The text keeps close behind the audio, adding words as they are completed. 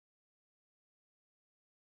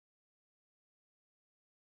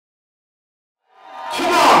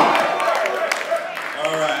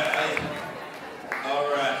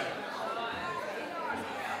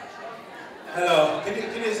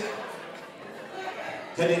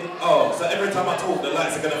Can it? Oh, so every time I talk, the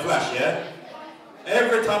lights are gonna flash, yeah?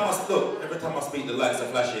 Every time I speak, the lights are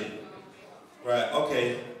flashing. Right,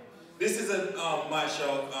 okay. This isn't my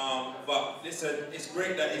show, but listen, it's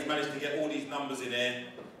great that he's managed to get all these numbers in here.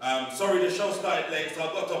 Sorry the show started late, so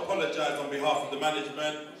I've got to apologise on behalf of the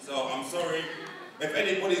management. So I'm sorry. If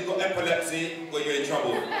anybody's got epilepsy, well, you're in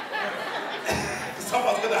trouble.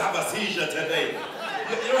 Someone's gonna have a seizure today.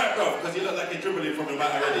 You're right, bro, because you look like you're dribbling from the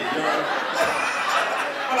mat already. You're right.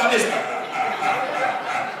 Like this.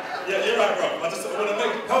 Yeah, you're right, bro. I just want to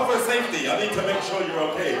make health and safety. I need to make sure you're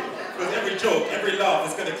okay. Because every joke, every laugh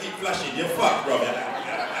is going to keep flashing. You're fucked, bro.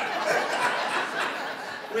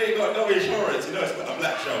 We ain't got no insurance. You know it's a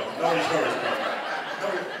black show. No insurance, bro.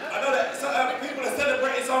 I know that people are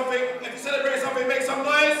celebrating something. If you celebrate something, make some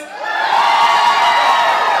noise.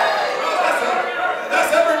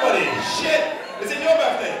 That's everybody. Shit. Is it your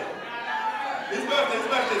birthday? His birthday. Is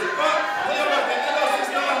it your birthday? Hello,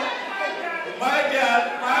 sister. My girl.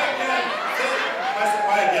 I said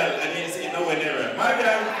my girl, and you ain't sitting nowhere near her. My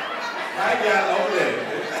girl over there.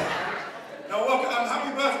 Now welcome,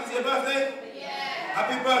 happy birthday, is it your birthday? Yeah.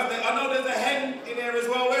 Happy birthday. I know there's a hen in there as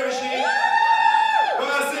well. Where is she?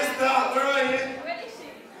 Where's sister? Where are you?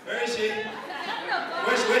 Where is she?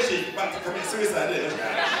 Where's she? About to commit suicide, isn't she? I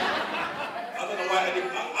don't know why I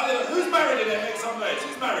don't know. Who's married in there? Make some noise.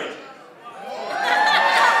 Who's married?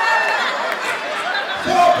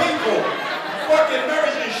 4 people. Fucking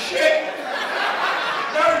marriage is shit.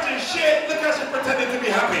 Marriage is shit. Look how she's pretending to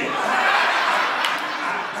be happy.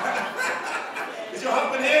 Is your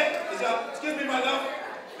husband here? Excuse me, my love.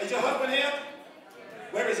 Is your husband here?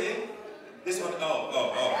 Where is he? This one?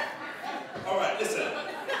 Oh. Alright, listen.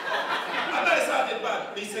 I know it sounded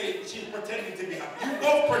bad, me saying she's pretending to be happy. You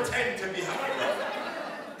both pretend to be happy, bro.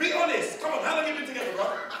 Be honest. Come on, how long have you been together, bro?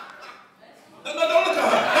 No, don't look at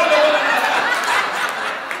her.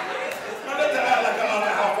 No, look at her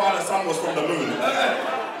like how far the sun was from the moon.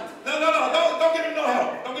 No, don't give him no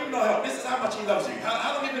help. Don't give him no help. This is how much he loves you.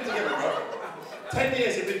 How long have you been together, bro? 10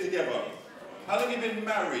 years you've been together. How long have you been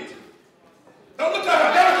married? Don't look at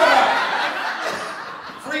her.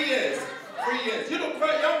 3 years. 3 years. You look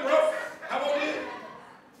quite young, bro. How old are you?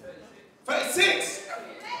 36.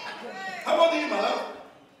 How old are you, my love?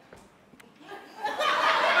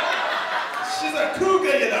 She's a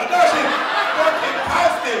cougar, you know. No, she's fucking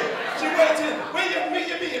positive. She went in. Where you meet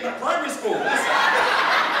him at primary school.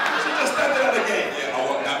 She just standing at the gate. Yeah, I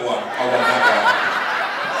want that one.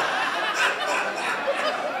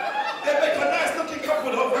 They make a nice looking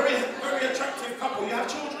couple though. Very, very attractive couple. You have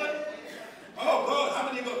children? Oh God, how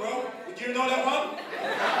many you got, bro? Do you know that one?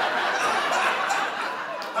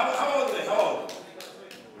 How old are they? How old?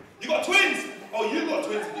 You got twins? Oh, you got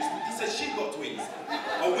twins. He said she got twins.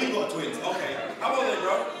 Oh, we got twins. Okay. How old are they,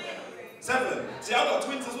 bro? 7. See, I got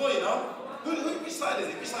twins as well, you know. Which side is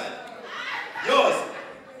it? Which side? Yours.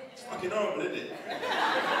 It's fucking horrible, isn't it?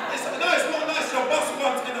 It's not nice. Your boss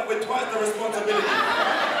wants to end up with twice the responsibility.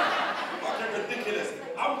 Fucking ridiculous.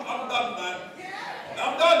 I'm done, man.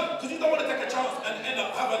 I'm done. Because you don't want to take a chance and end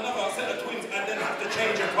up have another set of twins and then have to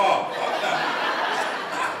change your car. Fuck that.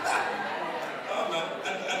 Oh, man.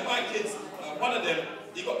 And my kids, one of them,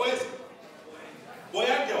 you got boys? Boy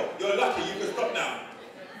and girl, you're lucky, you can stop now.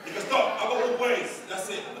 You can stop, I got all boys, that's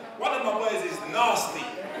it. One of my boys is nasty.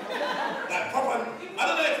 Like proper, I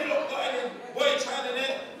don't know if you look got any boy child in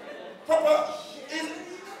there. Proper, is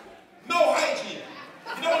no hygiene.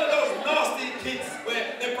 You know one of those nasty kids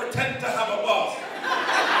where they pretend to have a bath.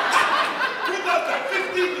 Who does that?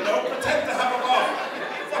 15, you know, pretend to have a bath.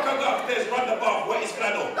 Fuck up upstairs, run the bath, wet his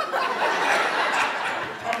flannel.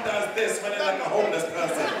 Come downstairs smelling like a homeless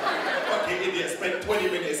person. Fucking idiot, spent 20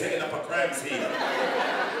 minutes hitting up a crime scene.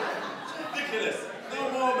 Ridiculous.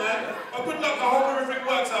 No more, man. But good luck, I hope everything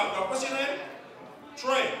works out, bro. What's your name?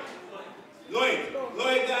 Troy.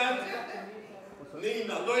 Lloyd and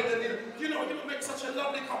Nina. Lloyd and Nina. You know, you make such a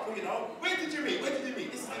lovely couple, you know. Where did you meet? This is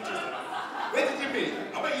interesting. Where did you meet?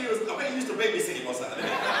 I bet you used to babysit him or something,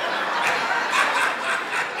 didn't you?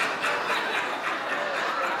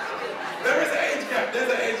 There's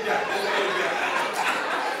an age gap.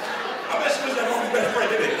 I bet she was your mom's best friend,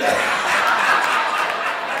 didn't it?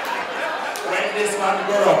 When this one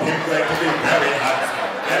grow up, he's going to be very hot.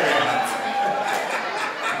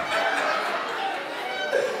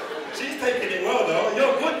 She's taking it well though.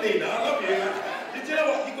 You're good, Nina. I love you. Did you know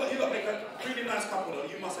what? You got like a really nice couple though.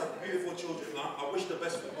 You must have beautiful children. I wish the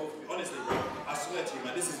best for both of you. Honestly, bro. I swear to you,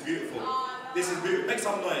 man. This is beautiful. Make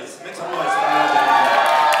some noise.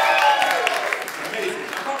 Amazing.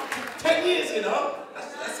 10 years, you know?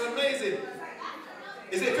 That's amazing.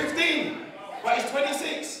 Is it 15? But it's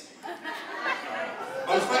 26.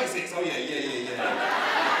 Oh, he's 36. Oh, yeah.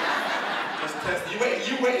 Just test. You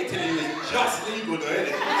waited till he was just legal, though,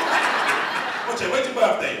 innit? What's your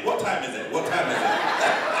birthday? What time is it?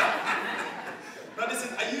 Now listen,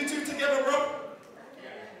 are you two together, bro?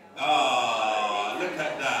 Ah, look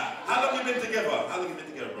at that. How long have you been together?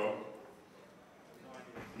 Bro?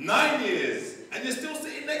 9 years. And you're still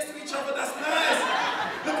sitting next to each other. That's nice.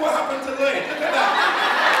 Look what happened to Lloyd. Look at that.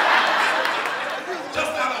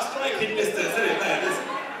 Just out of striking distance, isn't it?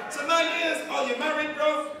 So 9 years. Oh, you're married,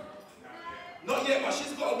 bro? Not yet, but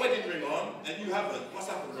she's got a wedding ring on, and you haven't. What's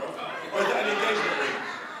happened, bro? Or is that an engagement ring?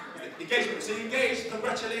 Engagement. So you're engaged.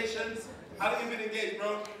 Congratulations. How long have you been engaged,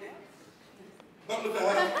 bro? Don't look at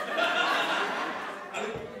her.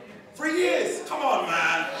 3 years. Come on,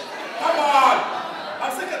 man. Come on.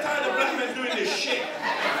 I'm sick and tired of black men doing this shit.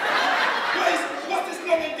 What's this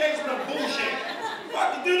long engagement bullshit?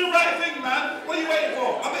 What? You do the right thing, man. What are you waiting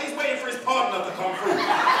for? I bet he's waiting for his partner to come through.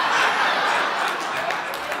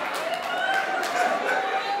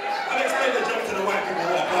 I'll explain the joke to the white people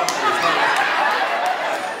what a partner is.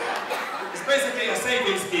 It's basically a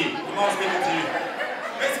savings scheme. I'm asking it to you.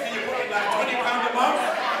 Basically, you put in like £20 a month,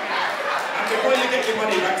 and before you get your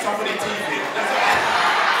money back, somebody tease it. That's all.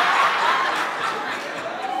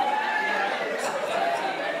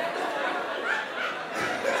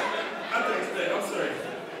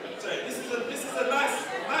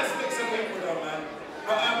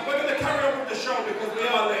 Because we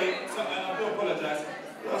are late, so, and I do apologise.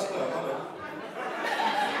 Hello.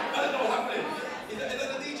 I don't know what's happening. Is that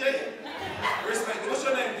the DJ? Respect. What's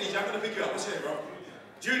your name, DJ? I'm going to pick you up. What's your name, bro?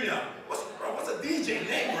 Junior. What's a DJ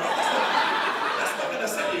name, bro? That's not going to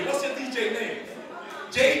sell you. What's your DJ name?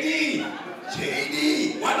 JD.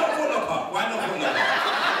 Why not pull up?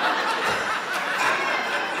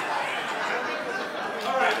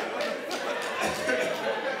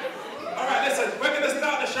 All right, listen. We're going to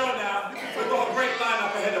start the show now. We've got a great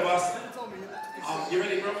lineup ahead of us. You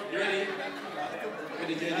ready, bro? You ready?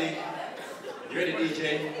 Ready, JD? You ready,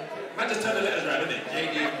 DJ? Man, just turn the letters around, innit?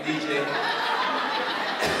 JD, DJ.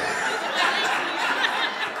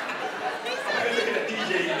 I'm looking at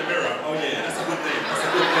DJ in the mirror. Oh yeah, that's a good name.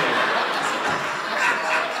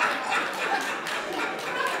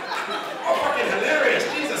 Oh, fucking hilarious.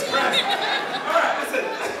 Jesus Christ. All right, listen.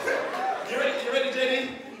 You ready, JD?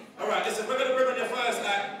 All right, listen, we're going to bring on your first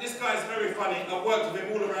act. This guy's very funny. I've worked with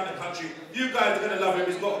him all around the country. You guys are going to love him.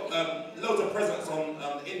 He's got loads of presence on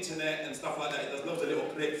the internet and stuff like that. He does loads of little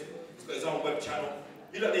clips. He's got his own web channel.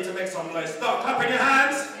 You don't need to make some noise. Start clapping your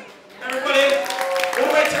hands. Everybody, all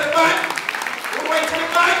the way to the back. All the way to the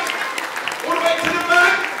back. All the way to the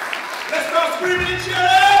back. Let's start screaming and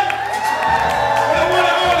cheering. The one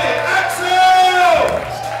and only, Axel!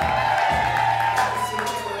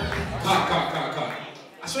 Cut.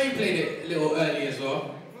 I saw you played it a little early as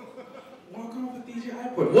well. Welcome with DJ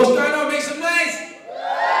iPod. What's going on? Make some noise!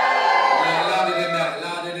 Yeah, louder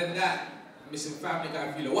than that. Missing Family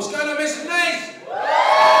Guy feeling. What's going on? Make some noise!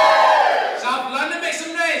 South London, make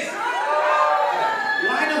some noise!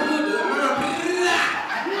 Why the hood?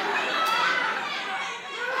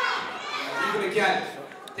 Even again,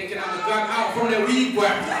 taking out the gun out from the weed, boy.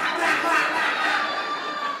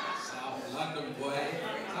 South London, boy.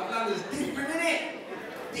 South London's different, innit?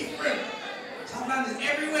 Different. South London's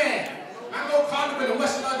everywhere. Man go Carnival in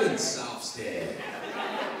West London. South Stair.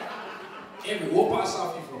 What part of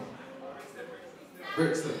South you from?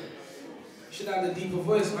 Brixton. You should have the deeper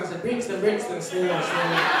voice. Man, I said Brixton, still. Brixton, still.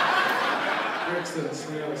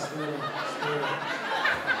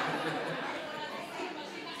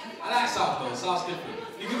 I like South though. South's different.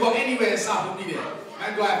 You can go anywhere in South and be there.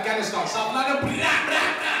 Man go Afghanistan, South London.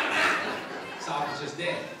 South is just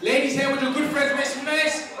there. Ladies here with your good friends, make some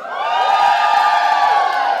noise.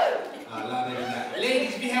 Louder than that.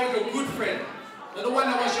 Ladies, be here with your good friend. Not the one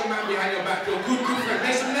that wants your man behind your back. Your good friend.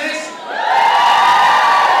 Make some noise.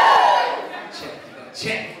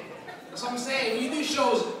 Check. That's what I'm saying. When you do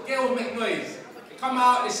shows, girls make noise. They come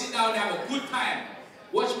out, they sit down, they have a good time.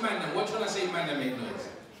 Watch man them. Watch when I say man that make noise.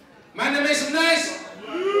 Man that make some noise.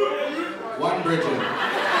 One Bridget.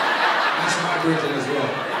 That's my Bridget as well.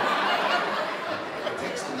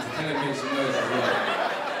 Text them to tell them make some noise as well.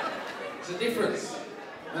 It's a difference.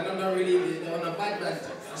 Man, I'm not really on a bad man.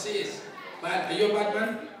 I see it. Bad. Are you a bad man?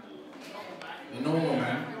 You're normal,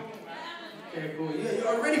 man. Okay, cool. Yeah,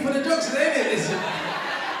 you're ready for the jokes, ain't it? Listen.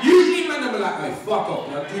 Usually, man, I'm like, hey, fuck up,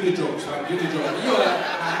 man. Do the jokes, man. Do the jokes. You're like,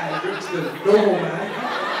 ah, jokes the normal, man.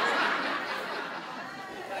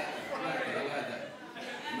 I like that.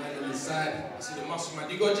 Man on the side. I see the muscle, man.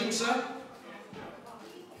 Do you go to gym, sir?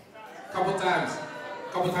 Couple times.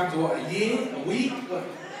 What? A year? A week? What?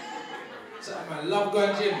 So, man, love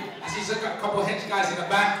going gym. I see a couple of hench guys in the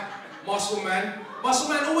back. Muscle man. Muscle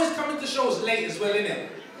man always coming to shows late as well, innit?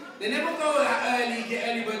 They never go like early, get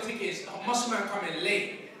early bird tickets. Muscle man coming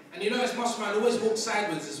late. And you notice Muscle man always walk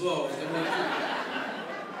sideways as well. As they walk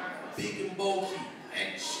big and bulky,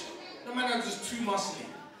 hench. No man are just too muscly.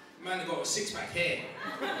 Man got a six-pack hair.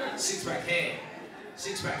 Six-pack hair.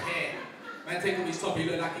 Six-pack hair. Man take off his top, he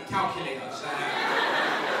look like a calculator. Just like that.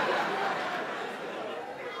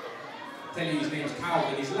 Tell you his name's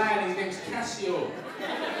Calvin, he's lying, his name's Cassio.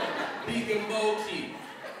 Big and bulky.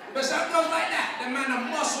 But some girls like that, the man have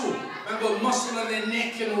muscle. Man got muscle on their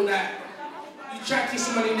neck and all that. You try to kiss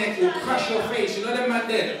him on the neck, he'll crush your face. You know them man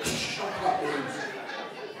there? Shut up, boys.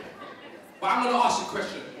 But I'm gonna ask a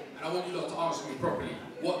question, and I want you lot to answer me properly.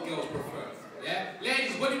 What girls prefer? Yeah?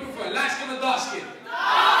 Ladies, what do you prefer? Light skin or dark skin?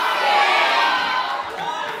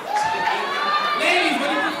 Ladies, what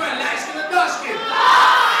do you prefer? Light skin or dark skin?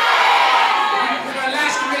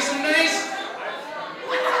 Make some noise.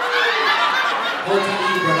 Hold tight to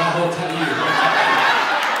you, brother. Hold tight to you.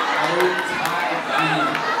 Hold tight to you.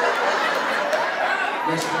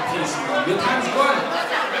 Rest in peace, man. Your time's gone.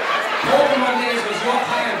 Pokemon days was your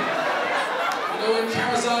time. You know when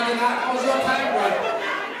Charizard and that was your time, bro.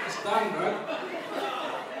 It's done, bro.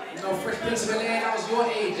 You know, Fresh Prince of Bel-Air, that was your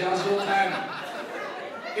age. That was your time.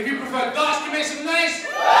 If you prefer dark skin, make some noise.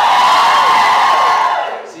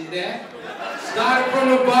 See there? Started from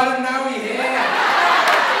the bottom, now we here.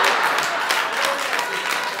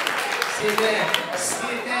 Sit there,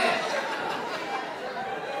 sit there.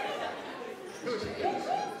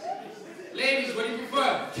 Ladies, what do you prefer?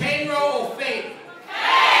 Cane roll or fade?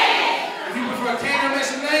 Fade! If you prefer cane roll, make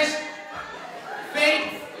some noise. Fade?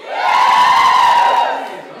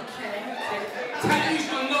 Okay. Tattoos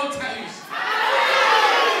or no tattoos?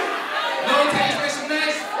 No tattoos, make some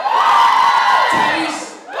noise. Tattoos?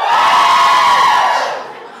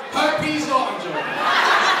 Herpes or I'm joking.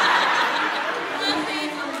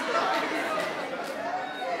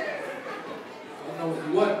 Gotta know what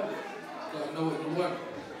you want. Gotta know what you want.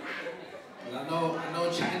 Well, I know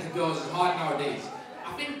chatting to girls is hard nowadays. I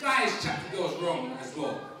think guys chat to girls wrong as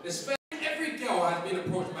well. Every girl has been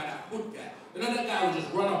approached by that hood guy. You know that guy will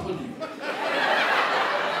just run up on you.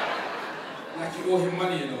 Like you owe him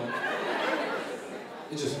money, you know.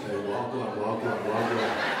 He just walk on.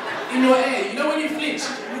 In your ear, you know when you flinch?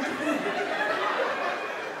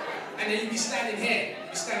 And then you be standing here,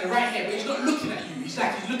 you're standing right here, but he's not looking at you, he's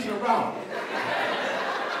like he's looking around.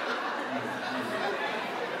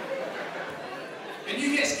 And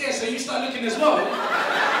you get scared, so you start looking as well.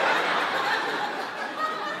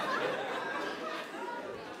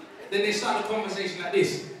 Then they start the conversation like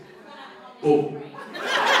this. Oh.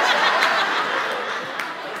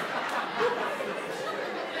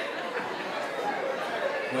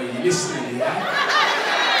 Well, you listening, yeah?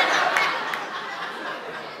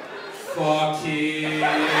 Fuck it.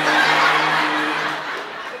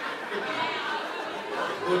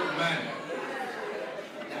 Good man.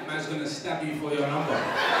 That man's gonna stab you for your number.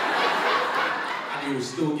 And he will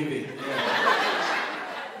still give it. Yeah.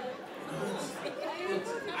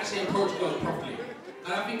 I say approach girls properly.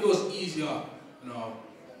 And I think it was easier, you know,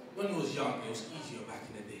 when I was young, it was easier back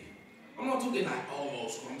in the day. I'm not talking like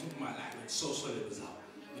old school, I'm talking about like when So Solid was out.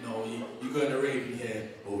 You know, you go in the rave and hear,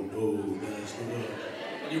 oh no, that's the word.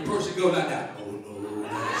 And you approach the girl like that, oh no,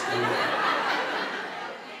 that's the word.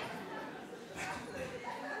 Back in the day.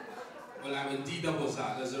 Well, like when D-Double was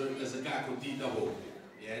out, there's a guy called D-Double.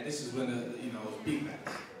 Yeah, this is when it was big back.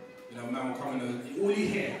 You know, man will come in, all you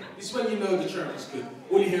hear, this is when you know the church is good.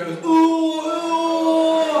 All you hear is, ooh,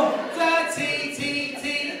 ooh, that's T,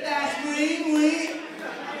 that's me.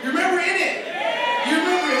 You remember it, innit? You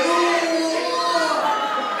remember it, ooh.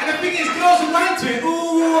 And the thing is, girls who went to it,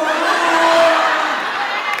 ooh.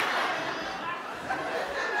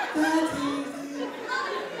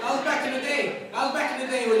 That was back in the day. That was back in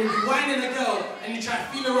the day when you'd be whining a girl and you try to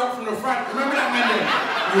feel her up from the front. Remember that man there?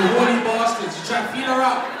 You horny bastards, you try to feel her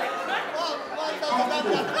up.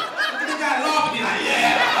 Comfortable. Look at the guy laughing, he's like,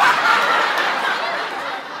 yeah.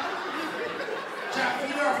 Try to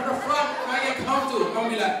feel her up from the front, try to get comfortable. I'm gonna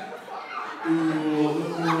be like, ooh.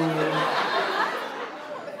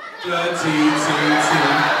 Dirty.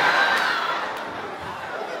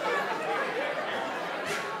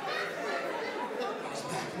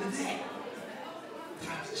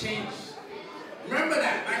 Changed. Remember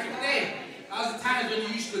that back in the day? That was the times when you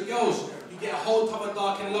used to the girls, you get a whole tub of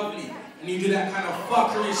Dark and Lovely, and you do that kind of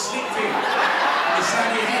fuckery slick thing on the side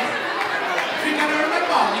of your head. You think I don't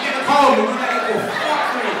remember? You get the cold, you do that little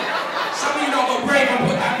fuckery. Some of you know go brave and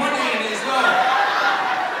put that money in it as well.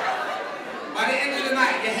 By the end of the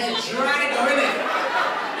night, your hair dried up.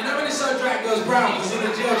 so dry it goes brown because in the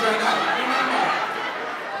jail dried out. Remember?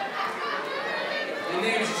 The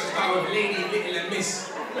names used to start with Lady, Little and Miss.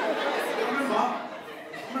 Remember?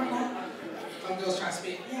 Some girls try to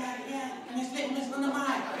speak, yeah, Miss Little, Miss on the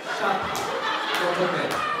mic. Shut up. Don't put that.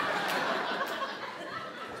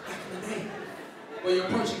 Back in the day. Well, your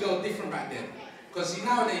approach would go different back then. Because see,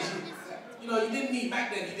 nowadays, you know, you didn't need, back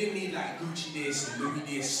then, you didn't need like Gucci this, and Louis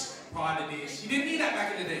this, Prada this. You didn't need that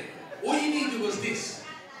back in the day. All you needed was this.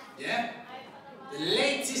 Yeah? The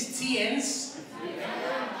latest TNs,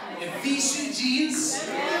 the Visu jeans,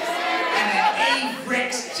 and an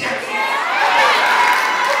A-Rex jacket.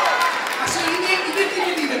 That's all you need. You didn't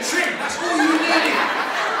even need a trim. That's all you needed.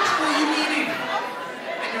 That's all you needed.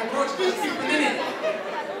 And your approach was different, innit?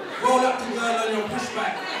 Roll up the girl on your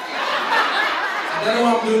pushback. I don't know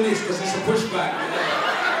why I'm doing this because it's a pushback.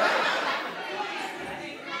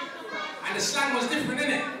 And the slang was different,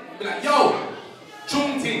 innit? Be like, yo,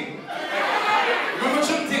 chung ting. Remember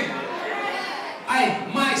chung ting?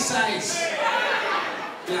 Aye, my size.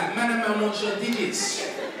 Be like, man and man wants your digits.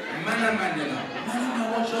 Man and man, you know. Man and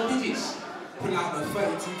man wants your digits. Pull out the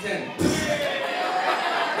 3210.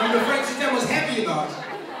 Remember the 3210 was heavy, you know?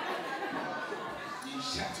 You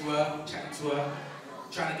chat to her,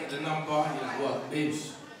 trying to get the number, and you're like, what,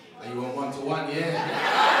 babes? Are you on one-to-one, yeah?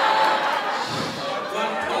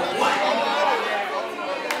 One-to-one.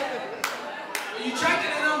 You tried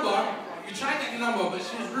to get the number, but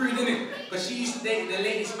she was rude, innit? Because she used to date the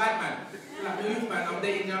latest bad man. You're like, move, man, I'm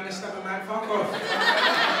dating younger stabber man, fuck off.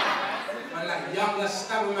 I'm like, younger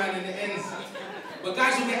stabber man in the ends. But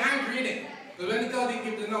guys will get angry, innit? Because when the girl didn't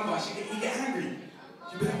give the number, he get angry.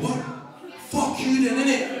 She'll be like, what? Fuck you then,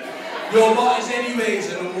 innit? Your butters anyways,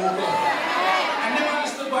 and then walk off. I never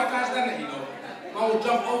understood why guys done that, you know. I would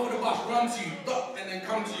jump over the bus, run to you, duck, and then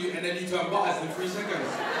come to you, and then you turn butters in 3 seconds.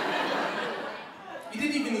 You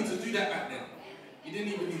didn't even need to do that back then.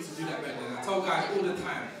 I told guys all the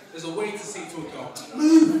time, there's a way to say to a girl,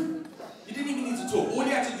 move! You didn't even need to talk. All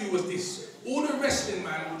you had to do was this. All the wrestling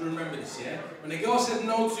man would remember this, yeah? When the girl said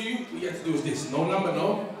no to you, all you had to do was this. No number,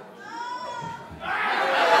 no.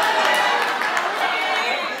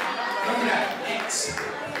 Remember that? X.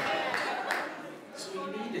 That's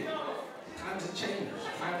what you needed. Times have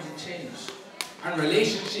changed. And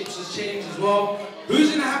relationships has changed as well.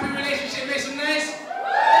 Who's in a happy relationship? Make some noise.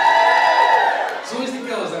 It's always the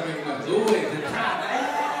girls that make noise. Always. The crowd.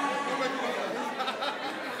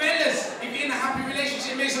 Fellas, if you're in a happy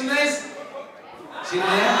relationship, make some noise. See there? I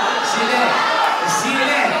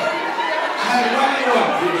had one.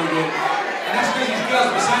 And that's because these girls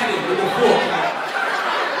beside him with the fork.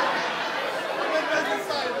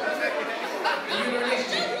 Are you in a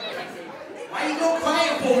relationship? Why you go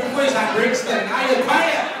quiet for me? Boys like Brixton. Now you're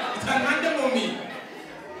quiet. You turn random on me.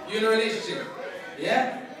 You in a relationship? Yeah?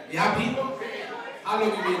 You happy? How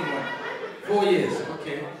long you been in one? 4 years.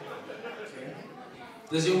 Okay.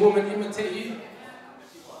 Does your woman imitate you?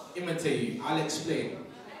 I'll explain.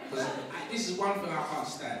 Because this is one thing I can't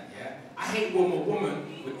stand, yeah? I hate when a woman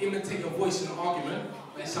would imitate your voice in an argument,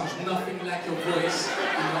 but it sounds nothing like your voice in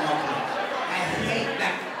an argument. I hate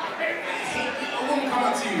that. I hate a woman come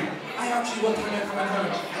up to you. I asked you what time you're coming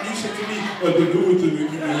home, and you said to me, I don't know what to do.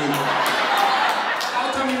 How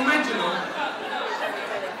time you imagine, huh?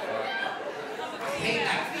 I hate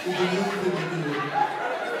that.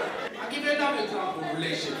 I'll give you another example of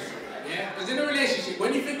relationships. Yeah? Because in a relationship,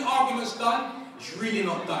 when you think the argument's done, it's really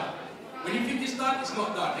not done. When you think it's done, it's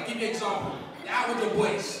not done. I'll give you an example. You're out with your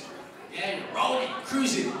boys. Yeah, you're rolling,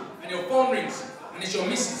 cruising, and your phone rings. And it's your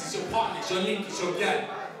missus, it's your partner, it's your link, it's your girl.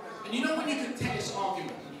 And you know when you can tell this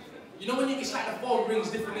argument? You know when it's like the phone rings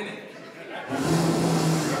different, innit?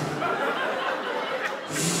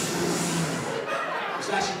 It's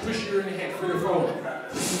like she pushes you in the head through the phone.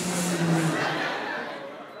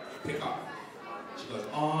 Pick up. She goes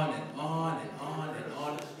on and on and on and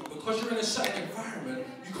on. Because you're in a certain environment,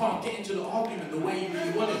 you can't get into the argument the way you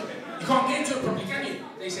really want it. You can't get into it properly, can you?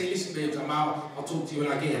 They say, listen babes, I'm out, I'll talk to you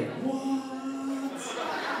when I get in. What?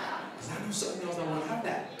 Because I know certain girls that won't have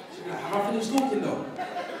that. She'll be like, have I finished talking though?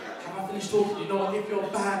 Have I finished talking? You know what, if you're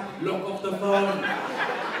bad, lock off the phone.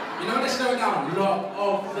 You know, let's slow it down. Lock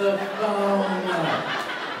off the phone.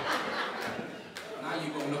 Now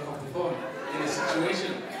you've got to lock off the phone in a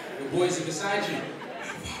situation. The boys are beside you.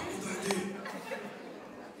 What do I do?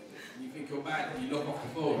 You think you're bad, you lock off the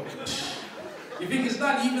phone. You think it's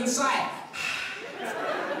done, you even sigh.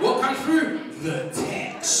 What comes through? The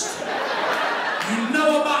text. You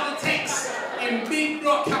know about the text in big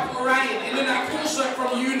block capital writing, and then that concert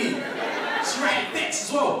from uni. It's writing text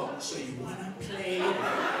as well. So you wanna play?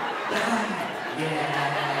 Yeah.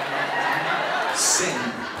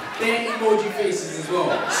 Send. their emoji faces as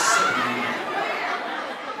well.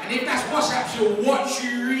 And if that's WhatsApp, she'll watch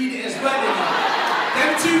you read it as well, you know.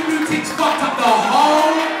 Them two blue ticks fucked up the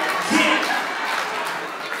whole game.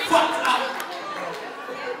 Fucked up.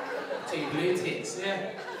 Two blue ticks,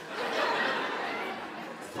 yeah.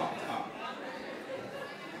 Fucked up.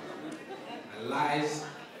 And lies,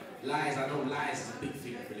 I know lies is a big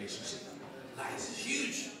thing in relationships. Lies is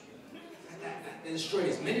huge. And that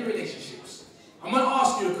destroys many relationships. I'm gonna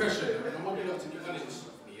ask you a question, and I want you to be honest with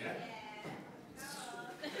me, yeah?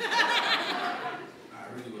 I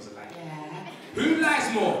really was a lie. Yeah. Who lies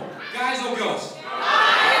more, guys or girls?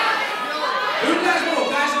 Who lies more,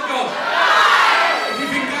 guys or girls? If you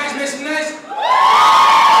think guys make some noise?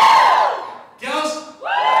 Girls?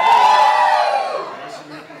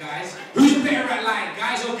 Guys? Who's better at lying,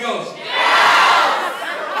 guys or girls?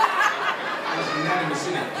 That's unanimous,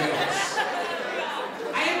 isn't it? Girls.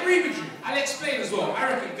 I agree with you. I'll explain as well. I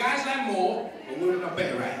reckon guys lie more, but women are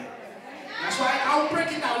better at it. That's why I'll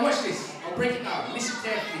break it down. Watch this. I'll break it down. Listen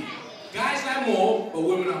carefully. Guys lie more, but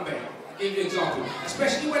women are better. I'll give you an example.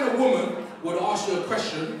 Especially when a woman would ask you a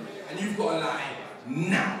question and you've got to lie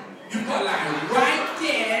now. You've got to lie right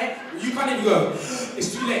there. You can't even go,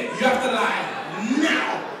 it's too late. You have to lie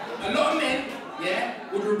now. A lot of men,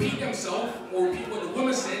 yeah, would repeat themselves or repeat what the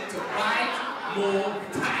woman said to buy more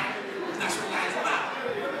time. That's what lies about.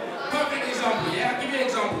 Perfect example, yeah? I'll give you an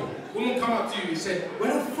example. Woman come up to you and said,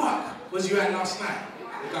 where the fuck was you at last night?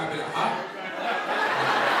 The guy be like, huh?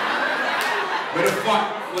 Where the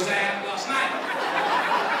fuck was I at last night?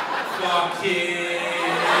 Fucking.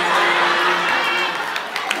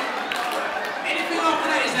 Anything after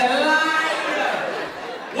that is a lie.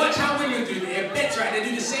 Watch how women do it. They're better at it. They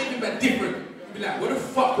do the same thing but different. You be like, where the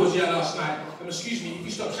fuck was you at last night? Excuse me, if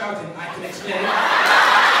you stop shouting, I can explain.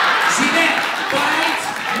 See that? Bite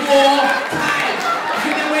more time. You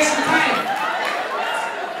think they're wasting time?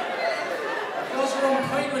 Girls are on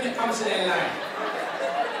point when it comes to their life.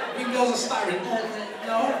 Big girls are stuttering.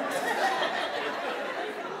 No.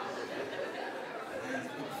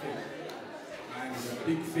 Lying is a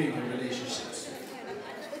big thing in relationships.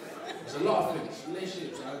 There's a lot of things.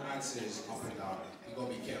 Relationships, I'd say, is up and down. You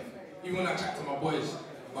gotta be careful. Even when I chat to my boys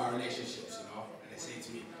about relationships, you know, and they say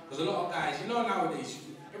to me, because a lot of guys, you know, nowadays,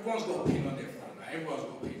 everyone's got a pin on their phone, right? Everyone's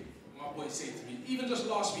got a pin. My boy said to me, even just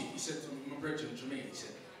last week, he said to me, my brother in Jamaica, he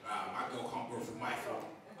said, my girl can't go through my phone.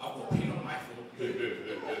 I've got a pin on my phone.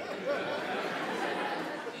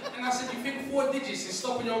 And I said, you think 4 digits is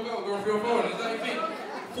stopping your girl going through your phone? Is that what you think?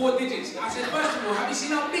 4 digits. I said, first of all, have you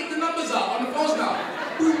seen how big the numbers are on the phones now?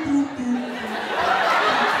 Boop, boop, boop.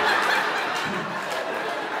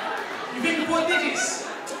 You think 4 digits?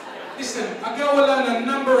 Listen, a girl will learn a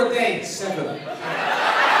number a day. 7.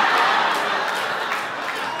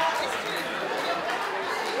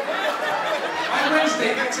 By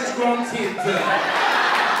Wednesday, access granted.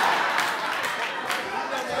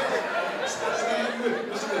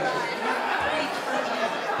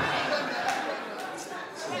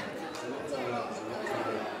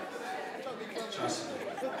 Trust me.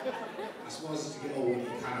 I suppose as you get older, you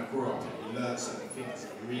kind of grow up and you learn certain things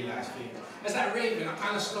and you realise things. It's like raving. I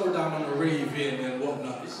kind of slow down on the raving and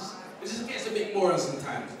whatnot. It just gets a bit boring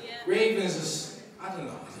sometimes. Yeah. Raving's just, I don't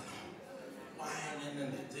know. Whining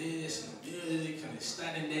and this and the music and they're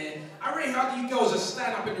standing there. I rate how you girls just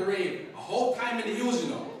stand up in the rave a whole time in the heels, you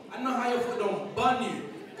know. I know how your foot don't burn you.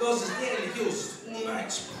 Girls just get in the heels all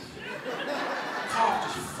night.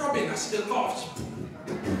 Calf just throbbing. I see the calf.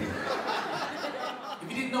 If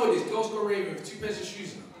you didn't know this, girls go raving with 2 pairs of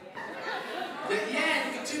shoes now. Yeah,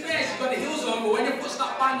 you got 2 pairs, you got the heels on, but when your foot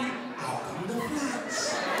start burning you, out come the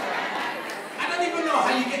flats. I don't even know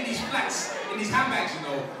how you get these flats in these handbags, you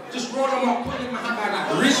know. Just roll them up, put them in my handbag like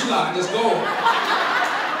Rizla and just go. I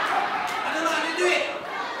don't know how to do it.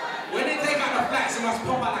 When they take out the flats, it must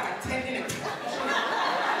pop out like a 10 in it.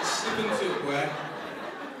 Slip into it, boy.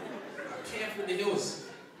 I'm careful with the heels.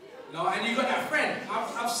 You know, and you got that friend.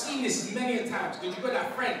 I've seen this many a times, because you got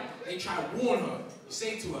that friend, they try to warn her. You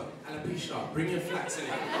say to her, alopecia, bring your flats in it.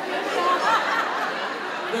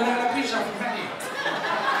 You know alopecia from Hattie?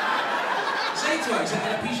 Say to her, you say,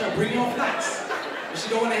 alopecia, bring your flats. But she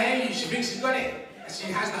don't want to hear you, she thinks she's got it. And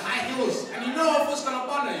she has the high heels. And you know her foot's gonna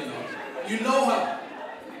bun her, you know. You know her.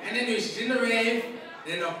 And then she's in the rave,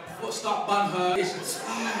 then her foot start bun her.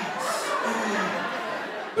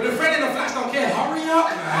 But the friend in the flats don't care. Hurry up,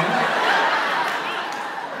 man.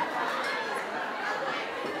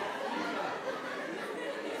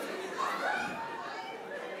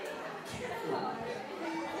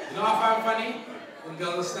 You know what I find funny? When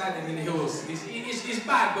girls are standing in the hills. It's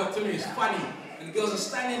bad, but to me it's funny. and the girls are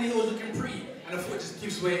standing in the hills looking pretty, and the foot just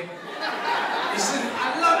keeps swaying. Listen,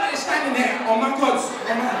 I love it standing there. Oh my God,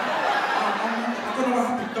 oh man. I don't know what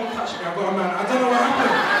happened. Don't touch me, I've got a man. I don't know what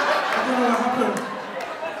happened. I don't know what happened.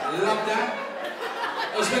 I love that.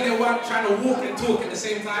 It was when they were trying to walk and talk at the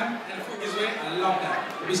same time, and the foot gives way. I love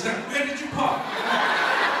that. We stand, where did you park?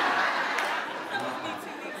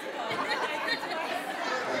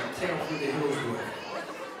 Careful the hills were.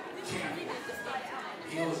 Careful.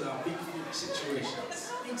 Hills are big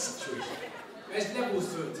situations. Big situations. There's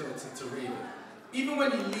levels to raving. Even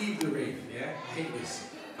when you leave the rave, yeah? I hate this.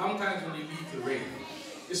 Sometimes when you leave the rave,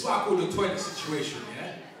 this is what I call the toilet situation,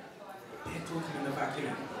 yeah? They're talking in the back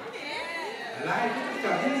here. I like it. I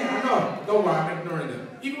know. Don't worry, I'm ignoring them.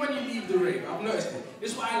 Even when you leave the rave, I've noticed it.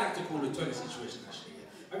 This is what I like to call the toilet situation, actually.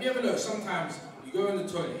 Yeah? Have you ever noticed sometimes you go in the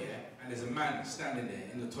toilet, yeah? And there's a man standing there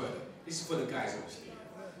in the toilet. This is for the guys, obviously.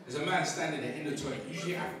 There's a man standing there in the toilet,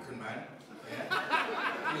 usually an African man, yeah?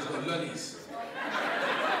 And he's got lollies,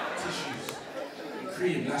 tissues, and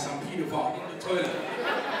cream, like some paedophile in the toilet.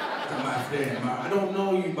 To my friend, man, I don't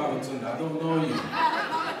know you, Babatunda, I don't know you.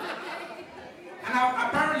 And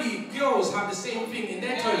apparently, girls have the same thing in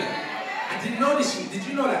their toilet. I didn't know this. Did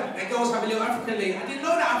you know that? That girls have a little African lady. I didn't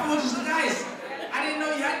know that. I thought it was just the guys. I didn't know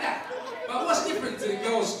you had that. But what's different to the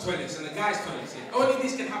girls' toilets and the guys' toilets here? Only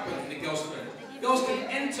this can happen in the girls' toilet. Girls can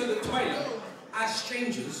enter the toilet as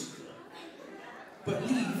strangers, but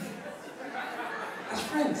leave as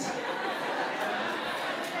friends.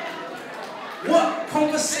 What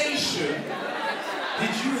conversation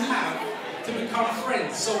did you have to become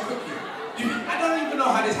friends so quickly? I don't even know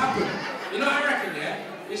how this happened. You know what I reckon, yeah?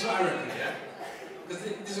 This is what I reckon, yeah? Because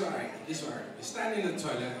this is what I reckon, You're standing in the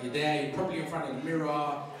toilet, you're there, you're probably in front of the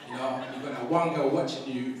mirror, you know, you've got that one girl watching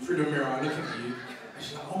you through the mirror, looking at you, and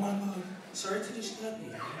she's like, oh my God, sorry to disturb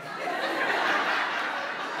you. I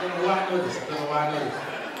don't know why I know this,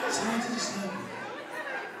 Sorry to disturb you.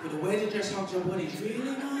 But the way the dress hugs your body is really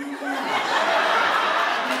nice.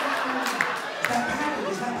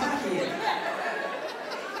 Is that padded?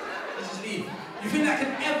 You just leave. You think that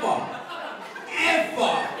can ever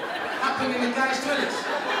happen in the guy's toilets?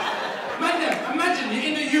 Imagine you're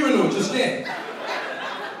in the urinal just there.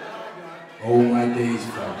 Oh my days,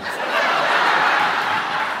 fam.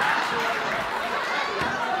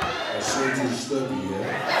 I'm sorry to disturb you,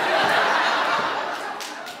 yeah?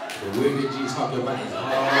 The way the G's hug your back is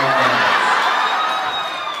hard.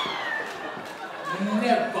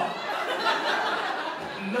 Never.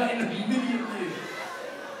 Not in a million years.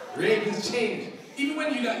 Ravens change. Even when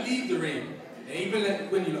you leave the rave,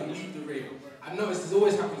 when you leave the rave, I've noticed this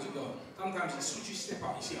always happens to go. Sometimes as soon as you step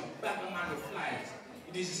out, you see a bag of man with flies.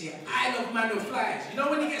 You just see an I love man with flies. You know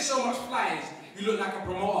when you get so much flies, you look like a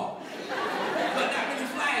promoter. But that many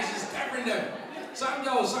flies, just covering them. Some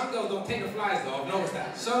girls don't take the flies though, I've noticed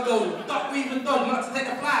that. Some girls duck, we even dodge not to take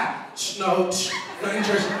a fly. No, not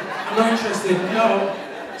interested. I'm not interested, no.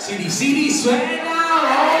 CD, swear now,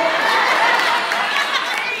 oh.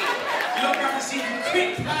 You look around the CD,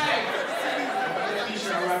 quick fly.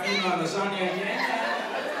 T-shirt, Rabina, lasagna, yeah.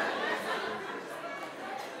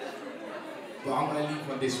 But I'm going to leave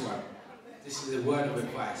on this one. This is a word of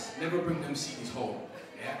advice. Never bring them CDs home,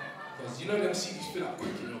 yeah? Because you know them CDs fill up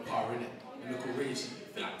quick in your car, innit? You look already,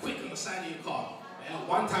 fill up quick on the side of your car. Yeah?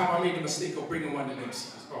 One time I made the mistake of bringing one of them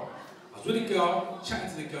CDs home. I was with a girl, chatting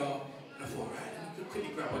to the girl, and I thought, right, let me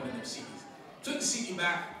quickly grab one of them CDs. Took the CD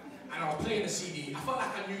back, and I was playing the CD. I felt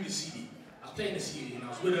like I knew the CD. I was playing the CD, and I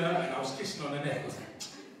was with her, and I was kissing on the neck. I was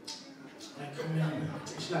like, come here, man.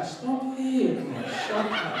 She's like, stop here. I'm like, shut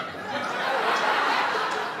up.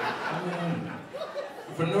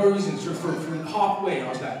 For no reason, from halfway, I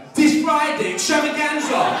was like, this Friday,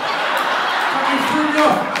 extravaganza! Fucking threw me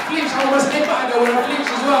off. I flinched, I almost headbutted her when I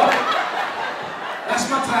flinched as well. That's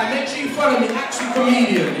my time. Make sure you follow me, Actual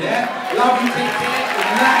Comedian, yeah? Love you, take care,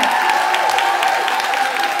 good night.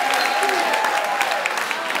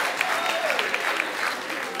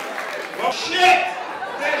 Oh shit!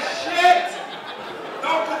 There's shit!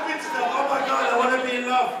 Don't convince them, oh my God, I want to be in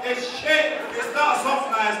love. It's shit! It starts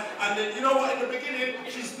off nice, and then, you know what, in the beginning,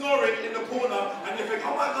 she's snoring in the corner, and you think,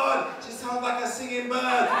 oh my God, she sounds like a singing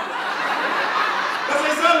bird. That's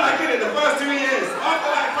what it sounds like, innit, the first 2 years.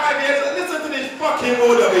 After like 5 years, listen to this fucking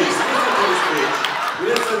wildebeest. Listen to this bitch.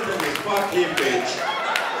 Listen to this fucking bitch.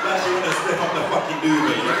 Now she wanna slip up the fucking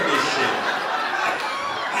duvet. Look at this shit.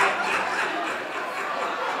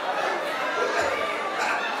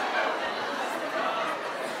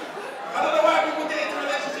 I don't know why people get into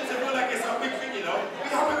relationships and feel like it's a big thing, you know? Be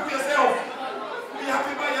happy with yourself. Be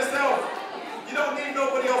happy by yourself. You don't need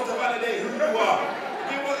nobody else to validate who you are.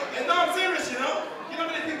 No, I'm serious, you know? You know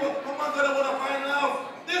many people, oh my God, I want to find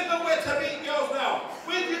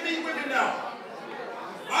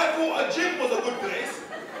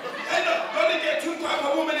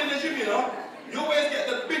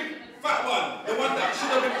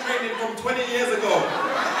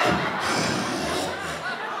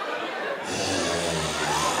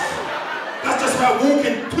start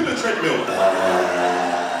walking to the treadmill.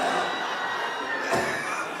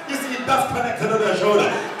 You see dust connected on her shoulder.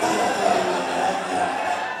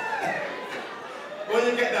 Or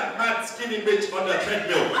you get that mad skinny bitch on the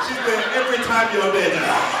treadmill. She's doing every time you're there.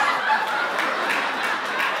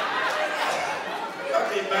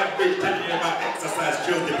 Fucking mad bitch telling you about exercise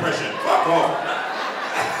kills depression. Fuck off.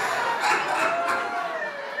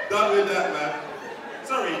 Done with that, man.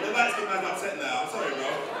 Sorry, the light skin man's upset now. I'm sorry, bro.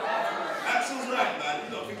 Axel's right, man.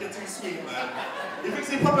 You don't think you're too sweet, man. He thinks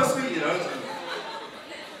he's proper sweet, you know.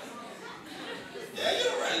 Yeah,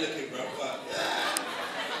 you're right looking, bro, but yeah.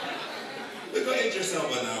 We got Idris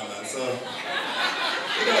Elba now, man, so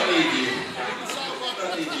we don't need you.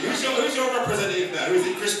 Don't need you. Who's your representative now? Who is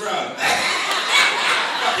it? Chris Brown?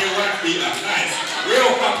 Fucking white beater. Nice.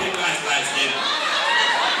 Real fucking nice light skin.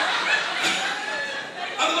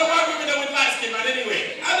 I don't know why women are with light skin, man,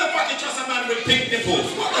 anyway. How the fuck you trust a man with pink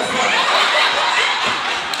nipples? What the fuck?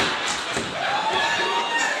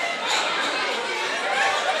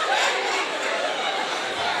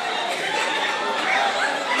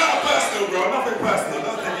 Bro, nothing personal.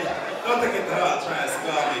 Don't take it to heart. Try and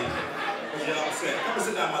scar me when you're upset. Come and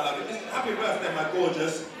sit down, my love. Happy birthday, my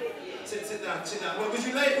gorgeous. Sit down, sit down. What, was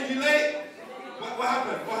you late? Was you late? What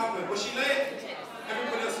happened? What happened? Was she late?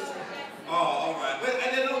 Everybody else was... Oh, all right. Wait,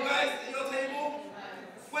 and then little guys at your table?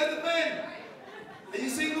 Where's the men? Are you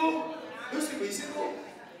single? Who's single? You single?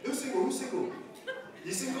 Who's single? Who's single?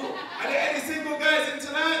 You single? Are there any single guys in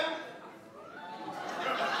tonight?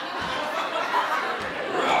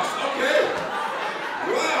 Okay.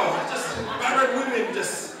 Wow, just married women,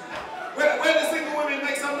 just... Where the single women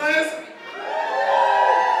make some noise?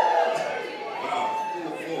 Wow,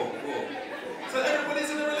 cool. So everybody's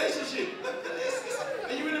in a relationship. Look at this.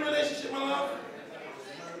 Are you in a relationship, my love?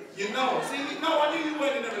 You know. See, no, I knew you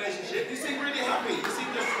weren't in a relationship. You seem really happy. You seem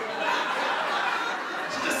just...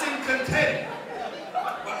 She just seemed content.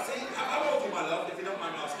 But see, how old are you, my love, if you don't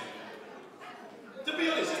mind asking? To be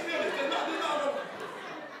honest, just be honest. There's not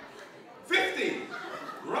 50.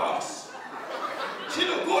 Ross. She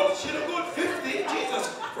look good. 50. Jesus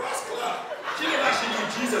Christ, club. She look like she knew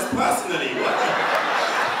Jesus personally. What?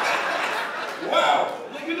 Wow.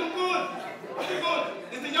 Look, you look good. You look good.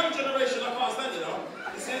 It's the young generation I can't stand, you know.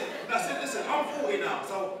 That's it. Listen, I'm 40 now,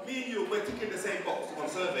 so me and you, we're ticking the same box on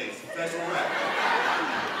surveys. That's all right.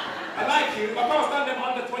 I like you. I can't stand them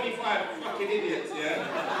under 25 fucking idiots, yeah?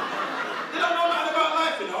 They don't know nothing about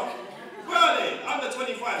life, you know. Where are they? Under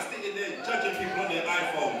 25, sitting there judging people on their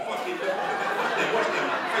iPhone. Fucking watch them.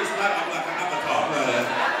 Face light up like an avatar.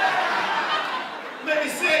 Make me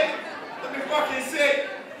sick. Let me fucking sick.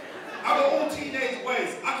 I've got all teenage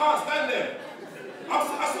ways. I can't stand them.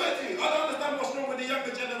 I swear to you, I don't understand what's wrong with the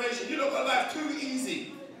younger generation. You look at life too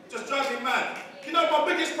easy. Just drive me mad. You know, my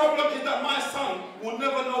biggest problem is that my son will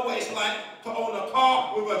never know what it's like to own a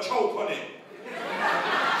car with a choke on it.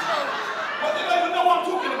 But they don't even know what I'm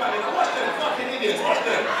talking about. Watch them, fucking idiots. Watch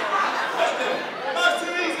them. Watch them. That's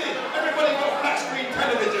too easy. Everybody got flat screen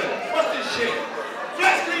television. Watch this shit.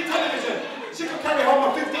 Flat screen television. She could carry home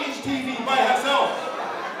a 50-inch TV by herself.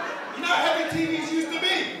 You know how heavy TVs used to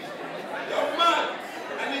be? You're mad.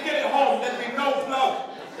 And you get it home, there'd be no plug.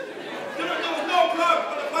 There was no plug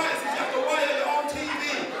for the appliances. You have to wire your own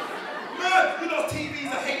TV. Man, you know TVs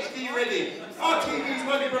are HD ready. Our TVs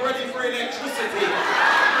weren't even ready for electricity.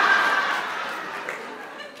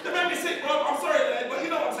 They made me sick, bro. I'm sorry, Dad, but you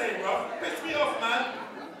know what I'm saying, bro. Piss me off, man.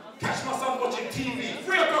 Catch my son watching TV.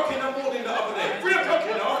 3 o'clock in the morning the other day. 3 o'clock,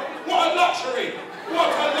 you know? What a luxury.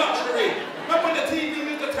 What a luxury. Remember when the TV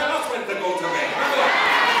used to tell us when to go to bed?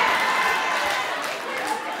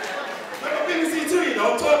 Remember BBC 2, you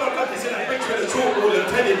know? 12 o'clock, you see that picture of the chalkboard and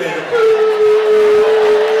teddy bear.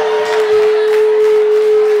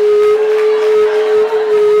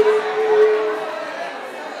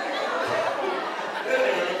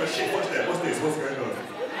 What's going on?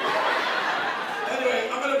 Anyway,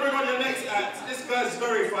 I'm going to bring on your next act. This guy's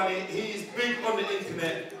very funny. He's big on the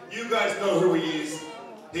internet. You guys know who he is.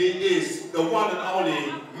 He is the one and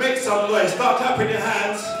only. Make some noise. Start clapping your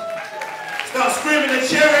hands. Start screaming and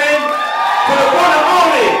cheering for the one and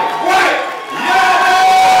only White Yellow!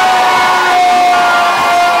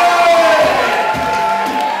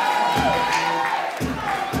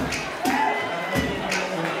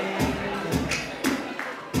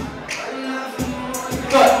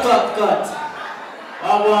 Cut. I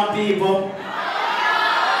want people.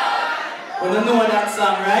 We don't know that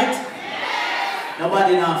song, right?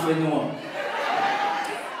 Nobody now for know.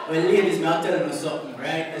 Well, ladies, I'll tell you something,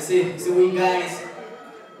 right? I see we guys,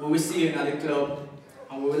 we will see you in the club,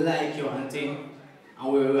 and we will like you and thing,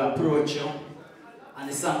 and we will approach you, and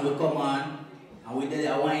the song will come on, And we did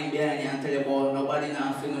a wine behind you and tell you about nobody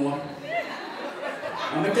now if you know.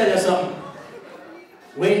 Let me tell you something.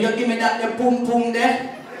 When you give me that the pum pum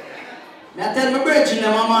there, I tell my virgin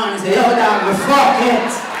and my man, say, yo, damn, me fuck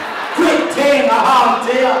it. Quick thing, I have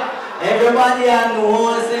to you. Everybody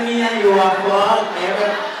knows me and you are fuck.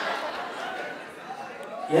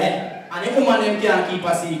 Yeah, and the woman them can't keep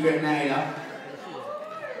a secret neither.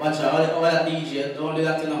 Watch out, all that DJ, don't do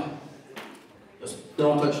that, you know. Just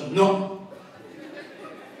don't touch, no.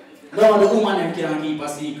 No, the woman them can't keep a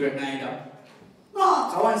secret neither. No,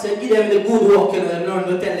 I want to say, give them the good work, you know, them learn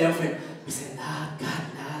to tell them friend. We say, ah, God,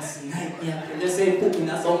 last night, me and they say, put me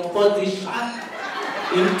in some position.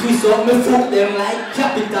 In twist up my foot, them like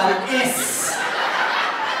capital S.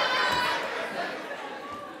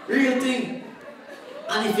 Real thing.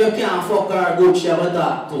 And if you can't fuck her good, she have a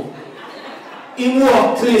talk to. In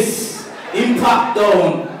workless, in pack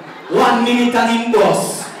down, 1 minute and in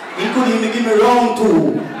bus. He couldn't even give me round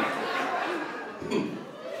 2.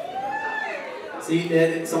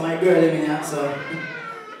 See, so my girl in here, so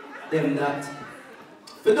them that.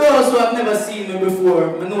 For those who have never seen me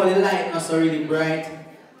before, I know the light not so really bright,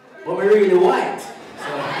 but I'm really white.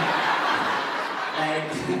 So,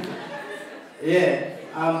 like, yeah.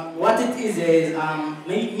 What it is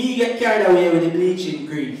me get carried away with the bleaching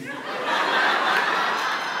cream.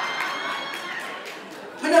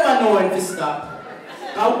 I never know when to stop.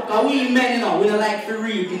 Cause we men, you know, we don't like to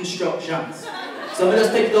read instructions. So I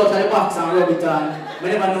just take it out of the box and rub it on. I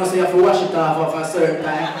never know so you have to wash it off for a certain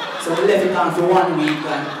time. So I left it on for 1 week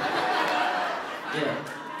and yeah.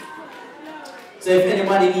 So if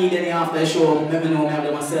anybody need any after the show, let me know, I have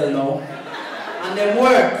them myself now. And then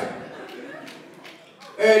work.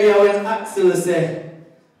 Earlier when Axel said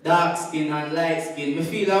dark skin and light skin, I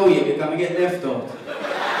feel that way because I get left out.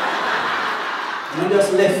 And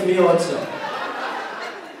just left me out so.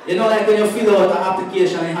 You know, like when you fill out an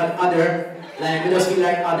application and you had other, like I just feel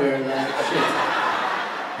like other, like shit.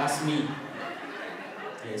 That's me.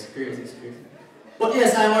 Yeah, it's crazy, it's crazy. But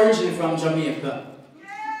yes, I'm originally from Jamaica.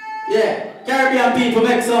 Yeah, Caribbean people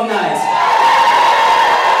make some noise.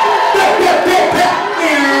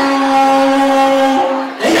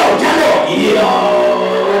 Hey yo, Jello! Yo!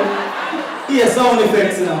 Yeah, sound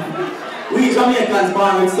effects now. We Jamaicans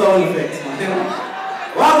born with sound effects, man.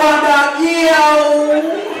 What about that? Yo!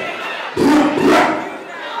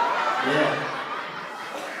 Yeah.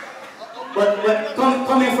 But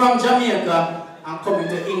coming from Jamaica and coming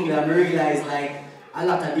to England, I realize like a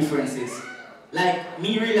lot of differences. Like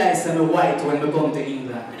me realize I'm white when we come to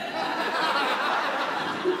England.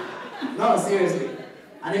 No, seriously.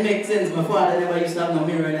 And it makes sense. My father never used to have no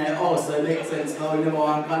mirror in our house, so it makes sense now. He never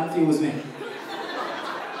want to confuse me.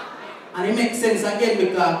 And it makes sense again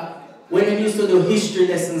because when I used to do history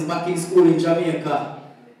lessons back in school in Jamaica,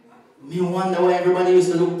 me wonder why everybody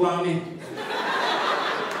used to look for me.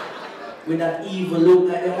 With that evil look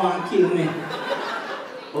like they want to kill me.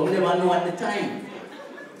 But we never know at the time.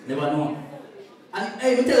 Never know. And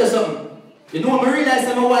hey, let me tell you something. You know when I realize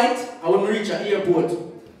I'm white, I when I reach an airport.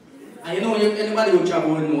 And you know anybody will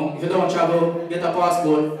travel will know. If you don't travel, get a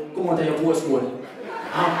passport, come out of your postcode.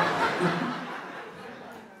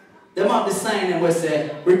 They have the sign and we say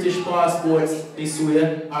British passports this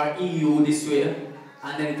way or EU this way.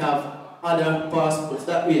 And then it have other passports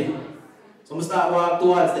that way. So I start walking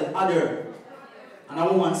towards the other. And a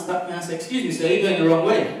woman stopped me and said, excuse me, sir, you're going the wrong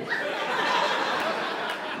way.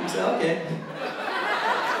 I said, okay.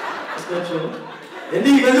 Let's go through. They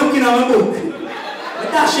didn't even looking at my book. I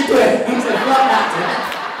dash it away. I said, fuck that.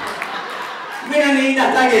 Me don't need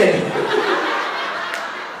that again.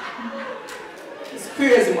 It's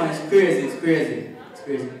crazy, man. It's crazy. It's crazy. It's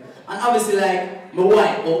crazy. And obviously, like, my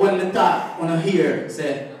white, but when I talk, when I hear,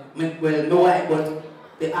 say, well, my white, but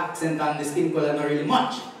the accent and the skin color not really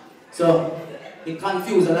much. So, it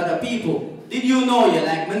confused a lot of people. Did you know,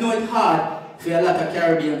 like, I know it's hard for a lot of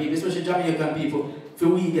Caribbean people, especially Jamaican people, for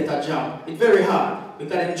we get a job. It's very hard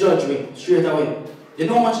because they judge me straight away. You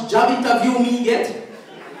know how much job interview me get?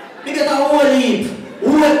 Me get a whole heap.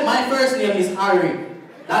 My first name is Harry.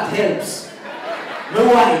 That helps. My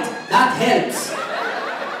white. That helps.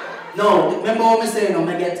 No, remember what I said?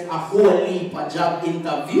 I get a whole heap of job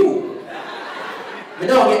interview. I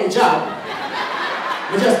don't get the job.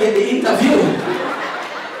 I just get the interview.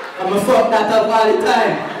 I'm a fuck that up all the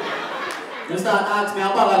time. They start asking me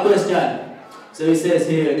about a question. So he says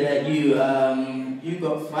here that you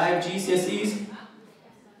got 5 GCSEs?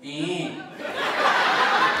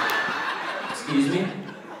 Excuse me?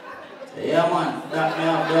 So, yeah man, that me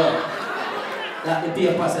up there. That the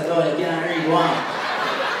paper said, oh, you can't read one.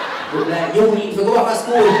 But like, you need to go back to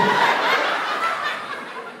school.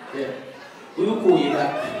 Yeah.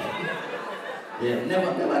 Yeah,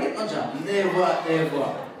 never get no job. Never,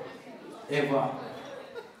 ever. Yeah, but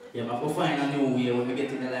I have to find a new way when we get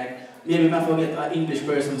in there, like, maybe I forget an English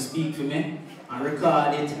person speak for me and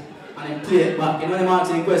record it and then play it back. And when I'm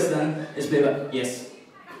asking a question, just play back, yes,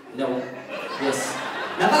 no, yes.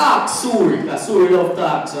 Now I ask Soul, because Soul love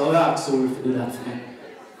talk, so I ask Soul to do that for me.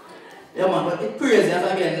 Yeah man, but it's crazy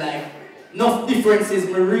as again, like, enough differences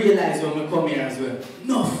I realize when I come here as well.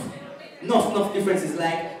 Enough differences,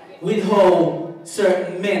 like, with how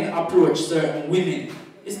certain men approach certain women.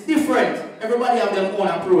 It's different. Everybody have their own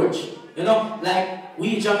approach. You know, like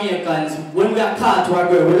we Jamaicans, when we are caught to a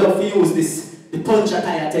girl, we love to use this, the punch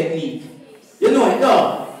attire technique. You know it,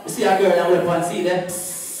 though. You see a girl and whip and see them.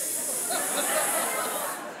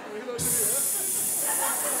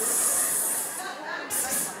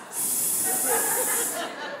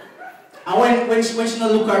 And when she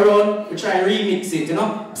don't look around, we try and remix it, you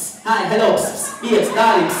know? Hi, hello, babes,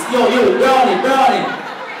 darlings, yo, brownie.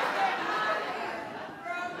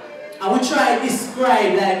 And we try to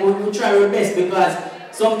describe, like, we try our best because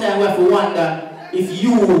sometimes we have to wonder if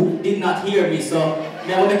you did not hear me. So,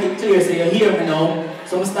 I want to make it clear so you hear me now.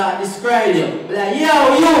 So, I start describing you. Like,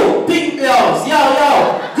 yo, you, pink gloves,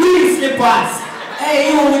 yo, green slippers.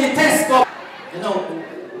 Hey, you with the telescope. You know,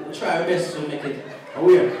 we try our best to make it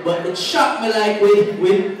weird. But it shocked me, like,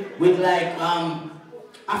 with like,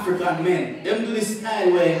 African men. Them do this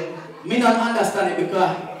style where me not understand it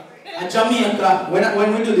because in Jamaica,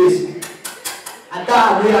 when we do this, a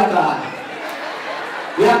dog, we are called.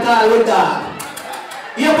 We are called with dog.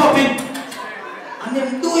 Here, puppy. And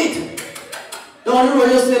them do it. Don't roll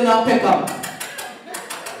yourself now, pick up.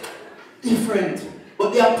 Different.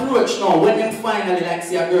 But the approach now, when them finally like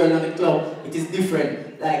see a girl on the club, it is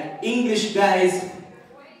different. Like English guys,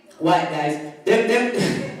 white guys, them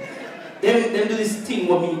do this thing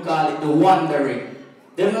what we call it, the wandering.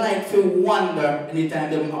 Them like to wonder anytime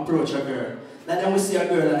they approach a girl. Like then we see a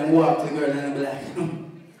girl and they walk to the girl and they be like,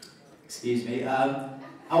 excuse me, I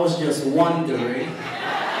was just wondering.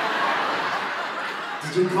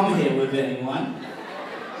 Did you come here with anyone?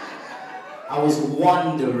 I was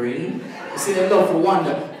wondering. You see them love for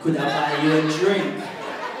wonder. Could I buy you a drink?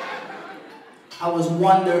 I was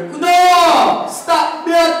wondering. No! Stop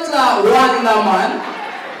being clock, wonder man.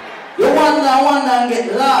 You wonder and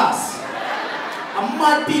get lost. A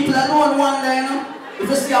mad people alone wonder, you know. If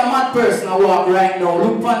you see a mad person I walk right now,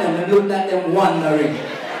 look on them and look like them wandering.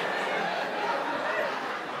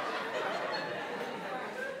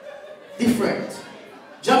 Different.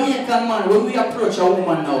 Jamaican man, when we approach a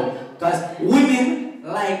woman now, because women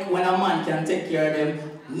like when a man can take care of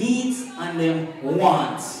them needs and them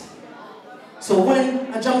wants. So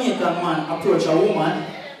when a Jamaican man approach a woman,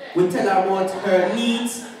 we tell her about her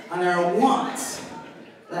needs and her wants.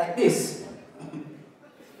 Like this.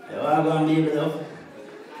 Yo, I'm going to be love.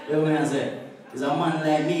 Yo, man, I say, is a man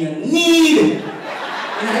like me you need in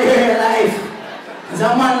your life. Is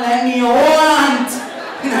a man like me you want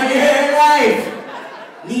in your life.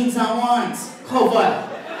 Needs and wants. Covered.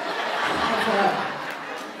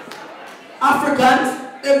 Africans,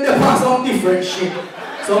 they pass on different shit.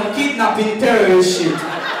 Some kidnapping terrorist shit.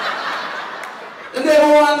 They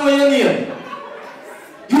never want to know your name.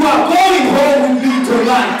 You are going home with me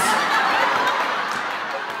tonight.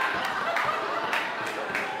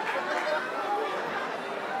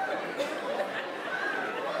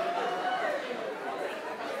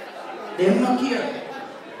 They not care.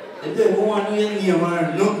 They don't want to know your name,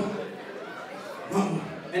 man. No.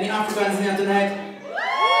 Any Africans here tonight?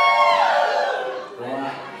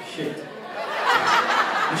 Oh, shit.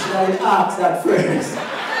 You should have asked that first.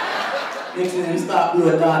 Next thing them start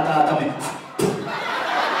blowing that out of me.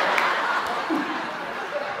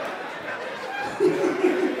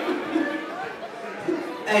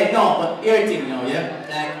 Hey, no, but here thing now, yeah?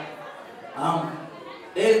 Like,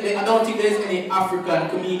 I don't think there's any African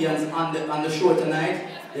comedians on the show tonight.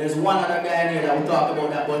 There's one other guy in here that will talk about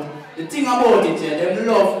that, but the thing about it, yeah, them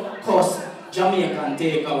love cuss Jamaican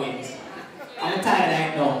takeaways. I'm tired of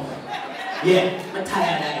it now. Yeah, I'm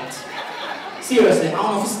tired of it. Seriously, I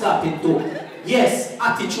don't know if to stop it too. Yes,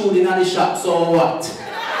 attitude in the shop, so what?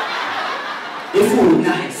 The food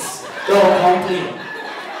nice. Don't complain.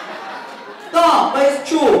 No, but it's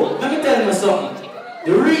true. Let me tell you something.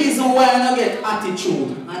 The reason why I don't get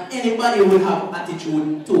attitude, and anybody will have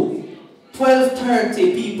attitude too.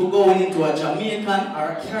 12:30 people going into a Jamaican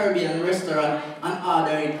or a Caribbean restaurant and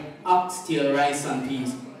ordering oxtail rice and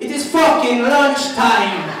peas. It is fucking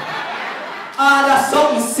lunchtime. Order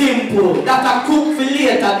something simple that I cook for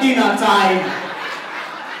later dinner time.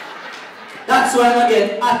 That's why I don't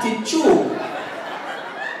get attitude.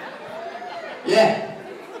 Yeah.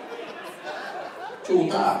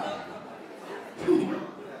 talk.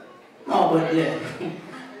 No, but yeah.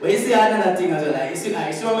 But you see another thing as well, like, you see when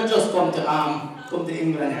I just come to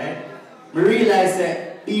England, right? I realize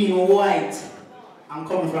that being white and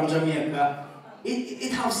coming from Jamaica,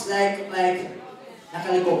 it has like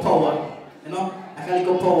a little power, you know? Like a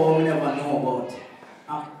little power we never know about.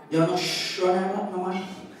 You're not sure about no man?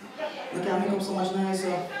 Look at me come so much nicer.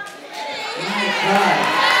 My God.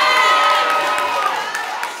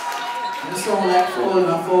 You sound like fold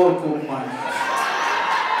and fold cook, man.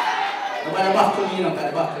 Nobody back to me, you know, because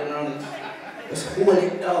the back around it. Just hold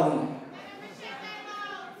it down.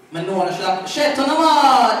 I know what I should shit on the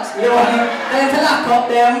mat. You want them to lock up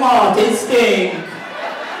their mouth, it stink.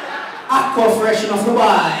 Aqua fresh enough to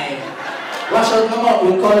buy. Wash out my mouth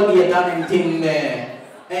with Colgate and anything there.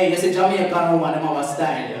 Hey, you see Jamaican woman, them have a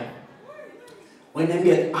style, yeah? When they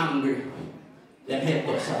get angry, them head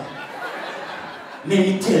goes up. Let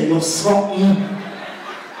me tell you something.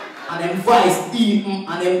 And them voice deep,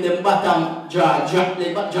 and them bottom jaw drop,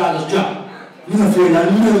 the jaw just drop. I'm not afraid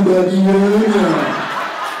of nobody,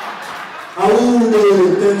 I hold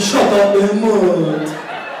them shut up their mouth.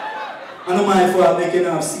 And I'm my fault making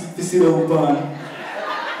them seat to sit down upon.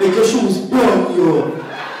 Make your shoes burn you.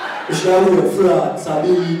 You should have wear flats at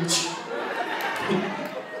the beach.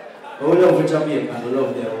 We love Jamaican, we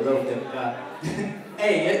love them.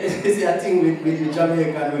 Hey, you see a thing with the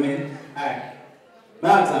Jamaican women? Alright. My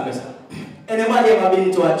ask a question. Anybody ever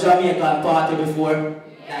been to a Jamaican party before?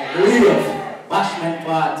 Like real bashment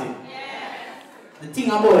party? The thing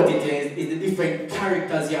about it is the different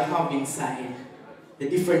characters you have inside. The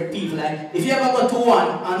different people. Like, if you ever go to one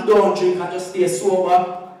and don't drink and just stay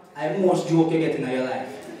sober, I most joke you get in your life.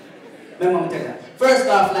 Remember me tell that. First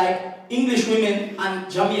off, like, English women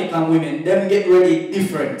and Jamaican women, them get really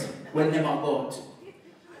different when they go out.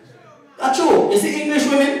 That's true. You see English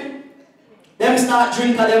women? Them start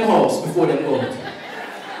drink at them house before them go out.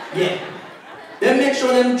 Yeah. Them make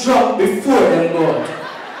sure them drunk before them go out.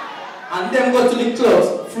 And them go to the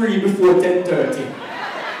clubs free before 10:30.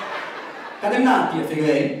 Because them not pay for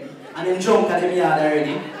going. And them drunk at them yard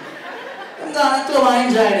already. Them go to the club and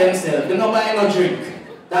enjoy themselves. They don't buy no drink.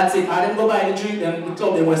 That's it. And them go buy the drink, the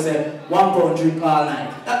club they will say £1 drink all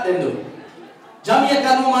night. That them do.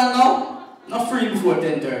 Jamaican woman now, not free before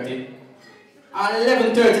 10:30. And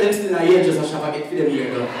 11:30 them still in a hairdresser just shop and get for them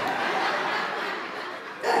here though.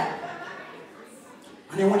 Yeah.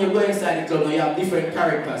 And then when you go inside the club now you have different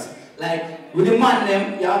characters. Like with the man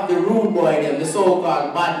them, you have the rude boy them, the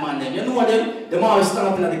so-called bad man them. You know them? Them always stand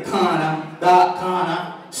up in the corner, dark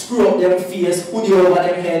corner, screw up them face, hoodie over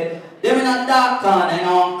them head. Them in a dark corner in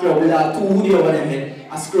our club with a 2 hoodie over them head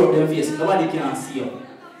and screw up them face. Nobody can see you.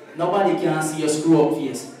 Nobody can see your screw up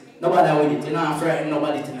face. Nobody with it. You're not frightened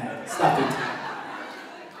nobody tonight. Stop it.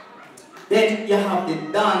 Then you have the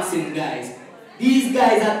dancing guys. These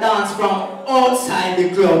guys are dance from outside the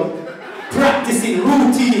club, practicing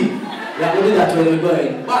routine. You have to do that when we're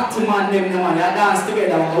going. Back to man, them, man. You dance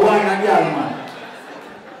together, wine and girl, man.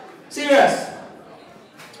 Serious.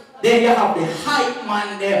 Then you have the hype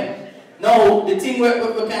man, them. Now, the thing we're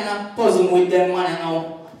kind of puzzling with them, man,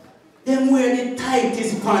 now. Them wear the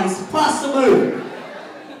tightest pants possible.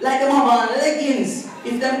 Like them have on leggings.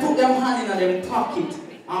 If them put them hand in them pocket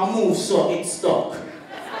and move so it's stuck.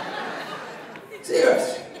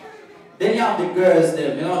 Serious. Then you have the girls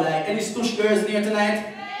them, you know, like any stush girls near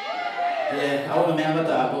tonight? Yeah, I wouldn't remember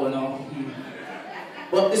that about now.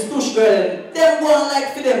 But the stush girl, them go on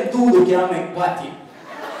like for them do the can make party.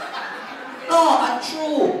 No, that's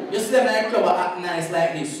true. You see them like club act nice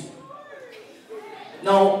like this.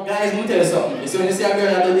 Now, guys, let me tell you something. You see when you see a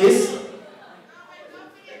girl that do this,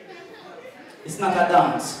 it's not a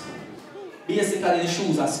dance. Basically, the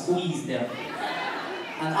shoes are squeezed them.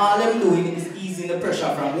 And all them doing is easing the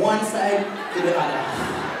pressure from one side to the other.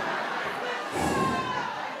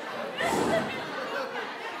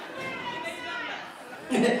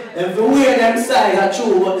 If you wear them size are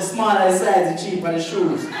true, but the smaller size is cheaper the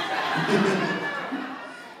shoes.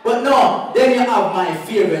 But no, then you have my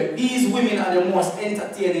favorite. These women are the most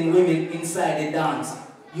entertaining women inside the dance.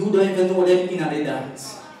 You don't even know them in the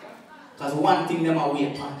dance. Because one thing them are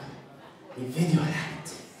waiting on, the video light.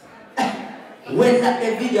 When that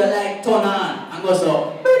the video light turn on and goes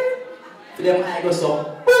up, for them eye goes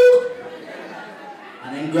up,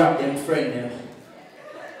 and then grab them friend them.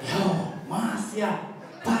 Yo, Marcia,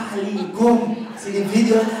 Pali, come, see the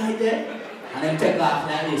video light there? And then take off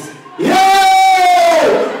like this. Yo!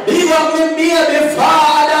 Big up me baby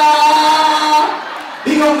father!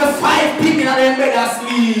 Big up me 5 people in them bed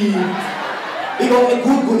asleep! Big up me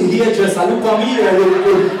good hairdresser, look at me here, look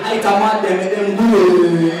good. I command them, make them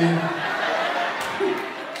good.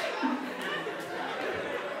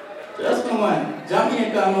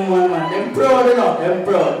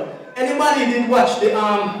 watch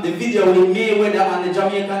the video with Mayweather and the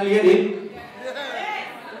Jamaican lady?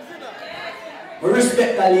 I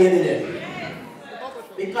respect that lady there.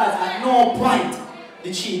 Because at no point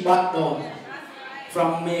did she back down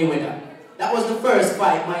from Mayweather. That was the first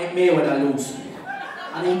fight Mayweather lose.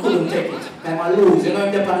 And he couldn't take it. I lose, you know,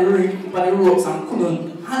 he kept on the ropes and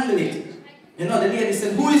couldn't handle it. You know, the lady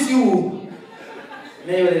said, "Who is you?"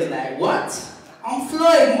 Mayweather's like, "What? I'm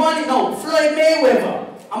Floyd Floyd Mayweather.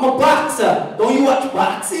 I'm a boxer. Don't you watch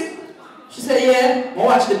boxing?" She said, "Yeah, I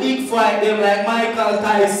watch the big fight, them like Michael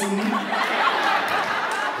Tyson."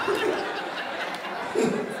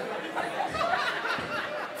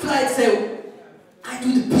 Floyd said, "I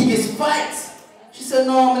do the biggest fights." She said,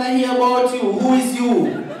 "No, I'm gonna hear about you. Who is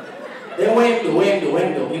you?" Then wait,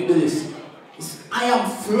 do this. "I am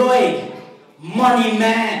Floyd, money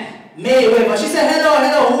man, Mayweather." She said, hello,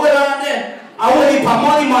 who are there? "I will leave a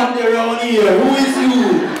money man there around here. Who is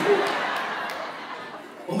you?"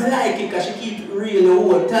 But I like it because she keep it real the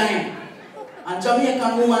whole time. And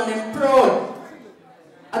Jamaican woman, them proud.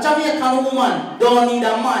 A Jamaican woman don't need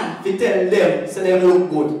a man to tell them so they look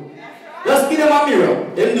good. Just give them a mirror,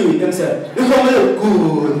 them do it themselves. Look how me look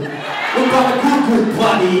good. Look at my good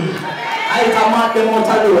body. I can mark them out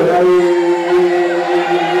of the road.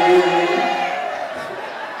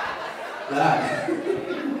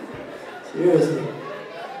 Seriously.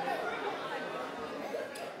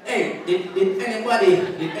 Hey, did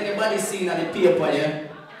anybody see that the paper there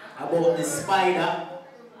about the spider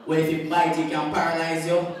where if you bite it can paralyze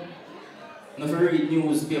you? If you read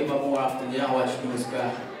newspaper more often, you don't watch news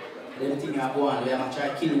because everything I go on, they are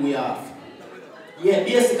trying to kill we off. Yeah,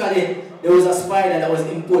 basically there was a spider that was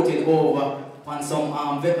imported over on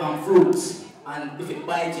some vegan fruits, and if it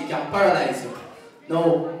bites you can paralyze you.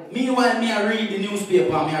 Now, meanwhile, I read the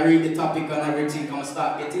newspaper, I read the topic and everything, I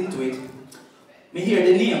start getting into it. I hear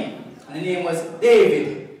the name, and the name was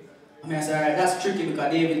David. I say, alright, that's tricky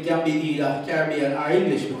because David can be either Caribbean or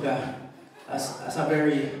English because that's a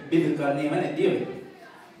very biblical name, isn't it, David?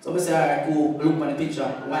 So I say, alright, cool, look on the picture,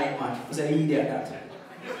 white man. I say, he did that.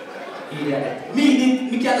 He did that. Me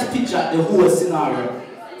can just picture the whole scenario.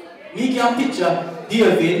 Me can picture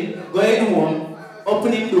David going home,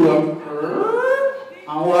 opening the door,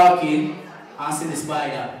 and walking and see the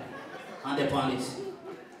spider and the police.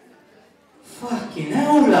 Fucking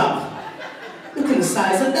hell, love. Look at the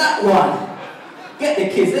size of that one. Get the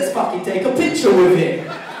kids, let's fucking take a picture with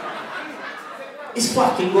it. It's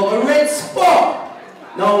fucking got a red spot.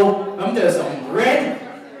 Now, let me tell you something. Red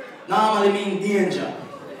normally means danger.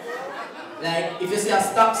 Like, if you see a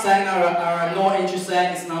stop sign or a no entry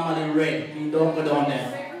sign, it's normally red. You don't go down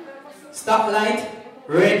there. Stop light,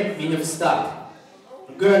 red, mean you have to stop.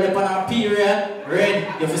 A girl up on her period, red,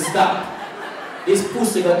 you have to stop. This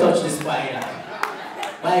pussy gonna touch the spider.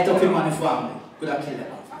 Bite up him and the family. Could have killed him.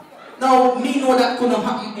 Now, me know that couldn't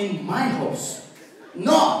happen in my house.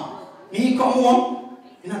 No. Me come home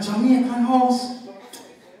in a Jamaican house.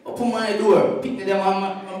 Open my door. Pick me them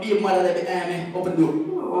and be a mother that behind me. Open the door.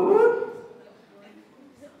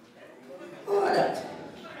 Oh, that.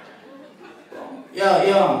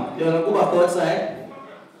 Yo, go back outside.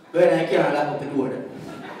 Go ahead and can't lock up the door.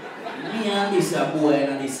 Me and this a boy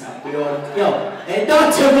and this a girl. Yo, hey,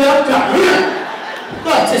 don't tell me up there.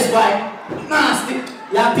 Don't this boy. Nasty.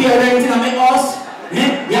 You pay rent in my house.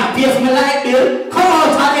 You pay for my light bill. Come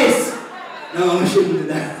out of this. No, I shouldn't do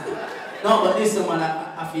that. No, but listen, man,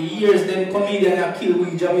 after years, them comedians have killed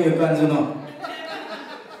we Jamaicans, you know.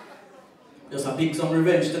 Just a big some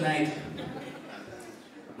revenge tonight.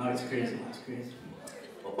 No, it's crazy, man, it's crazy.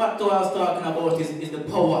 But what I was talking about is the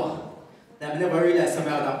power. That I never realized I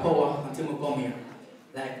had that power until I come here.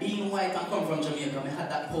 Like being white and come from Jamaica, I had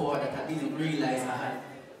that power that I didn't realize I had.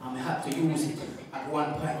 And I had to use it at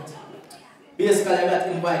one point. Basically, I got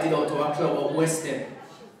invited out to a club at West End.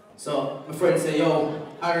 So my friend said, yo,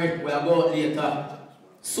 Harry, we'll go out later.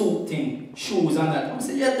 Suit thing, shoes and that. I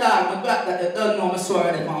said, yeah, dog, I got that. You don't know, I saw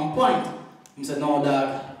it on point. He said, no,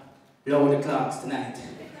 dog, lower the clocks tonight.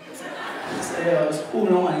 I said, yo, it's cool,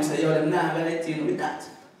 no man. He said, yo, I'm not going to let you in with that. I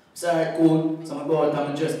said, alright, cool. So I go out and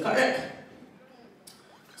I'm dressed correct.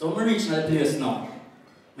 So I'm reaching the place now.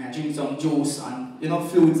 I drink some juice and, you know,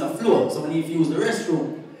 fluids are flow. So I need to use the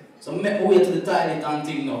restroom. So I make my way to the toilet and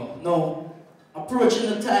thing now. Now, approaching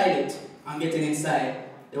the toilet and getting inside,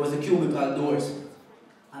 there was the cubicle doors.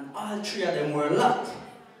 And all three of them were locked.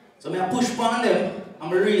 So I push upon them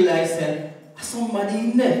and I realized that there's somebody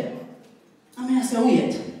in there. And I said,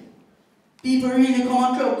 wait, people really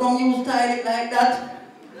come use the toilet like that?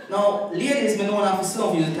 Now, ladies may know not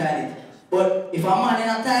to use the toilet. But if a man in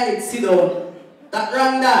a toilet sit down, that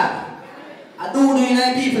wrong dog. I do in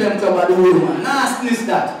the people them club, I do man. Nastiness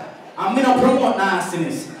that. I'm gonna promote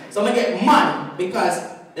nastiness. So I get mad because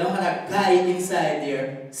they had a guy inside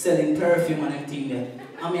there selling perfume and everything there.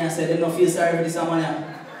 I mean I said they don't feel sorry for this man.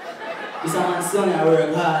 This man's son I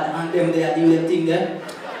work hard and them they do them thing there.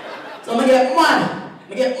 So I get mad.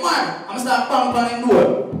 I'm start bang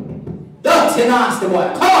door. Dirty nasty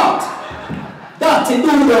boy, come out! Dirty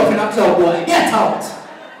dude up in a club boy, get out!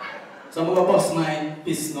 So I'm gonna bust my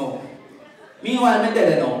piss now. Meanwhile, I'm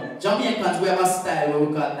dead now. Jamaicans, we have a style where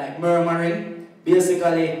we call like murmuring.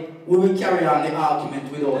 Basically, we will carry on the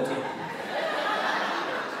argument without it.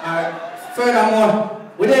 Furthermore,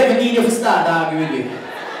 we don't even need you to start arguing with you.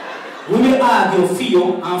 We will argue for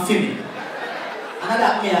you and for me. And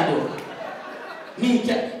that me I do. Me,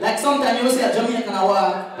 like sometimes you will see a Jamaican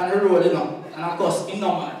walk on the road, you know, and of course, him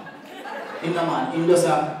no man. Him just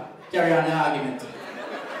carry on the argument.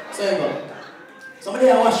 So you go. Somebody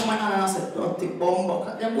I wash my hand and I said, dirty bumbo,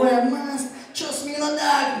 them boy are nasty. Trust me, no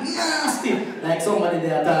dog, nasty. Like somebody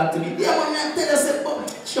there talk to me, yeah man, I tell you, say,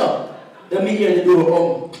 but sure. Then me hear the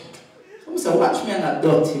door So I say, watch me and that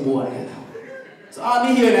dirty boy, you know. So all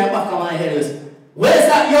me hear in the back of my head is, where's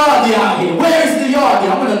that yardie out here? Where is the yardie?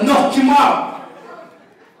 I'm gonna knock him out.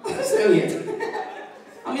 I say, wait.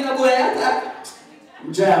 I'm gonna go ahead.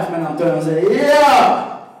 I'm drive man, I'm turning and say,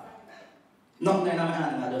 yeah! Nothing in my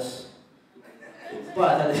hand, I just.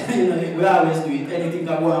 Part of the, you know, we always do it. Anything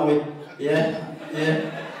can go on with, yeah.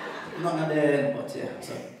 Nothing at the end, but yeah.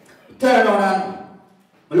 So, turn around and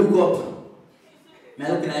I look up. I'm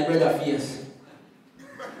looking at brother face.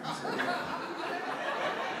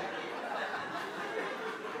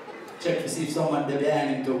 Check to see if someone there behind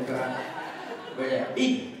him took brother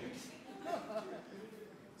big.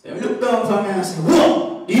 So I look down for me and I say,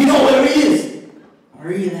 whoa! Do you know where he is? I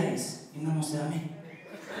realize, you know what I mean?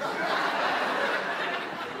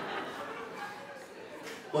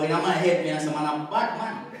 But in my head, me I say, man, I'm bad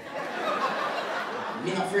man.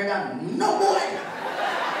 Me not afraid of no boy.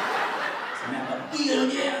 So I have a deal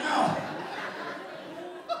here now.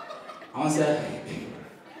 I say,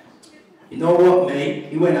 you know what, mate?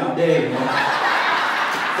 He went out there, you know.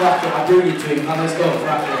 Fuck it, I bring it to him. I'm just going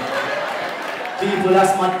fuck it. People,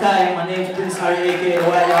 that's my time. My name's Prince Harry, aka the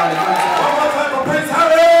White Yard. One more time for Prince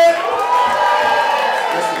Harry!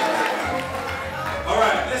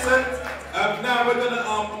 Alright, listen. Now we're gonna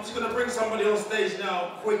I'm just gonna bring somebody on stage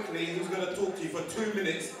now quickly who's gonna talk to you for 2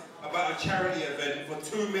 minutes about a charity event. For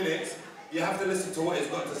 2 minutes, you have to listen to what he's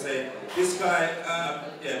got to say. This guy,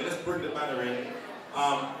 yeah, let's bring the banner in.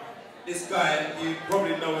 This guy, you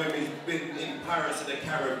probably know him. He's been in Pirates of the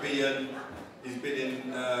Caribbean. He's been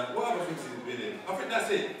in what other things he's been in? I think that's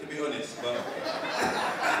it, to be honest. But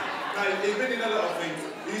no, he's been in a lot of things.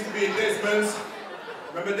 He used to be in Desmond's.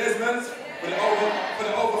 Remember Desmond's? For the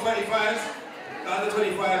over 35s, the under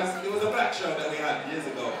 25s. It was a black show that we had years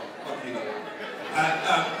ago. Fuck you know.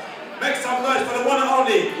 And make some noise for the one and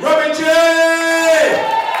only Robbie G!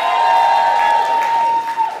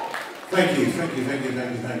 Thank you.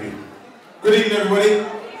 Good evening, everybody.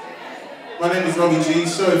 My name is Robbie G.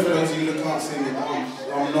 Sorry for those of you that can't see me.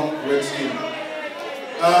 I'm not red skinned.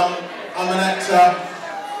 I'm an actor.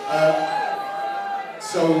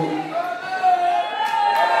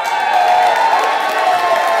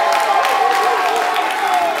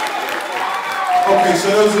 Okay, so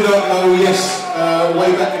those who don't know, yes,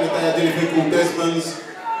 way back in the day I did a thing called Desmond's,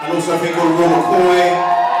 and also a thing called Raw McCoy,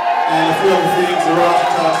 and a few other things,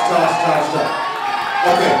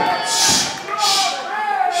 Okay.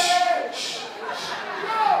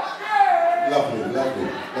 Lovely.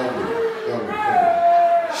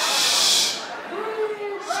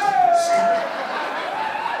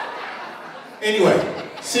 Anyway,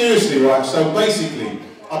 seriously, right, so basically,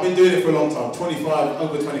 I've been doing it for a long time,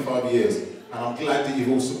 over 25 years, and I'm glad that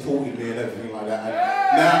you've all supported me and everything like that. And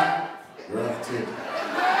now, we're off to it.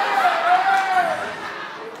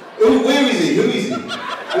 Where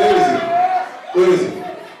is he?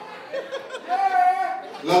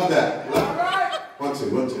 Love that. One,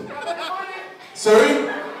 two. Sorry?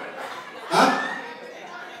 Huh?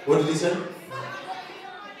 What did he say?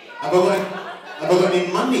 Have I got any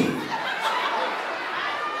money?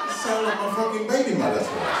 You sound like my fucking baby mother.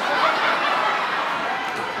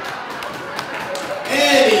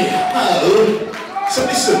 Anyhow, so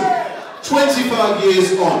listen, 25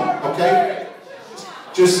 years on, okay?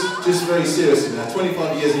 Just very seriously now,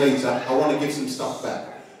 25 years later, I want to give some stuff back.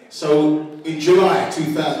 So, in July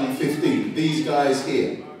 2015, these guys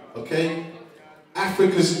here, okay?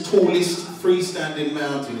 Africa's tallest freestanding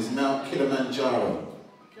mountain is Mount Kilimanjaro.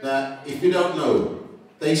 Now, if you don't know,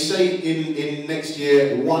 They say in next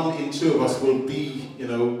year, 1 in 2 of us will be, you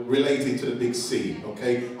know, related to the big C,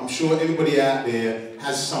 okay? I'm sure everybody out there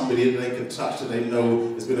has somebody that they can touch that they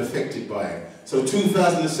know has been affected by it. So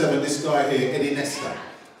 2007, this guy here, Eddie Nesta,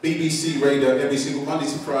 BBC Radio, every single Monday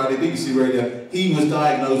to Friday, BBC Radio, he was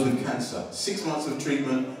diagnosed with cancer. 6 months of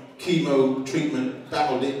treatment, chemo treatment,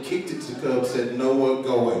 battled it, kicked it to the curb, said no, won't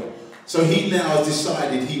go away. So he now has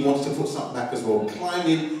decided he wants to put something back as well,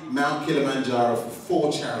 climbing Mount Kilimanjaro for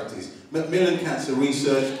 4 charities: Macmillan Cancer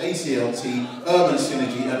Research, ACLT, Urban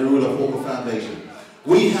Synergy, and the Rule of Hawker Foundation.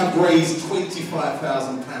 We have raised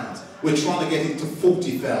 £25,000. We're trying to get it to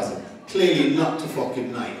 40,000. Clearly not to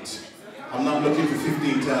fucking night. I'm not looking for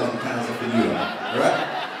 £15,000 for you,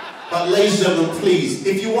 alright? But ladies and gentlemen, please,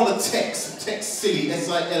 if you want to text SILI,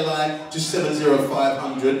 S-I-L-I, to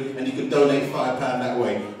 70500, and you can donate £5 that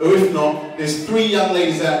way. Or if not, there's 3 young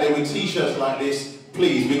ladies out there with t-shirts like this.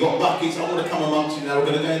 Please, we've got buckets. I want to come amongst you now. We're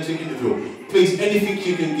going to go into an interview. Please, anything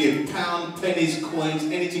you can give, pound, pennies, coins,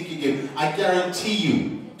 anything you give. I guarantee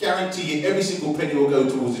you, every single penny will go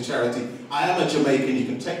towards a charity. I am a Jamaican, you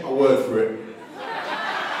can take my word for it.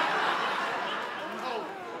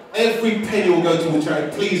 Every penny will go to a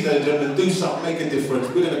charity. Please, ladies and gentlemen, do something, make a difference.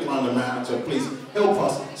 We're going to climb the mountain, so please help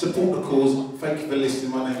us, support the cause. Thank you for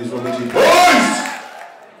listening. My name is Robert G.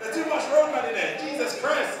 There's too much road man in there. Jesus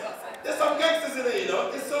Christ. There's some gangsters in there, you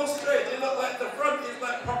know. It's so straight. It looks like the front is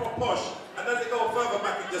like proper posh, and as it go further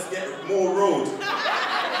back, it just get more road. Look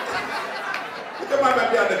at my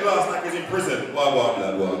man behind the glass like he's in prison. Wow.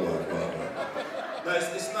 No,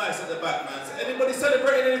 it's nice at the back, man. So anybody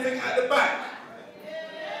celebrating anything at the back?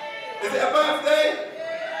 Is it a birthday?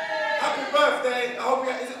 Happy birthday. I hope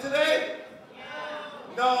is it today?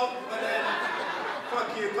 No, but then,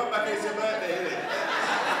 fuck you, come back, it's your birthday, isn't it?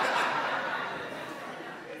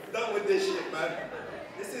 Done with this shit, man.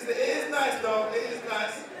 It is nice though, it is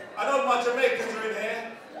nice. I know my Jamaicans are in here.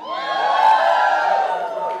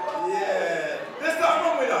 Yeah. There's something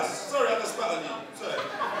wrong with us. Sorry, I just spat on you. Sorry.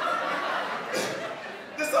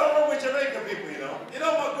 There's something wrong with Jamaican people, you know. You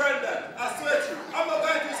know my granddad, I swear to you, I'm not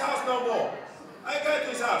going to his house no more. I ain't going to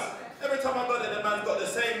his house. Every time I go there, the man's got the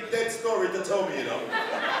same dead story to tell me, you know.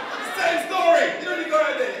 Same story! You know you go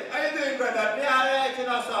right there. How you doing, granddad? Yeah, alright, you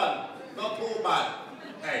know, son. Not too bad.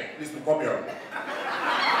 Hey, listen, come here.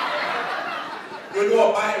 You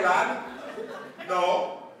know Byron?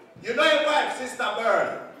 No. You know your wife, Sister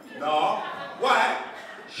Bird? No. Why?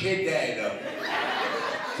 She dead.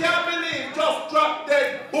 Can't believe just dropped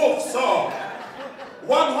dead both so.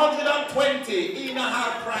 120 in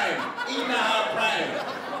her prime.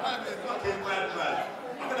 Fucking man.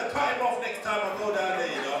 I'm gonna cut him off next time I go down there,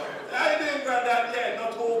 you know. How you doing, granddad? Yeah,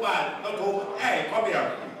 not too bad. Not too bad. Hey, come here.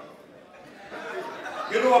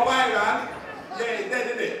 You know Byron? Yeah, he's dead,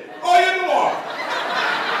 isn't it? Oh, you know?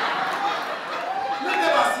 You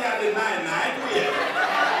never see her the 9-9, do you?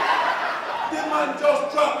 The man just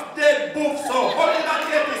dropped dead book, so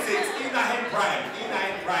 186 in a prime.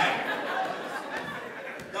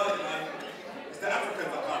 No, man. It's the Africans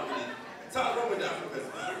I can't really. Something wrong with the Africans,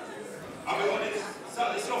 man. I'll be honest.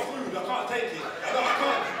 It's your food, I can't take it. I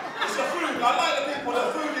can't. It's your food. I like the people,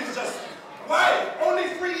 the food is just. Why? Only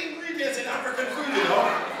 3 ingredients in African food, you know?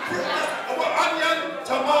 Onion,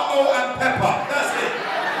 tomato, and pepper. That's it.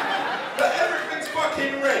 But everything's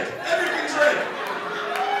fucking red. Everything's red.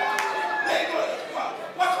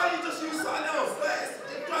 Why can't you just use something else? It's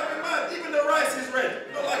driving me mad. Even the rice is red.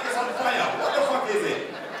 Not like it's on fire. What the fuck is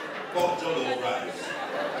it? Got jollof rice.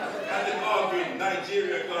 And then arguing,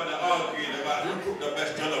 Nigeria Ghana arguing about who cooked the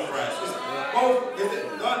best jollof rice. Both, is it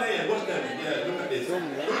Ghanaian? Watch them. Yeah, look at this. Who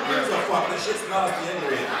gives a fuck? The shit's nasty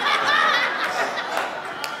anyway.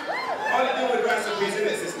 All you do with recipes, isn't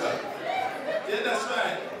it, sister? Yeah, that's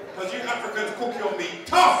right. Because you Africans cook your meat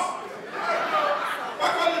tough. Why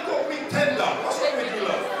can't you cook meat tender? What's wrong with you,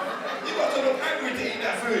 love? You got to look angry to eat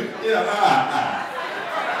that food. Yeah,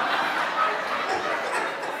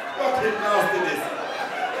 fucking nastiness.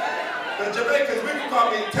 The Jamaicans, we cook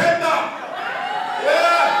our meat tender.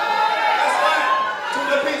 Yeah, that's right. Till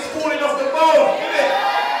the meat's falling off the bone, isn't it?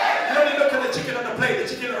 You only look at the chicken on the plate, the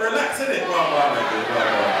chicken will relax, isn't it?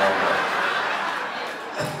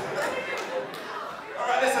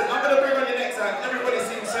 Alright, listen, I'm going to bring on your next act. Everybody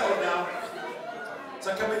seems settled now.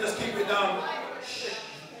 So can we just keep it down? Shh.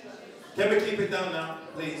 Can we keep it down now,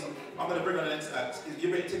 please? I'm going to bring on the next act.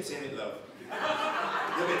 You're a bit tipsy, ain't it, love?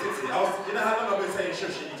 You're a bit tipsy. You know how long I've been saying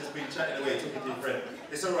shush and you've just been chatting away, talking to your friend?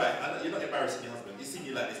 It's alright. You're not embarrassing your husband. He's seen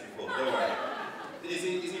you like this before. Don't worry. Is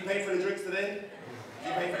he paying for the drinks today? Is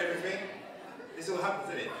he paying for everything? This all happens,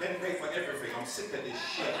 isn't it? Men pay for everything. I'm sick of this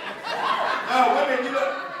shit. Oh, women, you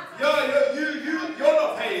look. You're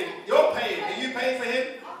not paying. You're paying. Are you paying for him?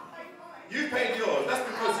 You paid yours. That's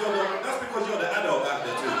because you're the adult out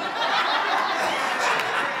there too.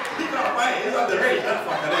 He can't buy it. He's underage. That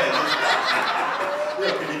fucker there.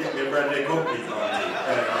 Look, can you get me a brand new coat, please, Auntie?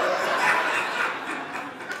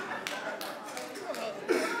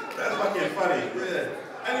 That's fucking funny.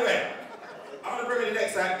 Yeah. Anyway, I'm gonna bring in the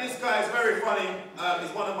next act. This guy is very funny.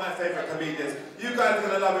 He's one of my favorite comedians. You guys are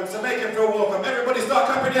gonna love him, so make him feel welcome. Everybody start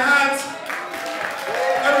clapping your hands.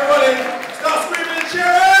 Everybody start screaming and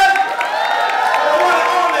cheering. The one and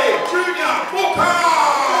only Junior Booker.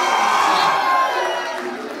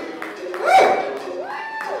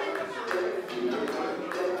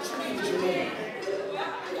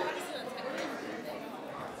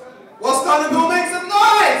 What's going on, people? Make some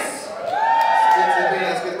noise!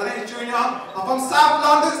 That's good. My name is Junior. I'm from South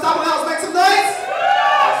London. Someone else make some noise?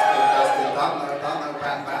 That's good. Don't know,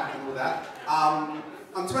 back and all that.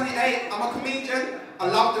 I'm 28. I'm a comedian. I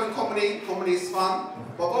love doing comedy. Comedy is fun.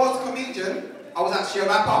 But if I was a comedian, I was actually a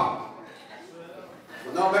rapper.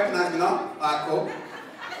 Well, no one recognise me now. Alright, cool.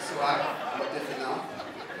 It's alright. I'm a bit different now.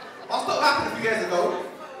 I stopped rapping a few years ago.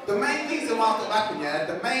 The main reason why I stopped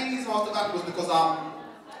rapping, was because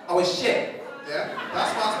I was shit. Yeah?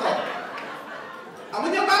 That's why I stopped. And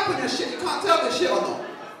when you're rapping your shit, you can't tell if you're shit or not.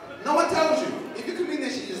 No one tells you. If you're comedian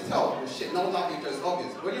shit, you just tell you're shit. No one's like you, it's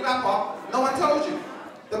obvious. When you rap up, no one tells you.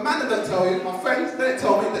 The man that don't tell you, my friends, they didn't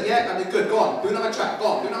tell me that, yeah, I mean, good, go on, do another track, go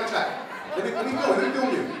on, do another track. Let me film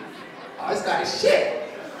you. Oh, this guy is shit.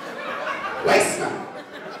 Waste, man.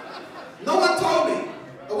 No one told me.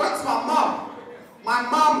 I went to my mum. My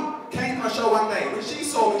mum came to my show one day. When she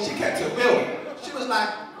saw me, she kept it real. She was like,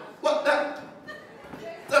 what the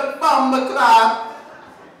mum cry.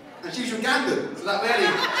 And she's Ugandan, so that really.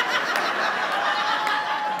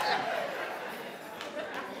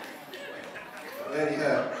 Really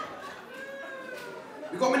hurt.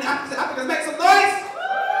 We got many Africans, make some noise!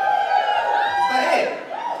 Is that it?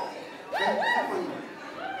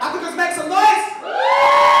 Africans, make some noise!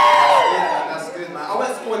 That's good, man. I went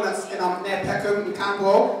to school near Peckham, in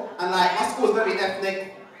Camberwell, and like my school is very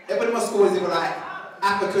ethnic. Everybody in my school is either like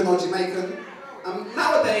African or Jamaican.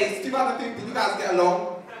 Nowadays, 2050, you guys get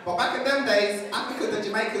along. But back in them days, Africans and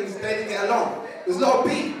Jamaicans, they didn't get along. There was a lot of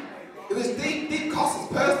beef. It was deep cusses,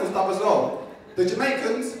 personal stuff as well. The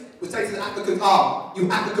Jamaicans would say to the Africans, you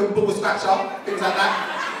African bubble scratcher, things like that.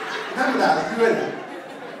 Remember that? You ready?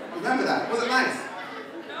 Remember that? Was it nice?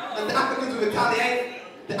 And the Africans would retaliate.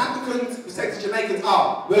 The Africans would say to Jamaicans,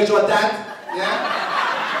 where's your dad? Yeah?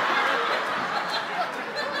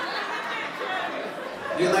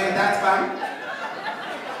 You know your dad's fam?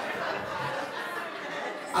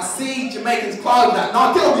 I see Jamaicans cry with that.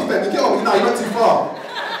 No, get on me, Femi, get on me. No, you went too far.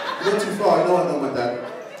 You went too far, you know what I know, my dad.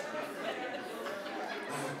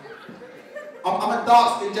 I'm a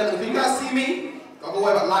dark-skinned gentleman. Can you guys see me? Don't go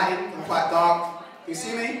worry about lighting, I'm quite dark. Can you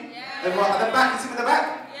see me? Yeah. Everyone at the back, you see me in the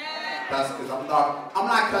back? Yeah. That's because I'm dark. I'm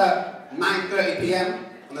like 9:30 p.m.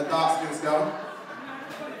 on the dark-skinned scale.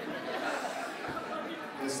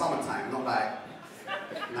 In the summertime, not like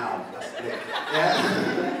now. That's it.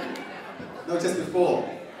 Yeah? No, just before.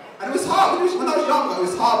 And it was hard, when I was younger, it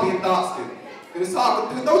was hard being dark-skinned. It was hard,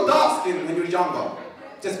 there was no dark skin when you were younger.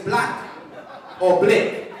 Just black or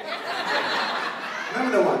blick.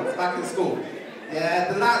 Remember the ones back in school?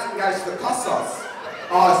 Yeah, the light skin guys used to cuss us.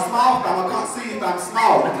 Oh, smile fam, I can't see you fam,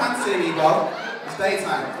 smile. You can't see me, bro. It's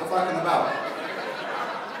daytime, what fucking about?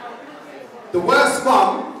 The worst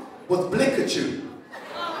one was Blickachu.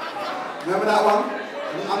 Remember that one?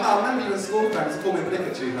 I remember you in school, fam, just called me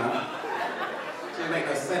Blickachu, man. It didn't make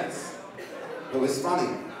no sense. But it was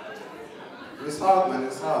funny. It was hard, man, it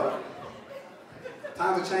was hard.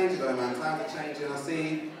 Times are changing though, man, times are changing. I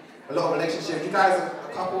see a lot of relationships. You guys are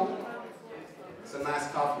a couple? It's a nice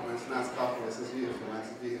couple, man, it's a nice couple. This is beautiful, man,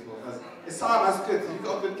 it's beautiful. It's hard, man, it's good. You've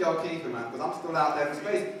got a good girl keeping, man, because I'm still out there in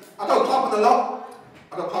space. I go clubbing a lot.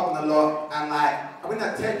 And like, I've been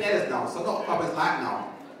there 10 years now, so not club is like now.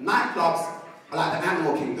 Nightclubs are like the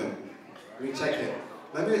animal kingdom. Let me check it.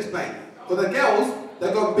 Let me explain. For the girls,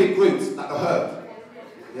 they go in big groups, like the herd.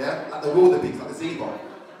 Yeah, like the wildebeest, like the zebra.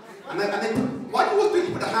 And then why do you always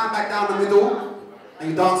put the handbag down the middle and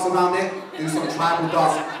you dance around it, do some tribal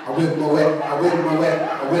dance, I wiggle my way, I wiggle my way,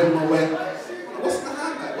 I wiggle my way. What's the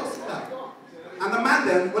handbag? What's that? And the man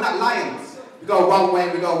then, we're like lions. We go one way,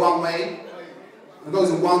 we go one way. We go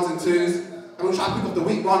in ones and twos, and we try to pick up the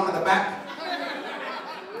weak one at the back.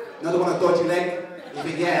 Another one a dodgy leg. You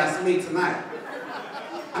think, yeah, that's me tonight.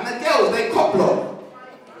 And the girls, they cop block.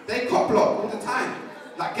 They cop block all the time.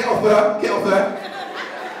 Like, get off her, get off her.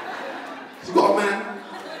 She's got a man.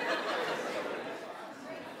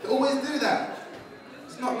 They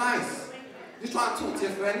nice. You try and talk to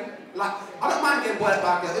your friend. Like, I don't mind getting boiled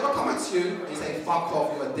by a girl. If I come up to you and you say, fuck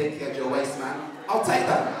off, you're a dickhead, you're a waste man, I'll take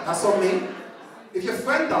that. That's on me. If your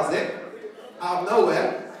friend does it, out of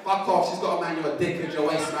nowhere, fuck off, she's got a man, you're a dickhead, you're a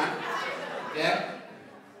waste man. Yeah?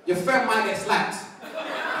 Your friend might get slapped.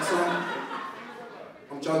 That's on.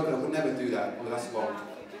 I'm joking, I would never do that. Oh, that's wrong.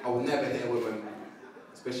 I would never hit a woman,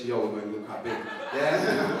 especially your woman, look quite big.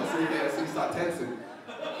 Yeah? So you start tensing.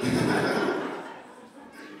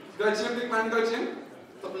 Go gym, big man, go gym?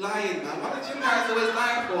 Stop lying, man. What the gym guys always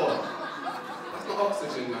lying for? That's not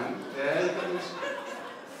oxygen, man. Yeah?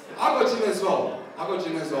 I go gym as well. I go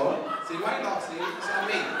gym as well. See, why you laugh, see? That's what I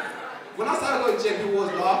mean. When I say I go gym, people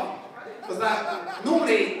always laugh. Because like,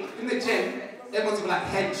 normally, in the gym, everyone's like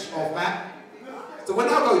hench or fat. So when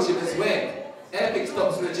I go gym, it's weird. Everything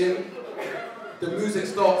stops in the gym. The music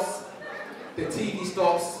stops. The TV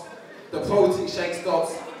stops. The protein shake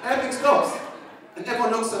stops. Everything stops. And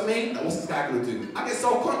everyone looks at me, like, what's this guy gonna do? I get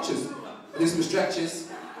self-conscious. I do some stretches.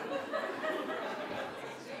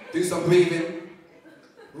 Do some breathing.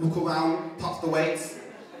 Look around, touch the weights.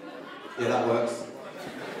 Yeah, that works.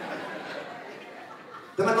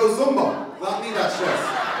 Then I go Zumba. I don't need that stress.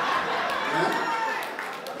 Yeah?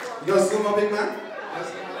 You go Zumba, big man?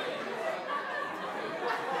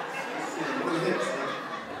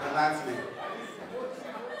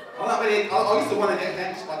 I used to want to get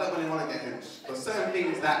hench, but I don't really want to get hench. There's certain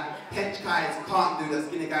things that hench guys can't do that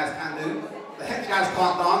skinny guys can do. The hench guys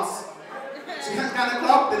can't dance. So hench guys in the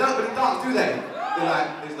club, they don't really dance, do they? They're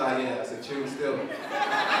like, yeah, that's a tune still. Yeah,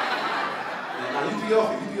 now you do your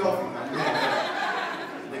thing, man.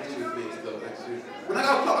 Yeah. Next tune, me, still, next tune. When I go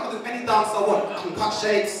to the club, I can do any dance I want. I can cut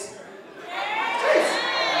shapes.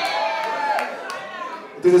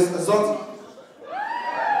 I do this a song.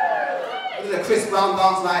 I do the Chris Brown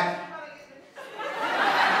dance like.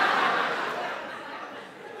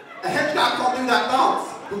 A hench guy can't do that dance.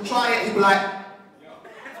 He'll try it, he'll be like,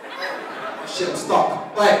 oh, shit, I'm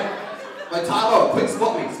stuck. Wait, Tyro, quick,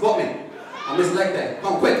 spot me. I missed leg there,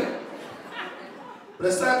 come on, quick. But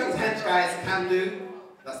there's certain things hench guys can do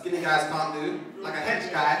that skinny guys can't do. Like a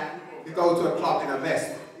hench guy, you go to a club in a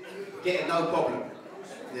vest, get it no problem.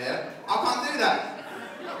 Yeah? I can't do that.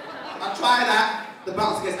 I try that, the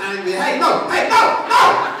bouncer gets angry. Hey, no!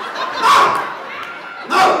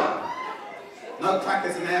 No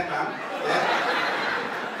crackers in there, fam. Yeah?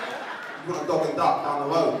 You want a dog and duck down the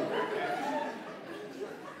road.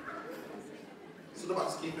 It's all about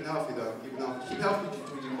just keeping healthy though. Keep healthy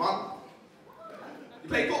between you want. You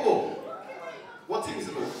play football? What team is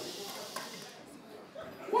it called?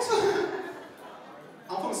 What's that?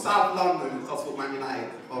 I'm from South London, so I support Man United,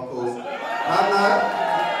 of course. You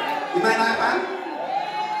Man United fan?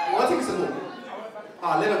 What team is it called?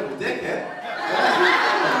 Oh, Liverpool, dickhead.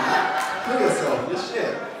 Kill yourself, you're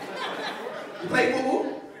shit. You play football?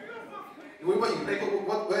 What, you play football?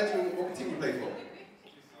 What team you play for?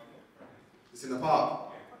 It's in the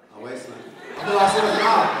park. Oh, wait, man. I thought I saw it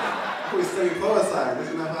now. I thought it was semi-pro side.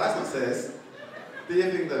 That's not serious. Do your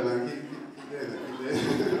thing though, man. Keep doing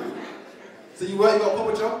it. So you got a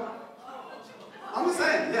proper job? I'm just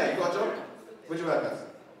saying, yeah, you got a job. Where'd you work at?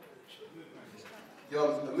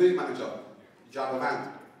 You're a mood manager. You drive a van.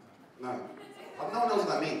 No. No one knows what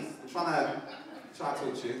that means. I'm trying to talk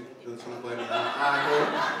to you. You're trying to blow me down. Alright, cool.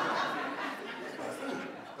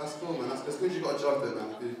 That's cool, man. That's good you got a job there, man.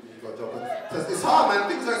 You got a job. Because it's hard, man.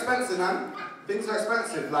 Things are expensive, man. Things are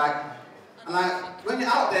expensive. Like, when you're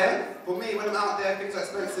out there, for me, when I'm out there, things are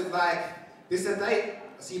expensive. Like, this a date.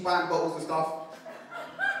 I see you buying bottles and stuff.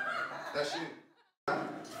 That's you. I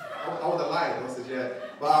would have lied. I said, yeah.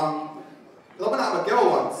 But, I went out with a girl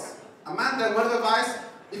once. A man then, word of advice,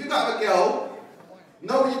 if you go out with a girl,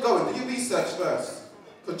 know where you're going, do your research first.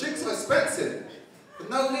 Because drinks are expensive. For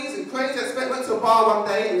no reason, crazy expensive. Went to a bar one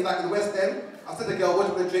day, it was like in the West End. I said to the girl, what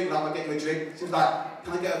do you want to drink? I'm going to get you a drink. She was like,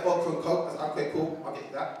 can I get a vodka and Coke? I said, okay, cool, I'll get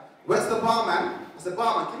you that. Went to the barman. I said,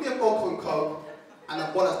 barman, give me a vodka and Coke and a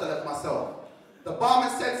bottle of Stella for myself. The barman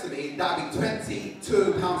said to me, that'd be £22.60.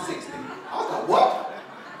 I was like, what?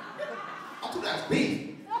 I thought that was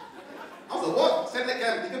beef. I was like, what? Say it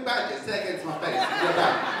again, you can badge it, say it again to my face. You're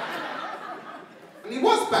bad. And he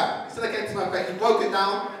was bad. He said it again to my face. He broke it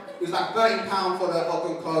down. It was like £13 for the vodka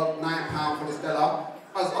and Coke, £9 for the Stella.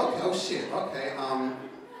 I was like, okay, oh shit, okay, I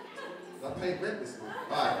paid rent this month.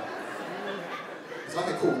 Alright. So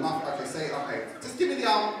okay, cool, enough, okay, say it, okay. Just give me the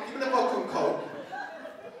vodka and Coke,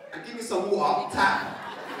 and give me some water, tap.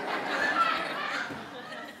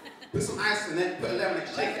 Put some ice in it, put a lemon in it,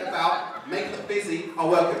 shake it about, make it look busy, I'll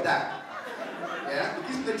work with that. Yeah? He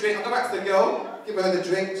gives me the drink, I'll go back to the girl, give her the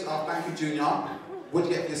drink, thank you, Junior. what do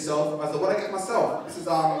you get for yourself? I said, what do I get for myself? This is a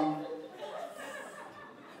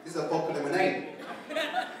vodka lemonade.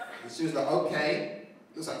 And she was like, okay.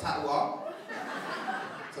 Looks like tap water. I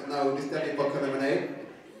said, no, this is definitely vodka lemonade.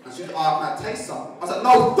 And she was like, oh, can I taste some? I said,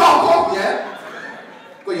 no, fuck off, yeah?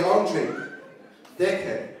 Got your own drink.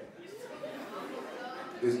 Dickhead.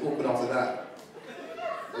 It was awkward after that.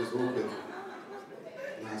 It was awkward.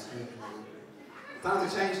 Nice.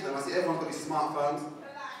 Times are changing though. I see everyone's got these smartphones.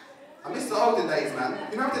 I miss the older days, man.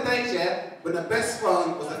 You remember the days, yeah, when the best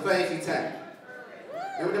phone was the 3310?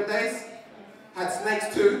 Remember them days? Had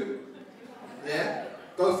snakes too. Yeah?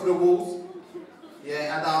 Go through the walls.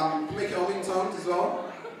 Yeah, and make your own ringtones as well.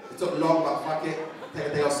 It took long, but fuck it. Take a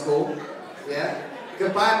day off school. Yeah?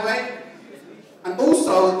 Goodbye, mate. And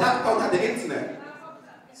also, that phone had the internet.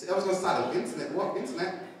 So everyone's going to start the internet. What?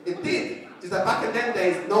 Internet? It did. Just that back in them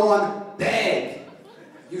days, no one dared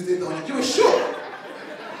use it on you. You were shook.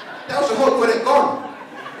 That was your whole credit gone.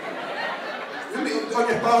 You be on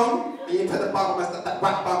your phone, and you put the button by that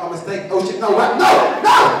whack button by mistake. Oh shit, no, whack. No!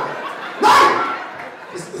 No! No!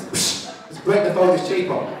 It's break the phone is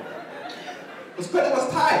cheaper. Because credit was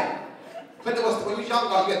tight. Credit was, when you were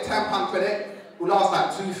younger, you get £10 credit. Will last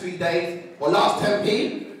like 2-3 days, or last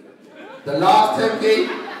 10p. The last 10p,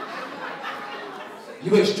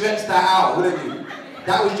 you would stretch that out, wouldn't you?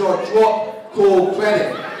 That was your drop call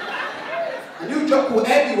credit. And you drop call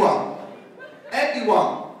everyone.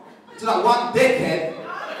 Everyone. To that one dickhead.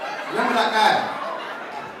 Remember that guy?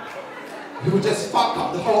 He would just fuck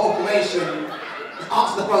up the whole operation and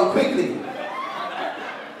answer the phone quickly.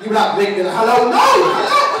 You would like ring me like, hello? No!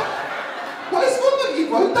 Hello? What is wrong with you,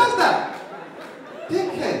 bro? Who does that?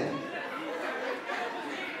 Dickhead.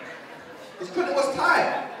 His credit was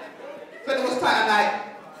tight. Credit was tight, and like,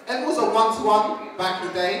 everyone was a one-to-one back in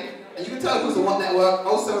the day, and you can tell who was a one network.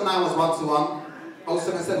 079 was one-to-one,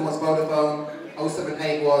 077 was Vodafone,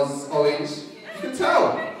 078 was Orange. You can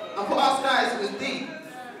tell. And for us guys, it was deep.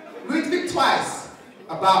 We had to think twice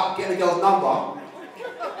about getting a girl's number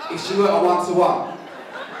if she weren't a one-to-one.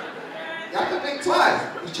 You have to think twice.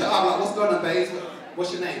 You check out like, what's going on, babes?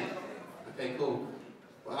 What's your name? Okay, cool.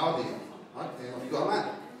 Well, how old are you? Okay, well, you got a man?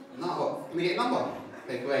 No, what? Can we get your number?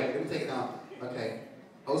 Okay, great. Let me take it down. Okay.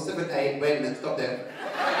 078, wait a minute, stop there.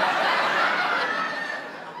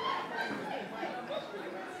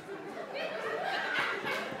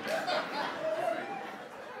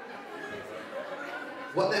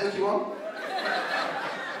 What network you on?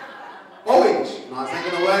 Orange. No, it's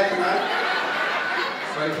ain't gonna work, man.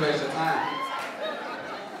 Sorry to waste your time.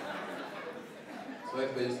 Sorry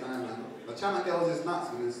to waste your time, man. The China girls is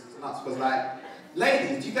nuts, man. It's nuts because, like,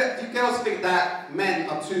 ladies, do you girls think that men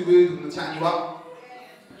are too rude when they're chatting you up?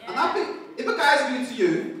 And I think if a guy's rude to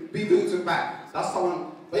you, be rude to him back. That's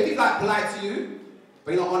someone. But if he's like polite to you,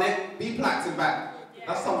 but you're not on it, be polite to him back.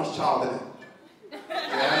 That's someone's child, isn't it?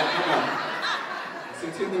 Yeah, come on. I see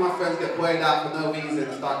too many of my friends get boiled out for no reason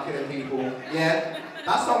and start killing people. Yeah,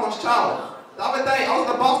 that's someone's child. The other day, I was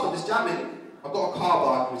at the bus stop just jamming. I got a car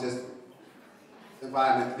bar, which is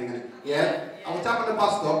environment thing, innit? Yeah? I was jamming at the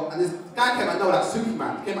bus stop, and this guy came out of nowhere, like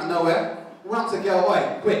Superman, came out of nowhere. Went up to the girl,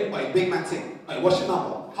 oi, quick, oi, big man ting. Oi, what's your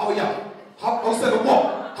number? How are you? 07 what?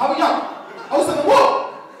 How are you? 07 what?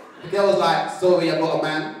 The girl was like, sorry, I got a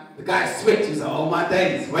man. The guy switched, he was like, oh my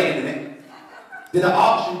days, wait a minute. Did I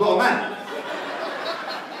ask you got a man?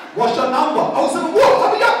 What's your number? 07 what? How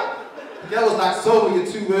are you? The girl was like, sorry,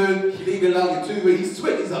 you're too rude. You leave me alone, you're too rude. He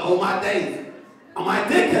switched, he's like, oh my days. Am I a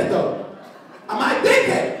dickhead though? Am I a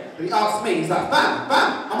dickhead? But he asked me, he's like, fam,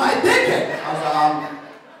 am I a dickhead? I was like,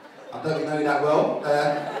 I don't know you that well.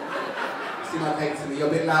 You seem okay to me, you're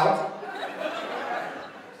a bit loud.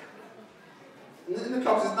 In the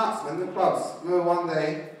clubs is nuts, man, in the clubs. I remember one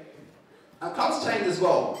day, and clubs change as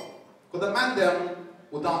well. Because the man them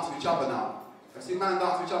will dance with each other now. Have you seen men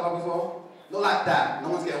dance with each other before? Not like that, no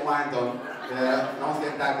one's getting wined on. Yeah, no one's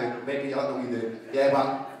getting dagged. Maybe I don't know what you do. Yeah, but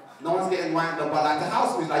no one's getting wined on. But like the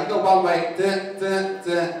house music, like you go one way, if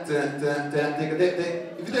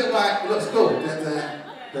you do it right, it looks cool.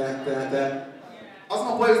 I was with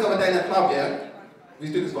my boys the other day in the club, yeah? We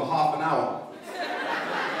used to do this for half an hour.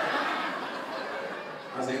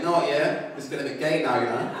 I was like, you know what, yeah? This is getting a bit gay now, you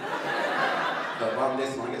know? So run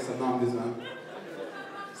this one, get some numbers, man.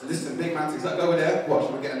 So listen, big man, things like go over there, watch,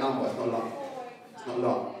 I'm gonna get a number, it's not long. It's not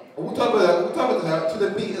long. I walked over to her, to the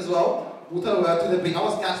beat as well. Walked over her to the beat. I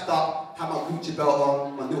was gassed up, had my Gucci belt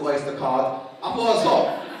on, my new Oyster card. I thought I was hot.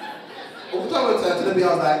 I walked over to her, to the beat, I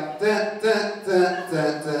was like,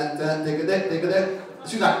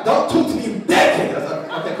 she was like, don't talk to me, you dickhead! I was like,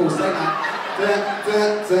 okay, cool, say that.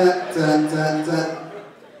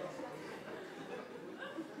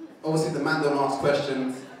 Obviously the man don't ask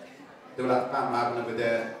questions. They were like, fam, what happened over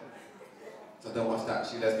there? So I don't watch that,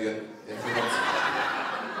 she's lesbian. Yeah, so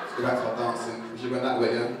let's go back to our dancing. We should went that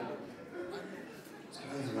way, yeah? It's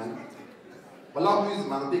crazy, man. I love music,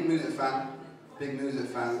 man. I'm a big music fan. Big music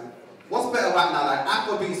fan. What's better right now, like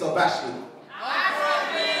Afrobeats or Bashment?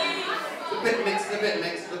 Afrobeats! It's a bit mixed, a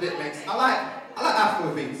bit mixed. I like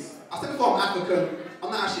Afrobeats. I said before I'm African. I'm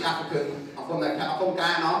not actually African. I'm from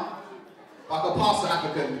Guyana. But I can pass for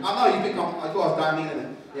African. I know you think I thought I was Ghanaian,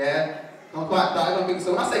 innit? Yeah? I'm quite dark, I don't think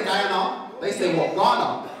so. When I say Guyana, they say what? Ghana?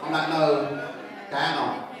 I'm like, no,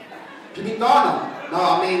 Guyana. Do you mean Ghana? No,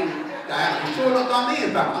 I mean Guyana. You sure you're not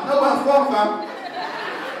Ghanaian, fam? I know where I'm from, fam.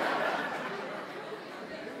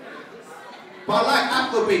 But I like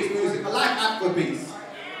Afrobeats music. I like Afrobeats.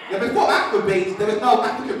 Yeah, before Afrobeats, there was no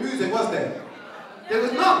African music, was there? There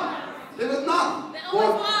was none. There was none.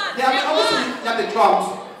 Well, yeah, I mean, obviously you had the drums.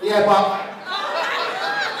 Yeah, but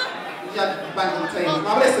you had the bang on the table.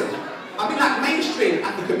 Now listen, I mean like mainstream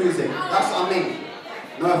African music. That's what I mean.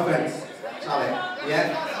 No offense, Charlie. Yeah?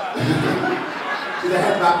 To the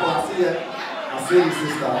head rapper, I see you. I see you,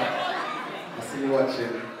 sister. I see you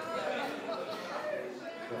watching.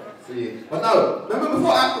 See you. But no, remember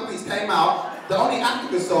before Afrobeats came out, the only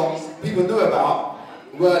African songs people knew about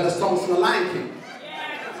were the songs from The Lion King.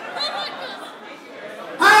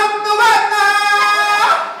 I'm the winner!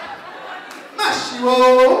 Mashiro!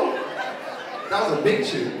 That was a big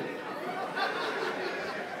tune.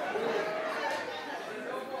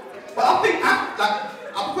 But I think I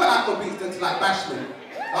prefer Afrobeats than to like Bashment.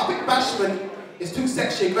 I think Bashment is too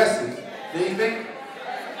sexually aggressive. Don't you think?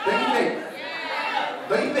 Don't you think?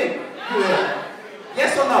 Don't you think? Yeah.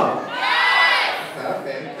 Yes or no? Yes!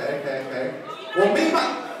 Okay. Well,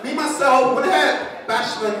 me myself, when I heard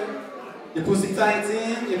Bashment, your pussy tight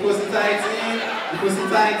in, your pussy tight in, your pussy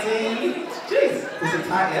tight in. Jeez, pussy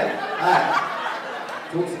tight, yeah? Alright.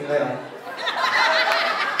 Talk to me later.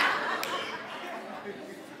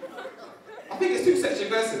 I think it's too sexually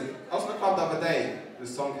aggressive. I was in the club the other day,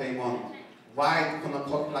 this song came on. Ride on the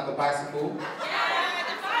clock like a bicycle.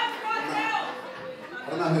 I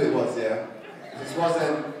don't know who it was, yeah. This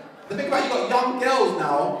wasn't. The thing about you got young girls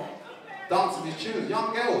now dancing these tunes.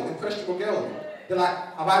 Young girls, impressionable girls. They're like,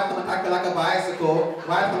 I ride on the tackle like a bicycle.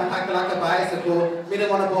 Ride on the tackle like a bicycle. Me don't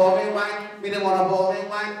want to ball me wine. Me don't want to ball me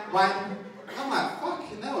wine. I'm like,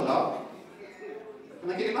 fucking hell, love.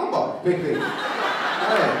 Can I get your number? Quickly.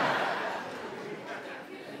 Hey.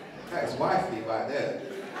 That is wifey right there.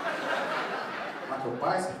 Like a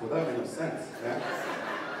bicycle, that don't make no sense, yeah?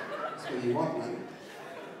 That's what you want, man.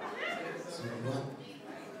 That's what you want.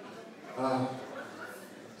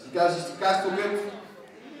 You guys feel good?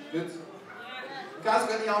 Good? You guys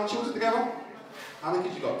got any young children together? How many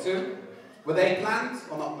kids you got? 2? Were they planned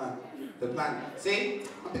or not planned? They're planned. See?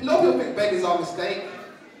 I think a lot of people think babies are a mistake.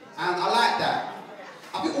 And I like that.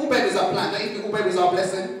 I think all babies are planned. Don't you think all babies are a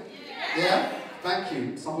blessing? Yeah? Thank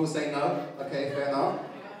you. Some people say no. Okay, fair enough.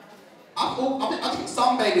 I think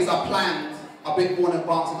some babies are planned a bit more in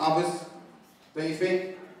advance than others. Don't you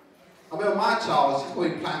think? I remember my child, she's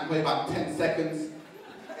probably planned probably about 10 seconds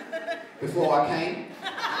before I came.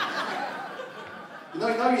 You know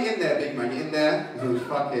you're in there, big man. You're in there. You go,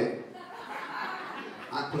 fuck it.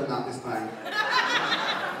 I ain't pulling out this time.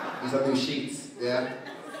 These are new sheets, yeah?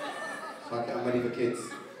 Fuck it, I'm ready for kids.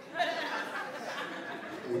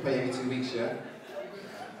 We'll pay every 2 weeks, yeah?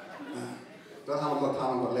 Don't know how much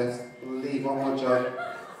time I've got left. We'll leave one more joke.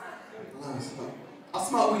 I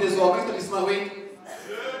smoke weed as well. Makes nobody smoke weed.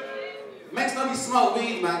 Makes nobody smoke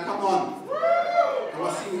weed, man. Come on.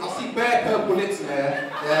 I see bare purple lips in there.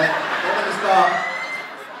 Yeah? Don't let me start.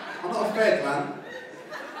 I'm not afraid, man.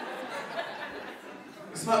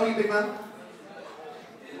 You smoke weed, big man?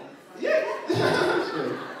 Yeah.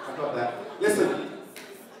 Sure. I got that. Listen.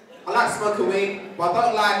 I like smoking weed, but I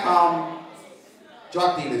don't like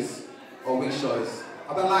drug dealers or weed shotters.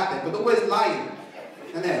 I don't like them, but they're always lying.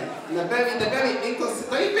 And they're very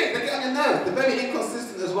inconsistent. Don't you think? They get on your nerves. They're very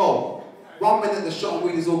inconsistent as well. 1 minute the shot of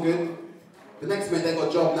weed is all good. The next minute they got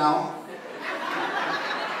a job now.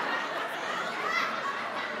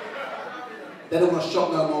 They don't want to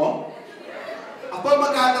shop no more. I phoned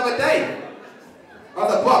my guy the other day. I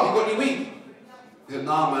was like, "Bob, you got any weed?" He said,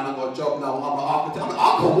 "Nah, man, I got a job now. I'm an architect." I'm like,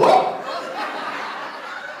 "Architect what?"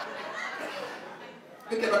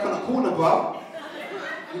 You get back on the corner, bro.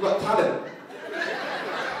 You got talent.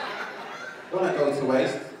 Don't let it go to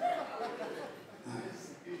waste.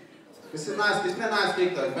 It's been a nice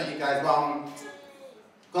gig though, thank you guys. But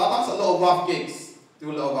I've done a lot of rough gigs.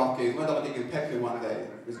 Do a lot of rough gigs. I went up a gig in Peckham one day.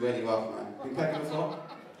 It was really rough, man. Been Peckham before?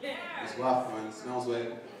 Yeah. It's rough, man. It smells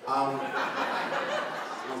weird.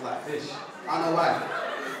 Smells like fish. I don't know why.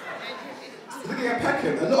 Looking at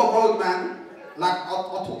pecking, a little road man, like I'll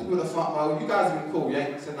talk to people in the front row, you guys have been cool, you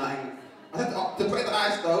ain't said nothing. I said, to break the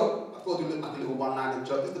ice though, I thought it would look like a little one-liner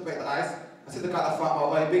joke, just to break the ice. I said to the guy at the front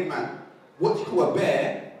row, hey big man, what do you call a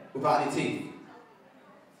bear without any teeth?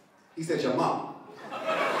 He said, your mum.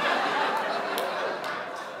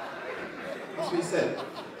 That's what he said.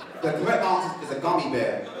 The correct answer is a gummy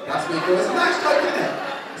bear. That's what he called it. It's a nice joke, isn't it?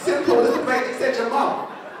 Simple, this is great, he said your mum.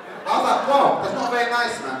 I was like, bro, that's not very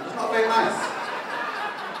nice, man. That's not very nice.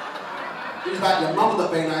 He was like, your mum's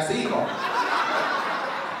not very nice either.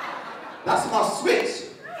 That's my switch.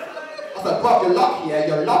 I was like, bro, you're lucky, yeah?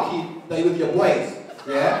 You're lucky that you're with your boys,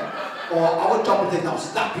 yeah? Or I would jump and I'll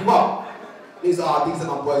slap you up. These are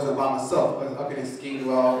my boys, I'm by myself. Okay, they skiing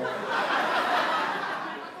well.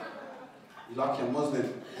 You're lucky I'm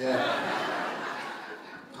Muslim, yeah.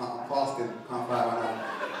 I'm fasting, can't fight right now.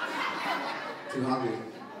 Too hungry.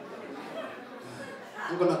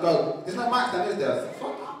 I'm gonna go. There's no mic stand, is there?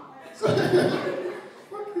 Fuck. So,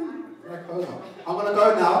 I'm gonna go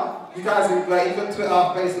now. You guys have been great. You got Twitter,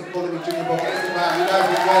 Facebook, follow me, Junior Bob, Instagram. You guys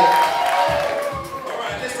have been great.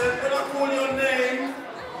 Alright, listen, when I call your name,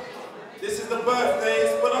 this is the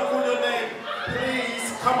birthdays. When I call your name,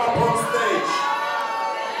 please come up on stage.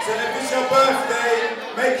 So if it's your birthday,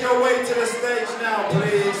 make your way to the stage now,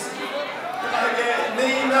 please. Can I get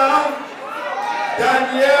Nina,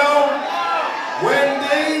 Danielle,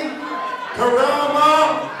 Wendy,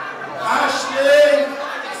 Karama, Ashley,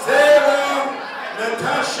 Sarah,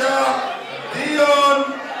 Natasha,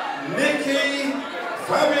 Dion, Nikki,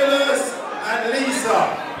 Fabulous, and Lisa.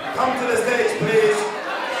 Come to the stage, please.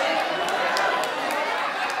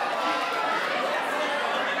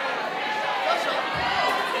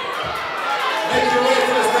 Make your way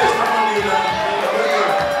to the stage, come on, Nina.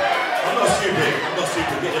 I'm not stupid,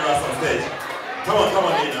 get your ass on stage. Come on,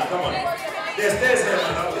 Nina, come on. There's stairs here,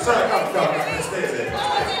 man. It's alright, come, there's stairs here.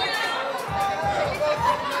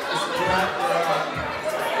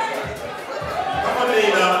 Come on,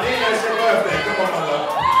 Nina, it's your birthday, come on, my love.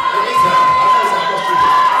 Lisa, I know it's not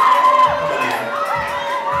stupid. Come on, Nina.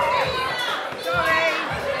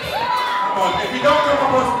 Come on, if you don't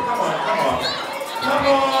come on, come on.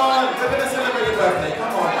 We're gonna celebrate your birthday,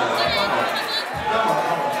 come on, my love,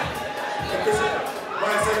 come on.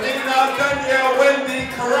 Right, so Nina, Danielle, Wendy,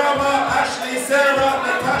 Karama, Ashley, Sarah,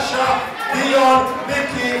 Natasha, Dion,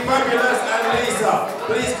 Nikki, Fabulous, and Lisa.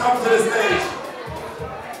 Please come to the stage.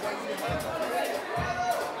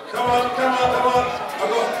 Come on. I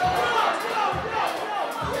got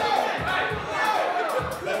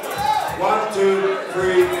 1, 2,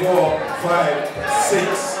 3, 4, 5,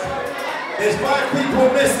 6. There's 5 people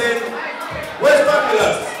missing. Where's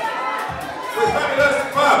Fabulous?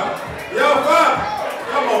 Fab. Yo, Fab.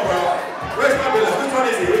 Come on, bro. Where's Fabulous? Which one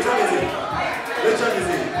is he?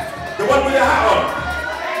 The one with the hat on.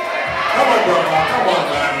 Come on, brother.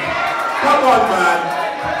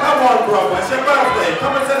 Come on, brother. It's your birthday.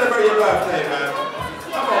 Come and celebrate your birthday, man.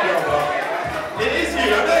 Come on, brother. It is you.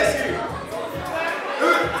 I know it's you.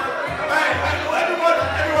 Hey,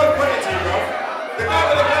 everyone point it to you, bro. The guy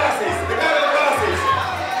with the glasses.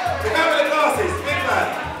 Big man.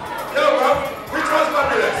 Yo, bro. Which one's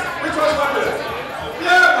Fabulous?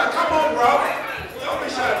 Yeah, man. Come on, bro. Don't be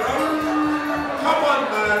shy, bro. Come on,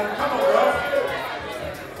 bro.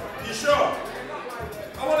 You sure?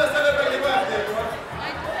 I want to celebrate your birthday, bro.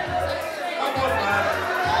 Come on, man.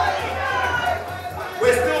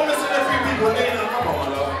 We're still missing a few people. Nina, come on, my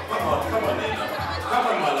love. Come on, Nina. Come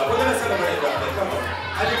on, my love. We're going to celebrate your birthday. Come on.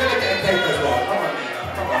 And you're going to get a cake as well. Come on, Nina.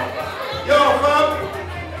 Come on. Yo, fam.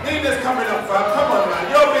 Nina's coming up, fam. Come on, man.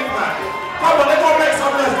 You're a big man. Come on, let's go make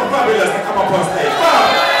some noise for Fabulous to come up on stage. Fam.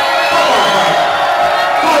 Come on, fam.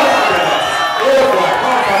 Come on, Fabulous. Oh, boy.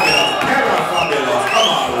 Come on, Fabulous. Come on, Fabulous. Come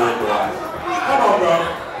on, oh, boy. Come on, bro.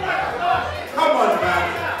 Come on, man.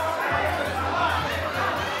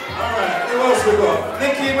 Alright, who else we got?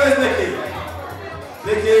 Nikki, where's Nikki?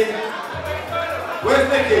 Where's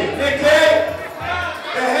Nikki?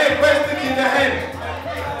 The hen, where's Nikki, the hen?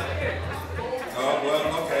 Oh, well,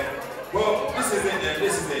 okay. Well, this is it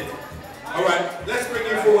then, Alright, let's bring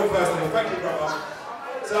you forward first of all. Thank you, brother.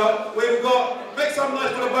 So, we've got, make some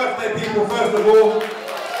noise for the birthday people first of all.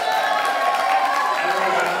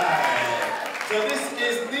 So this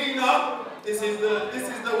is Nina. This is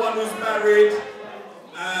the one who's married.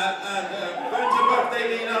 When's your birthday,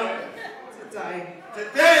 Nina?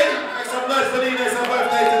 Today. Make some noise for Nina. It's her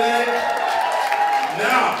birthday today.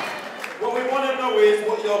 Now, what we want to know is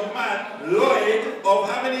what your man Lloyd of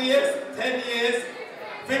how many years? 10 years,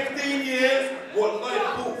 15 years. What Lloyd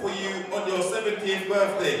bought for you on your 17th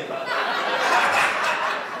birthday?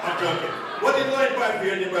 I'm joking. What did Lloyd buy for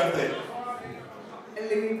you on your birthday? A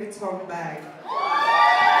Louis Vuitton bag.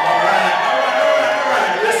 Alright.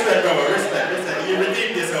 Respect, brother, respect. You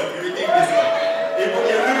redeemed yourself. You put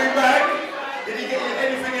your Louis bag. Did he get you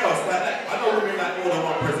anything else? Like that? I know women like more than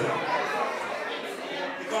one present.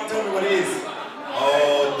 You can't tell me what it is.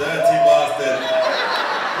 Oh, dirty bastard.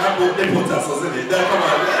 Man bought nipple tassels, isn't it? No, come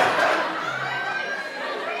on.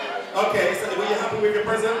 Okay, so were you happy with your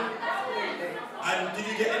present? And did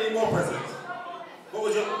you get any more presents? What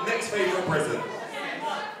was your next favourite present?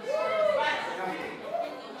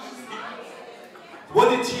 What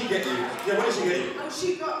did she get you? Yeah, what did she get you? Oh,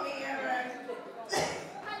 she got me a...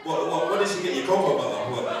 What did she get you? Cocoa butter?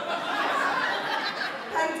 What?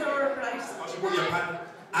 Pandora place. Oh, she bought you a pan.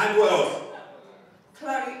 And what else?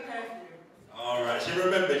 Chloe perfume. Alright, she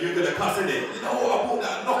remembered you were gonna cuss in it. You know what? I bought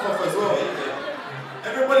that knockoff as well.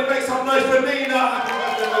 Everybody make some noise for Nina. Happy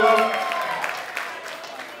birthday, my love.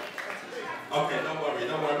 Okay, don't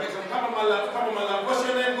worry. Make some. Come on, my love. What's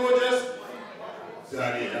your name, gorgeous?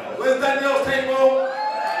 Danielle. Where's Danielle's table?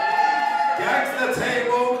 Gangster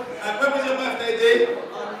table. And when was your birthday, Dee?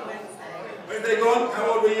 On Wednesday. Wednesday gone? How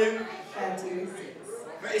old were you? 36.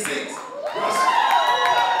 36? Yes.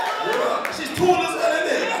 She's tall as well,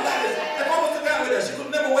 isn't it? If I was to go out with her, she could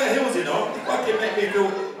never wear heels, you know. It fucking make me feel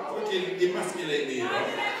fucking emasculate me, you know.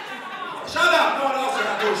 Shut up! No one else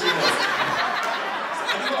how tall she was.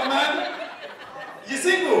 Have you got a man? You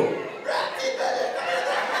single?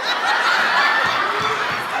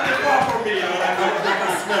 Stand far from me, you know, like I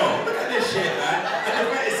smell. Look at this shit, man. And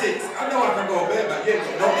you're 36. I know I can go bare, but you ain't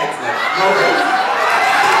got no eggs left. No eggs.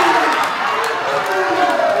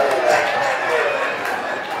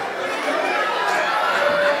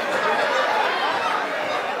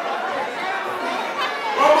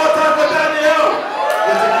 One more time for Danielle.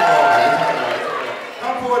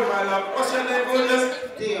 Come forward, my love. What's your name, gorgeous?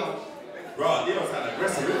 Dion. Bro, Dion's kind of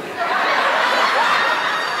aggressive, isn't he?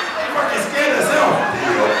 You're fucking scared herself,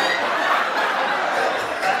 Dion.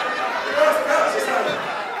 She's like,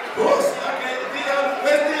 boss. Okay, Dion,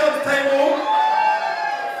 where's Dion's table?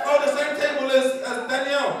 Oh, the same table as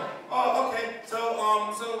Danielle. Oh, okay. So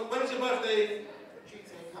when's your birthday?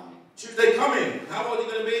 Tuesday coming. How old are you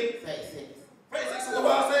going to be? 36. 36, so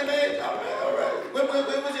about the same age? Alright. When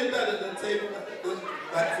was your dad at the table?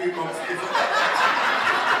 Like a few months before.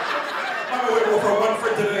 Mama went from one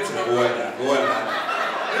friend to the next one. Go on now.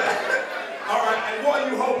 Alright, and what are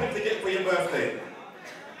you hoping to get for your birthday?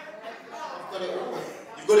 I've got it all.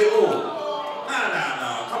 You've got it all?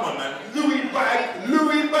 Nah. Come on, man. Louis bag.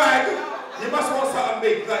 You must want something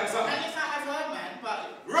big, like something. I guess I have one, man, but...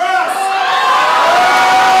 Russ!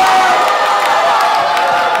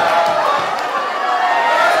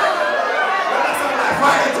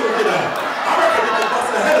 Fighting talking now. I reckon you can bust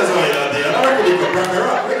her head as well, you know, Dion. I reckon you can bring her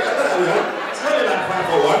up. Look at that, you know. It's only like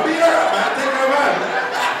 5'1". Be her up, man. Take her man.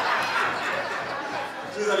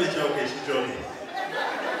 She's only joking.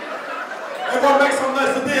 Everyone make some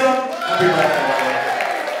noise for Dion. Happy birthday.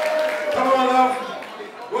 Come on, love.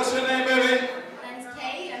 What's your name, baby? My name's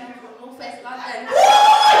Kate. I'm from North West London. Wait.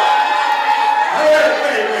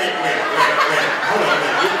 Hold on,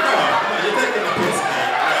 man. Come on. You're taking the piss, man.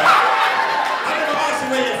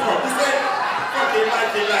 Where you from? This ain't fucking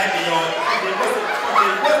like or fucking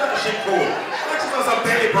what's that shit called? Like she's on some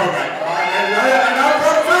daily program. And I'm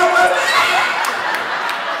from Melbourne.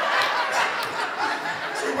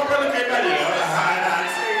 So you probably look at that, you know.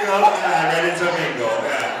 Single, ready to mingle.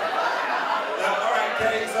 Yeah. Alright,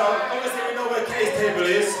 Kate, so obviously we know where Kate's table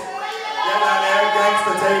is. Yeah, down there,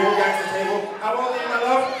 gangster table. How old are you, my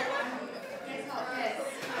love? It's not this.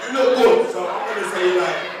 You look good, so I'm gonna say you're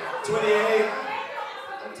like 28.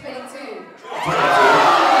 22.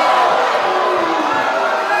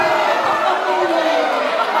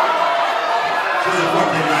 She's a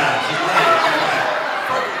fucking man. She's right.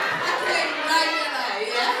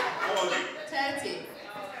 Yeah? How old are you? 30.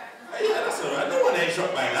 Yeah, that's alright. No one ain't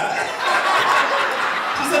shocked by that.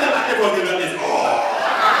 She said that like everyone did like this.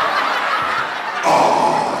 Oh,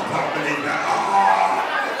 I can't believe that.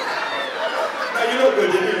 No, you look good.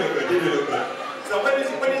 So when is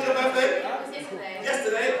your birthday?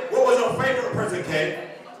 Yesterday. What was your favourite present, Kate?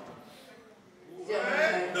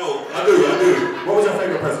 Yeah. No, I do. What was your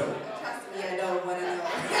favourite present? Trust me, I don't want to know.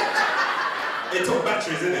 It took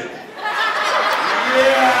batteries, didn't it?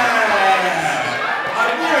 Yeah! I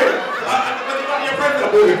knew it! One of your friends that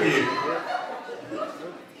bought it for you?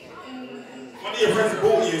 One of your friends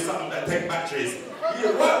bought you something that takes batteries.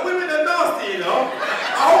 Women are nasty, you know?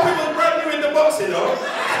 I hope it was brand new in the box, you know?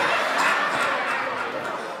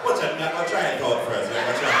 Watch out, I'll try and talk first, man.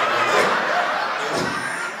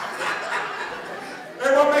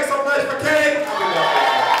 Everyone make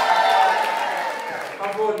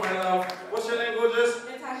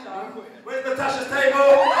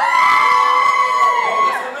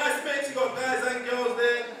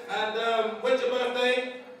When's your birthday?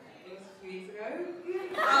 It was a few weeks ago.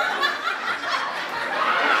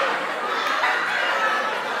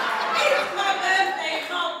 It's my birthday,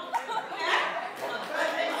 Mom. Yeah? My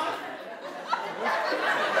birthday, Mom.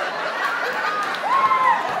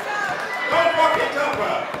 Don't fuck it up,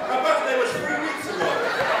 bro. My birthday was 3 weeks ago.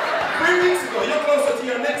 3 weeks ago. You're closer to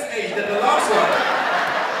your next age than the last one.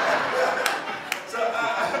 So,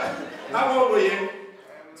 how old were you?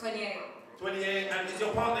 28. 28. And is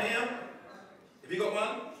your partner here? Have you got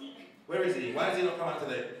one? Where is he? Why has he not come out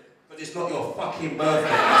today? Because it's not your fucking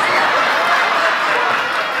birthday.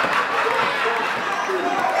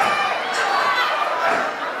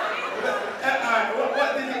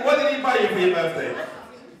 What did he buy you for your birthday?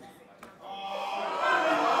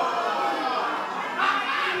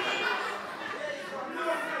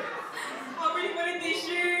 I really wanted these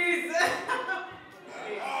shoes.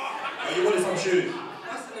 Oh, you wanted some shoes?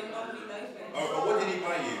 Russell and Romney loafers. Oh, what did he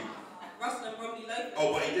buy you? Russell and Romney loafers.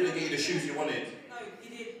 Oh, but he didn't get you the shoes you wanted? No, he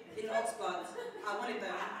did in Oxford. I wanted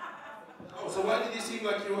them. Oh, so why did you seem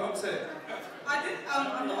like you were upset? I did.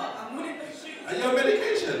 I'm not. I'm wanting the shoes. Are you on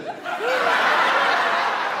medication?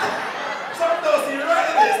 Some those see right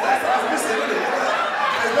in this. That's what I was missing, isn't it?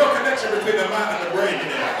 There's no connection between the mind and the brain in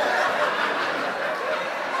there.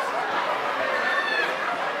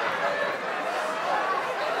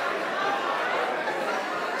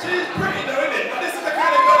 She's pretty though, isn't it? But this is the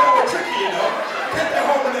kind of girl that was tricky, you know? Get their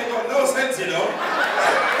home and they got no sense, you know?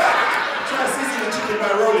 Try to season the chicken by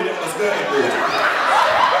rolling it on a skirting board.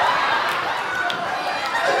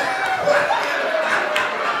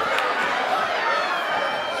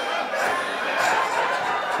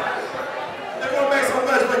 Everyone make some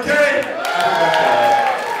noise for Kay.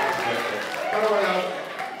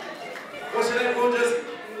 What's your name, gorgeous?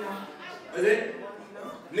 Is it?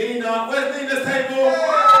 Nina. Where's Nina's table?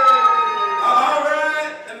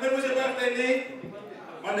 Alright. And when was your birthday, Nina?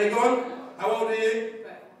 Monday gone? How old are you?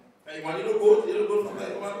 31. You look good. You look good for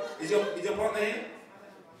 31. Is your partner here?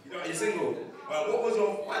 Are you single? Well, what was your...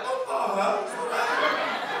 Why don't bother her? It's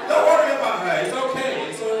alright. Don't worry about her. It's okay.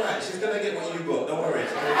 It's alright. She's gonna get what you got. Don't worry.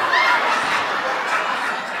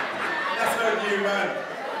 That's not you, man.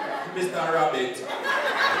 Mr. Rabbit.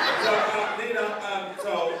 So, Nina,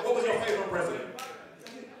 so what was your favorite present?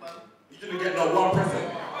 You didn't get no one present.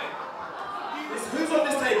 Who's on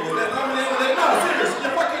this table? Is there somebody over there? No, serious. You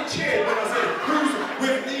fucking cheered when I said, who's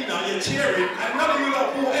with Nina? You're cheering, and none of you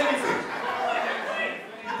lot bought anything.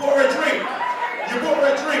 You bought her a drink. You bought her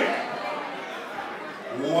a drink.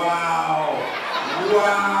 Wow.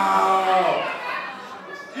 Wow.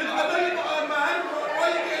 I know you're not a man. Why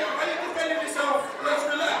are you defending yourself? Let's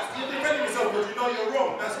relax. You're defending yourself because you know you're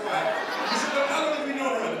wrong. That's why. You should have, how long have you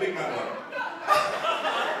known her, the big man one?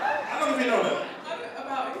 How long have you known her?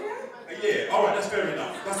 About a year. A year. All right, that's fair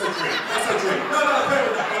enough. That's a drink. That's a drink. No, fair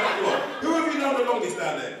enough. Who have you known the longest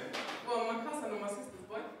down there? Well, my cousin and my sister's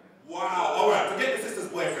boy. Wow. All right. Forget the sister's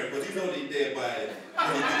boyfriend because he's only there by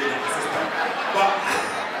when he's digging up the sister.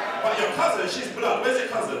 But your cousin, she's blood. Where's your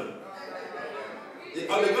cousin?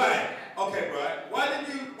 Oh, the guy. Okay, right. Why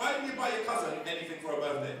didn't you buy your cousin anything for her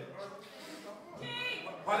birthday?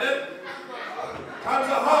 Pardon? Times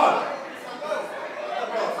are hard.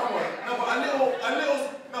 Oh, come on. No, but a little,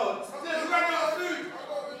 no. There's run out of food.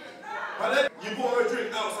 Pardon? You bought her a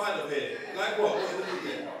drink outside of here. Like what? What did you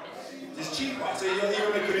get? It's cheaper, so you're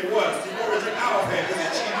even making it worse. You bought her a drink out of here because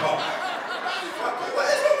it's cheaper. What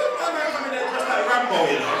is wrong with my man coming there just like Rambo,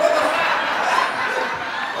 you know? What the fuck?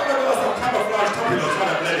 I'm gonna got some camouflage topping on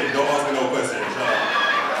trying to blend him, don't ask me no questions.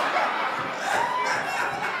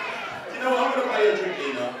 You know what, I'm gonna buy you a drink,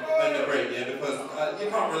 Nina, and the break, yeah, because you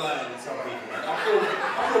can't rely on some people, man. I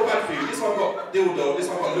feel bad for you. This one got dildo, this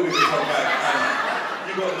one got Louis Vuitton bag, and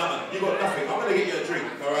you got nothing. You got nothing. I'm gonna get you a drink,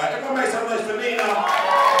 alright? Everyone make some noise for Nina.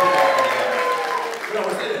 No,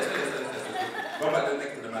 stay there. Go back there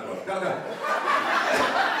next to the mad one. Go.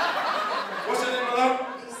 What's your name, my love?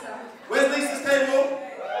 Lisa. Where's Lisa's table?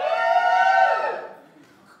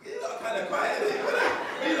 You look kind of quiet, isn't it?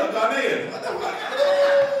 You look Ghanaian. What the fuck?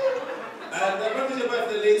 And when was your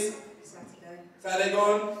birthday, Lisa? Saturday. Saturday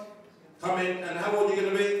gone. Come in. And how old are you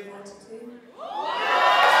going to be? 42.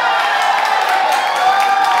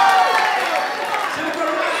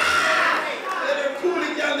 They're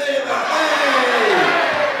cooling down there.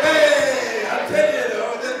 Hey, I tell you,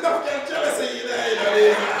 though, there's nothing jealousy in there, you know.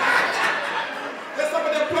 There's some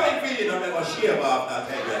of them plotting for you, know, they're going to share about that, I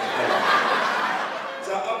tell you.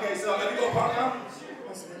 So, okay, so have you got a partner?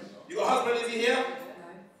 Husband. You got a husband, is he here? No.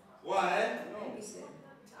 Why? Babysit.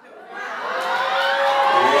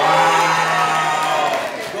 Wow!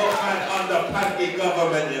 Got man under panky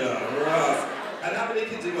government, you know. Ross. And how many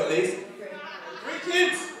kids you got, Lise? 3.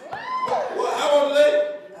 kids? What? How old are they?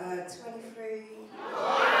 23,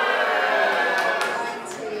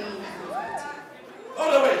 19, Oh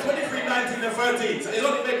no, wait, 23, 19 and 13. So it's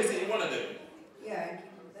only babysitting one of them. yeah, and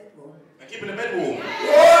keep the bed warm. And keeping the bed warm.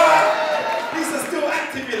 Whoa! Lisa's still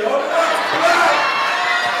active, you know.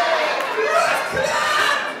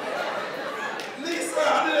 Lisa,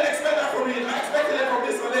 I didn't expect that from you. I expected it from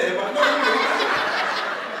this one there, but not you.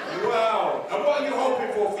 Wow. And what are you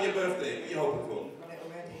hoping for your birthday? What are you hoping for? Got it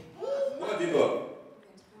already. What have you got?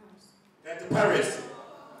 Going to Paris.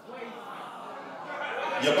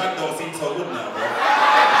 Your bag don't seem so good now, bro.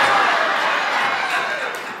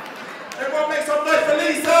 Everyone make some noise for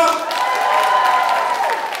Lisa!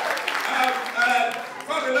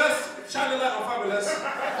 Fabulous. Shine the light on Fabulous.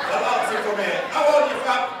 I'll ask you from here. How old are you,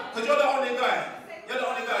 Fab? Because you're the only guy. You're the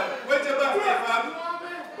only guy. When's your birthday, Fab?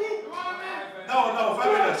 No,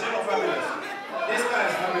 Fabulous. You're not Fabulous. This guy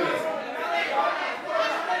is Fabulous.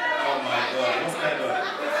 Oh my God. What's going on?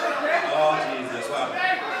 Oh, Jesus. Fab.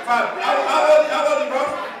 Fab, how old are you, bro?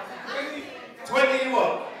 20 you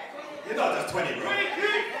what? You're not just 20, bro.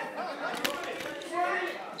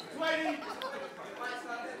 20.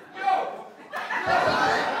 Yo!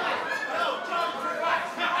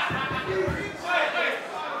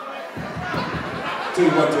 2,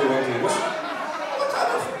 1, 2, 1, 2. What kind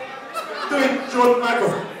of doing Jordan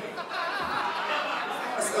Michael?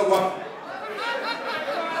 That's a what?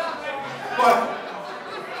 What?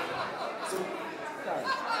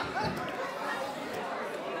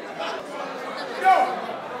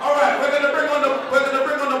 All right, we're gonna bring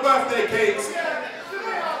on the birthday cakes.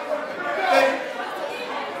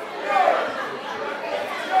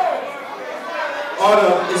 Oh no,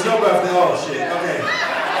 it's your birthday. Oh shit. Okay.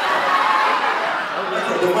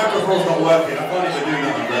 The microphone's not working. I can't even do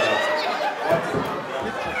nothing better.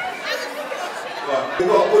 What? We've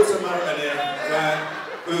got a good Samaritan here, right?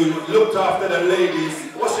 Who looked after the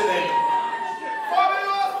ladies. What's your name?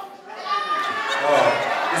 Oh,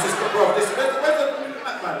 this is bro. Where's the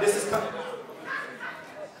man? This is.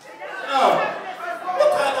 Oh, what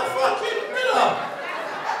kind of fucking brother?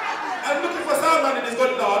 I'm looking for sound man in this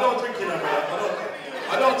good. No, I don't drink in there, brother.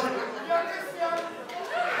 I don't drink.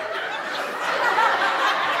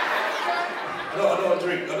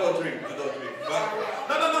 I don't drink.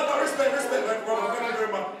 But no, respect, brother. Thank you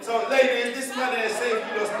very much. So, ladies, this man here saved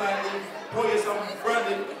you last night. Pour you some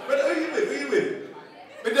brandy. Brother, who you with?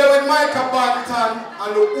 We're there with Micah Barton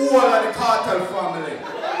and the whole of the Cartel family.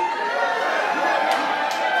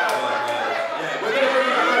 Yeah, we're going to bring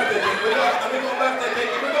you a birthday cake. We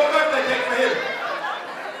got birthday cake for him.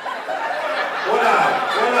 What up?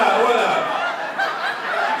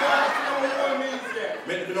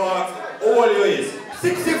 You know what? All you is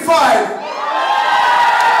 65.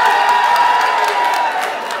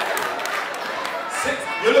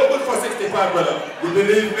 You look good for 65, brother. You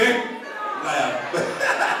believe me? Liar.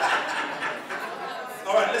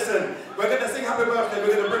 Alright, listen. We're going to sing happy birthday.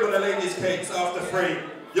 We're going to bring on the ladies' cakes after 3.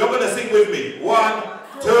 You're going to sing with me. 1,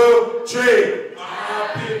 2, 3.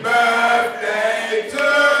 Happy birthday to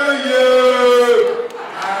you.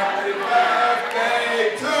 Happy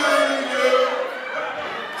birthday to you.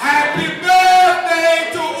 Happy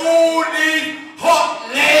birthday to all these hot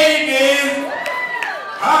ladies.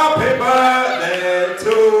 Happy birthday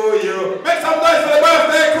to you. Make some noise for the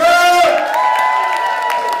birthday crew.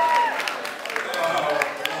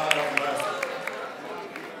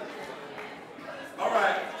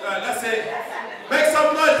 That's it. Make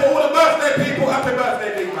some noise for all the birthday people. Happy birthday,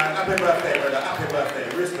 big man. Happy birthday, brother. Happy birthday.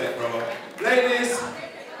 Respect, brother. Ladies,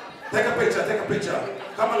 take a picture.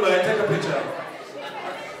 Come on, Lloyd, take a picture.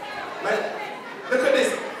 Like, look at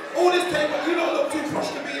this. All this cake, you don't look too posh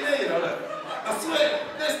to be in there, you know. Like, I swear,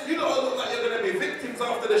 you don't look like you're going to be victims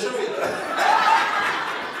after the show, you know.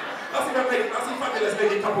 I see Fabulous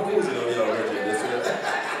making a couple calls, you know, already.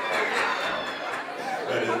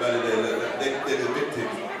 They're the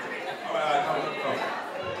victims. Alright, come on.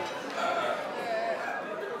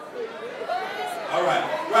 Alright.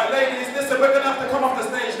 Right, ladies, listen, we're going to have to come off the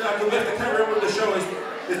stage now because we have to carry on with the show.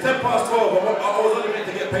 It's 10 past 12. I was only meant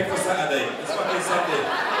to get paid for Saturday. It's fucking Sunday.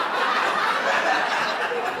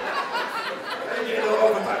 I didn't get no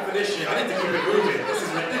overtime for this shit. I need to keep it moving. This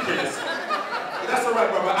is ridiculous. That's alright,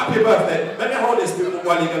 brother. Happy birthday. Let me hold this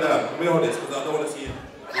while you go down. Let me hold this because I don't want to see you.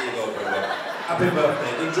 There you go, brother. Happy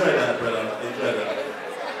birthday. Enjoy that, brother. Enjoy that.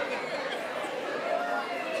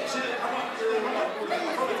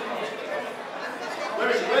 Where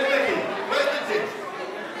is she? Where's Becky? Where's Becky?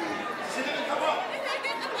 She didn't come up.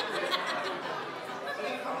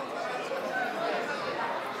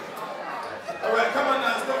 Alright, come on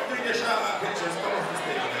now. Stop doing your shout out pictures. Come off the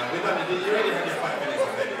stage now. We're done. You already had your 5 minutes of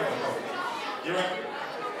fame. Come on, go. You're right.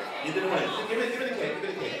 You didn't want it. Give me the cake, give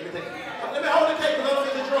me the cake. Let me hold the cake because I don't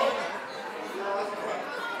need to drop.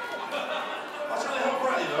 I was trying to help her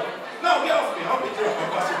out, you know. No, get off me. I'll be drunk. I'll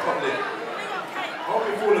bust you properly. I'll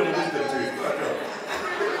be full of the wisdom too. Go ahead, drop.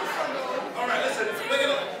 Alright, listen. We're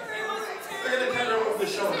gonna carry on with the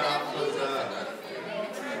show now because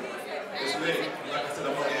it's late. Like I said,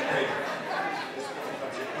 I'm not getting paid.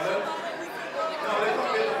 No, they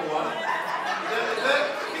can't be number one.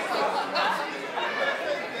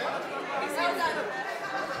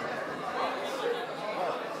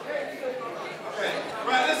 Okay,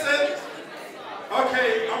 right, listen. Okay,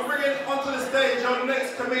 I'm bringing onto the stage our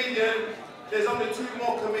next comedian. There's only 2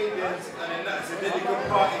 more comedians, and then that's a really good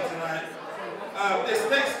party tonight. This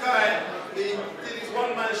next guy, he did his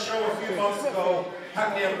one-man show a few months ago,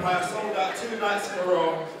 Hackney Empire, sold out 2 nights in a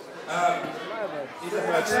row. He's a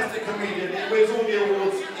fantastic comedian, he wins all the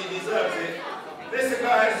awards, he deserves it. This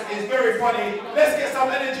guy is very funny. Let's get some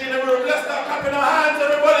energy in the room, let's start clapping our hands,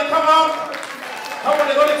 everybody, come on! Come on,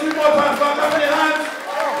 there's only 2 more times, start clapping your hands.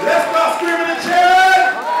 Let's start screaming and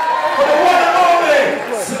cheering for the one and only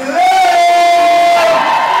Slay!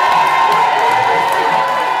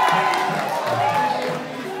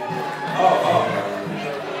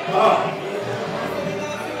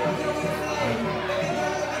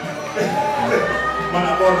 Man,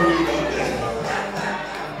 I'm on really good there.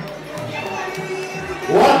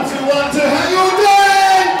 1, 2, 1, 2, how you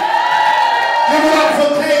doing? Give it up for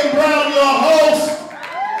Kane Brown, your host.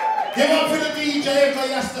 Give up for the DJ because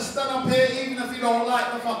he has to stand up here even if he don't like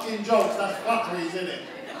the fucking jokes. That's fuckery, isn't it?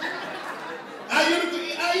 How you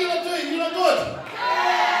doing? You look good?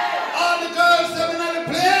 All the girls coming out of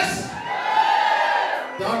the place?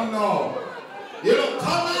 Don't know. You look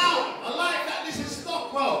come out. I like that. This is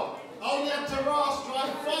Stockwell. I only had to drive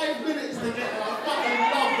 5 minutes to get there. I fucking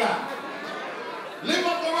love that. Live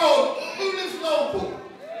up the road. Who lives local?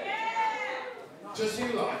 Just you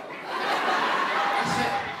lot. That's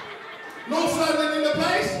it. North London in the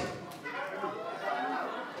place?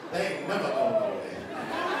 They ain't never going nowhere.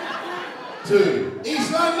 2.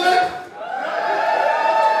 East London?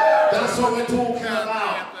 That's what we're talking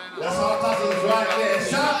about. That's our cousins right there.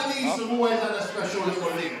 South and East have always had a special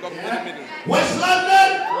little link. Yeah? West London?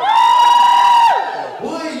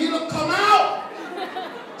 Boy, you look come out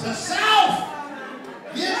to South.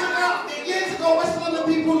 Years ago, West London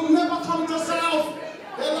people never come to South.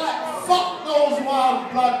 They're like, fuck those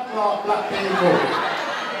wild blood black people.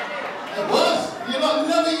 It was. You lot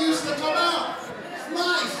never used to come out. It's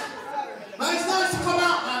nice. Man, it's nice to come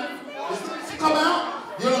out, man. It's nice to come out.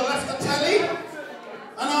 You lot left the telly and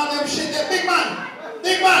all them shit there. Big man.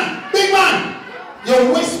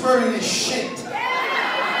 You're whispering is shit.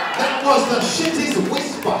 That was the shittest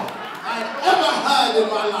whisper I've ever heard in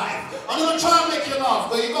my life. I'm going to try and make you laugh,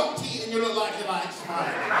 but you got teeth and you look like you're like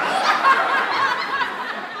smiling.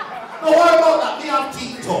 Don't worry about that, we have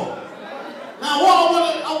teeth talk. Now what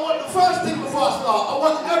I want the first thing before I start, I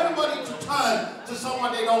want everybody to turn to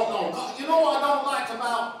someone they don't know. You know what I don't like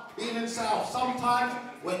about being in South? Sometimes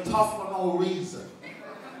we're tough for no reason.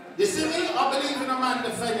 You see me? I believe in a man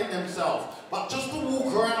defending himself. But just to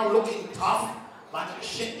walk around looking tough, like you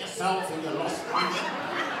shit yourself and you lost money.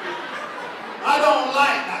 I don't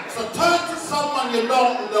like that. So turn to someone you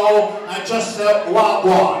don't know and just say,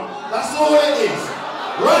 wagwan. That's all it is.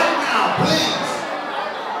 Right now, please.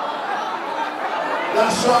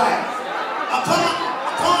 That's right. I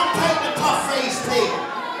can't take the tough face thing.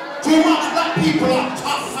 Too much black people are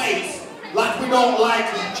tough face, like we don't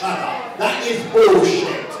like each other. That is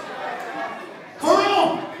bullshit. For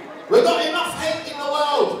real. We've got enough hate in the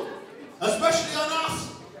world, especially on us.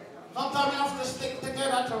 Sometimes we have to stick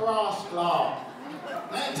together to rascal.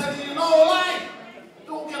 I ain't telling you no lie.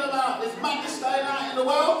 Talking about this madness going on in the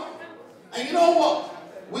world. And you know what?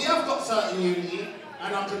 We have got certain unity,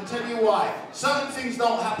 and I can tell you why. Certain things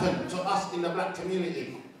don't happen to us in the black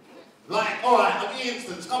community. Like, alright, I'll give you an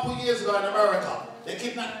instance. A couple of years ago in America, they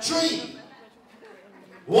kidnapped 3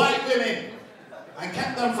 white women and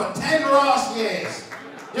kept them for 10 last years.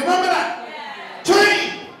 You remember that? 3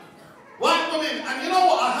 white women. And you know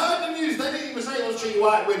what? I heard the news, they didn't even say it was 3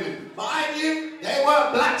 white women. But I knew they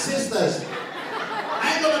were black sisters.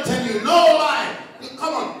 I ain't gonna tell you no lie.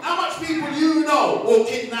 Come on, how much people you know will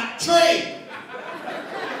kidnap 3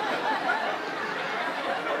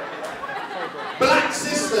 black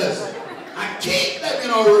sisters and keep them in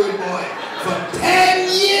a rude boy for 10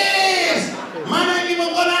 years? Man ain't even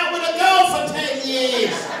gone out with a girl for 10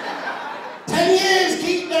 years. 10 years,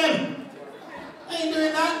 keep them. Ain't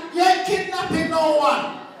doing that. You ain't kidnapping no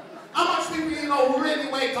one. How much people you know really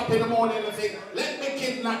wake up in the morning and think, let me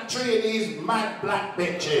kidnap in that tree of these mad black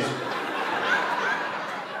bitches.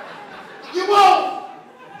 You won't.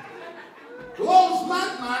 The world's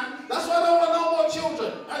mad, man. That's why I don't want no more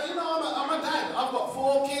children. As you know, I'm a dad. I've got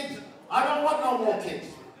 4 kids. I don't want no more kids.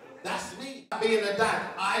 That's me. Being a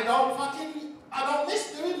dad, I don't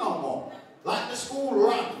miss doing no more. Like the school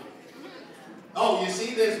run. Oh, you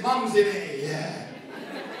see, there's mums in it. Yeah.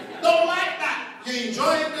 Don't like that. You're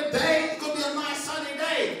enjoying the day. It could be a nice sunny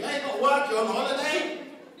day. You ain't got work, you're on holiday.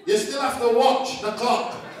 You still have to watch the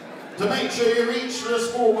clock to make sure you reach the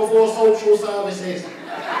school before social services.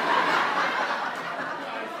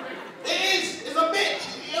 It is. It's a bitch.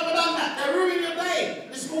 You ever done that? They ruin your day.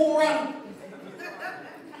 The school run.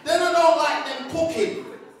 Then I don't like them cooking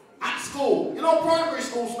at school. You know, primary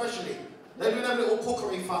school especially. They do them little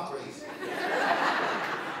cookery fuckeries.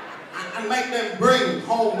 And make them bring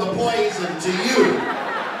home the poison to you.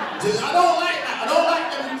 I don't like that. I don't like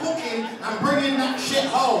them cooking and bringing that shit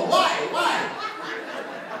home. Why? Why?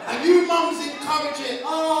 And you mums encourage it.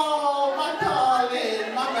 Oh, my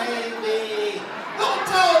darling, my baby. Don't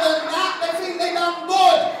tell them that. They think they done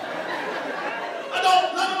good.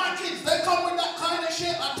 None of my kids, they come with that kind of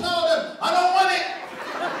shit. I tell them, I don't want it.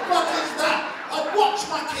 What is that? I watch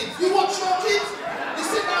my kids. You watch your kids? You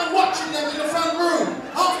sit down watching them in the front room.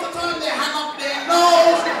 Half the time they hang up their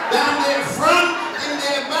nose, down their front, in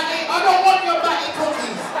their batty. I don't want your batty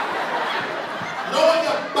cookies. I don't want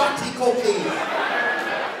your batty cookies.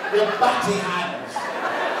 Your batty hands.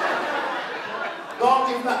 Don't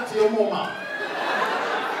give that to your mama.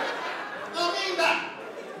 I mean that.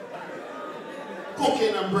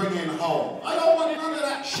 Cooking and bringing home. I don't want none of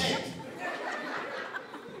that shit.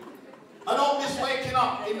 I don't miss waking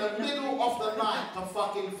up in the middle of the night to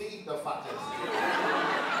fucking feed the fuckers.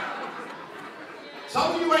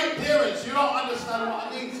 Some of you ain't parents, you don't understand what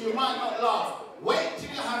I mean, so you might not laugh. Wait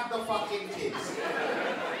till you have the fucking kids.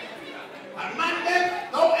 And man,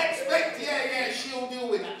 then, don't expect, yeah, she'll deal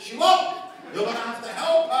with that. She won't. You're gonna have to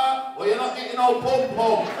help her, or you're not getting no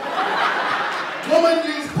pom-pom. Woman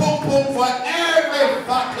use pom-pom for every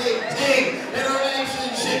fucking thing in a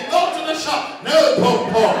relationship. Go to the shop, no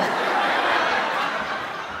pom-pom.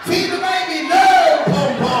 Feed the baby, no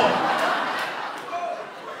pom-pom.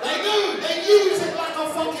 They do, they use it like a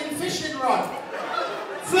fucking fishing rod.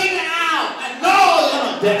 Fling it out, and no, you're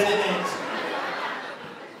not getting it.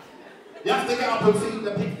 You have to get up and feed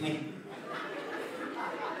the picnic.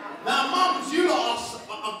 Now mums, you lot are,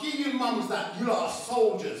 I'll give you mums that, you lot are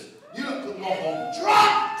soldiers. You lot can go home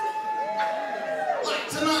drunk. Like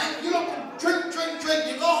tonight, you lot can drink.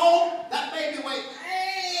 You go home, that baby wait,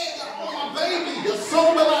 hey, oh my baby, you're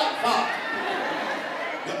sober like fuck.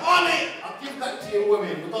 You're on it. I'll give that to you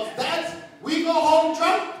women, because dads, we go home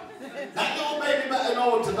drunk. That little baby better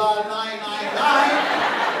know to dial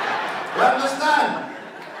 999. You understand?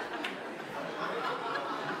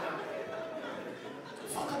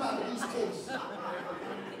 Fuck about these kids.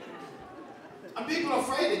 And people are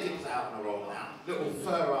afraid of kids out on the road now. Little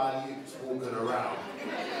fur-eyed youths walking around,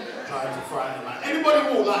 trying to fry them out. Anybody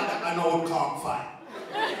walk like that I know can't fight.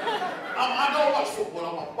 I don't watch football,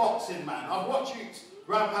 I'm a boxing man. I've watched youths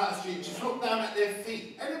ramp out the street, just look down at their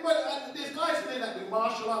feet. Anybody, there's guys in there that do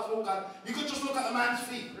martial arts, all kinds. You could just look at a man's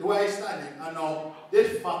feet, the way he's standing, and know,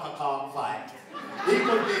 this fucker can't fight. He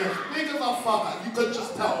could be as big as a fucker, you could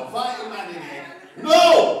just tell, fighting man in here.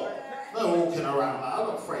 No! They're walking around like, I'm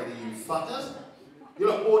not afraid of you fuckers. You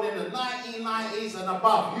look born in the 1990s and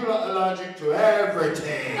above. You look allergic to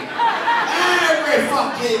everything. Every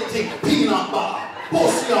fucking thing. Peanut butter.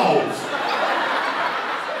 Pussy holes.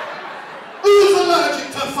 Who's allergic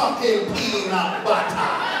to fucking peanut butter?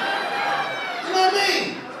 You know what I mean?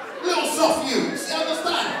 Little soft youths. You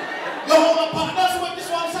understand? You're holding a party. That's what I'm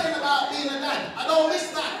saying about being a dad. I don't miss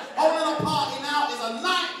that. Holding a party now is a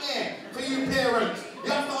nightmare for you parents. You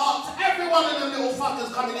have to ask every one of them little fuckers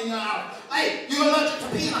coming in your house, hey, you allergic to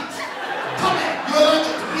peanuts? Come here, you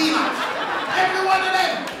allergic to peanuts? Every one of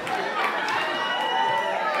them.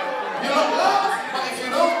 You don't laugh, but if you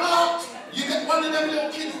don't laugh, you get one of them little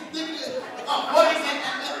kids, what is it?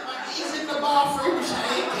 He's in the bathroom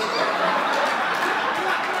shaking.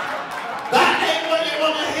 That ain't what you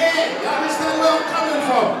want to hear. You understand where I'm coming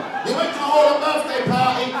from? You went to hold a birthday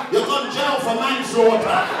party, you're gone jail for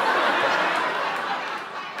manslaughter.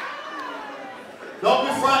 Don't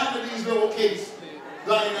be frightened of these little kids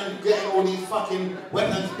going and getting all these fucking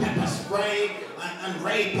weapons, pepper spray and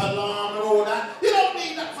rape alarm and all that. You don't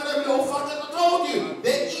need that for them little fuckers. I told you,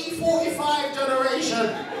 they're E45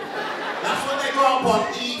 generation. That's what they grow up on,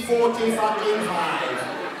 E45.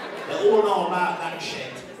 They all know about that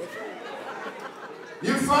shit.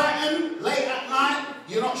 You frightened late at night,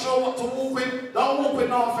 You're not sure what to walk with? Don't walk with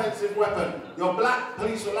no offensive weapon. You're black,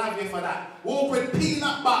 police will have you for that. Walk with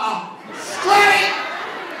peanut butter. Straight!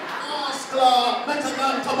 Oscar, make a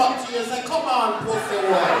gun come up to you and say, come on, pussy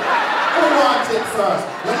boy. Who wants it first?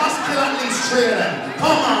 You must kill at least 3 of them.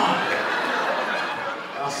 Come on.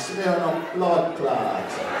 I smear on blood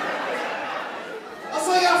clots. That's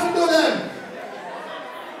what you have to do then.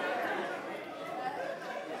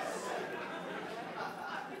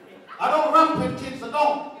 I don't ramp with kids, I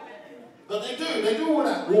don't. But they do all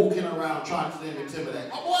that walking around trying to intimidate.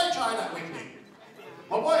 My boy tried that with me.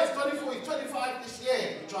 My boy is 24, he's 25 this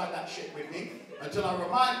year. He tried that shit with me until I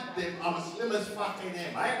reminded him I'm as slim as fucking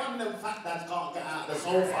him. I ain't one of them fat dads can't get out of the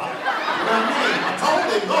sofa. You know what I mean? I told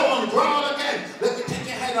him, go on, growl again. Let me take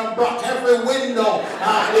your head and block every window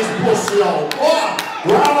out of this pussy hole.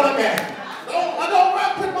 Growl again. I don't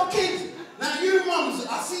rap with my kids. Now you mums,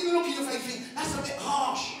 I see the look in your face, think, that's a bit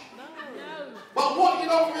harsh. But what you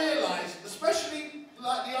don't realise, especially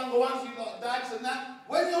like the younger ones, you got dads and that,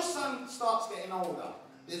 when your son starts getting older,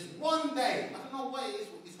 there's one day, I don't know what it is,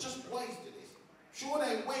 it's just boys do this. Sure,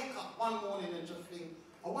 they wake up one morning and just think,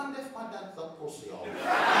 I wonder if my dad's a pussy hole. I'm gonna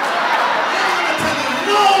tell you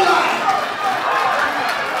no lie.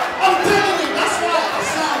 I'm telling you, that's why I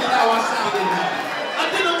sounded how I sounded now. I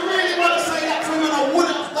didn't really want to say that to him and I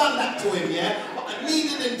wouldn't have done that to him, yeah? But I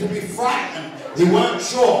needed him to be frightened. He weren't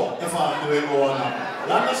sure if I'd do it or not.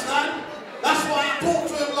 You understand? That's why I talked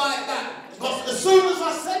to him like that. Because as soon as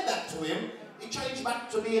I said that to him, he changed back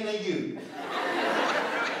to being a you.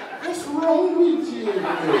 What's wrong with you?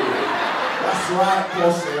 That's right,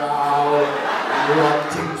 pussy. You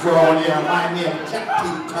want to draw near my name,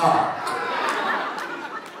 Captain Carr.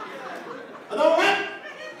 I don't rap.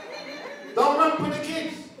 Don't rap with the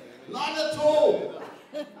kids. Not at all.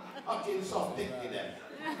 Fucking soft dick with them.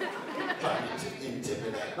 Trying to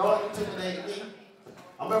intimidate. Don't intimidate me.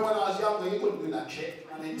 I remember when I was younger, you couldn't do that shit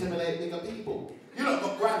and intimidate bigger people. You lot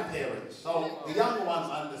got grandparents, so the younger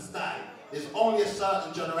ones understand there's only a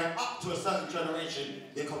certain generation, up to a certain generation,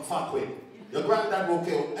 you can fuck with. Your granddad will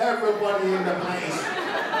kill everybody in the place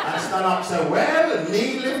and stand up and say, well,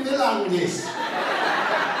 me live the longest.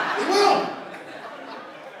 He will.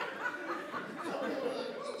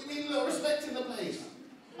 You need a little respect in the place.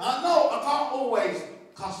 I know I can't always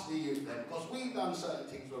cuss the youth then, because we've done certain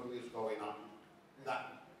things when we was growing up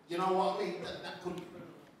that, you know what I mean, that could,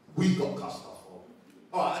 we got cussed off for.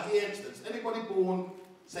 Alright, at the instance, anybody born,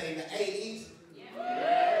 say in the 80s?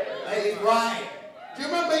 Yeah. 80s, right. Do you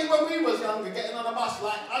remember when we was younger, getting on a bus,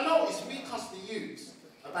 like, I noticed we cussed the youths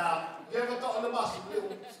about, you ever got on the bus and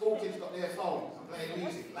little school kids got their phones and playing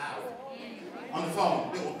music loud? On the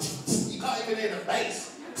phone, little, you can't even hear the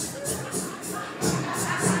bass.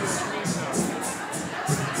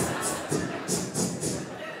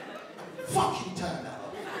 Fucking turn that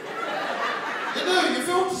up. You do, you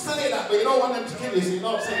feel to say that, but you don't want them to kill you, so you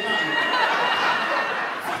don't say nothing.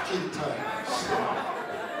 Fucking turn that.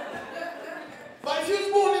 But if you was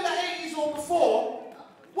born in the 80s or before,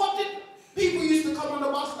 what did people used to come on the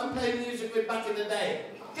bus and play music with back in the day?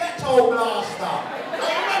 Ghetto Blaster. I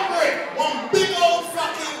remember it. One big old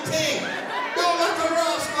fucking thing. Built like a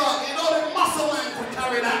rascal. You know the muscle man could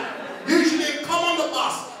carry that. Usually he'd come on the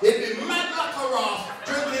bus, he'd be mad like a ras,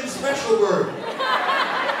 drinking special brew.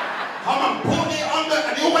 Come and put it under,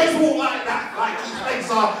 and he always walk like that, like his legs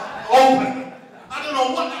are open. I don't know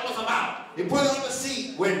what that was about. He put it on the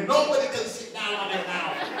seat where nobody can sit down on it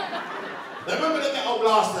now. Remember the Ghetto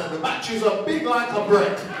Blaster? The batteries are big like a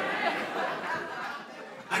brick.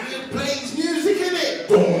 And he plays music in it.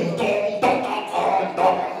 Dum, dum, dum, dum, dum,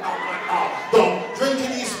 dum, dum, dum,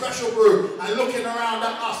 drinking his special brew and looking around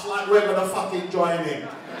at us like we're gonna fucking join him.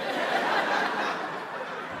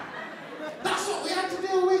 That's what we had to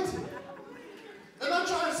deal with. And I'm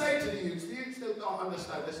trying to say to the youths still don't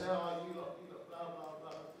understand. They say, oh, you lot, blah, blah,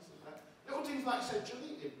 blah, this and that. Little things like central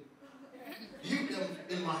heating. You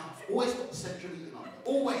in my house always got the central heating on.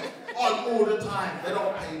 Always. On all the time. They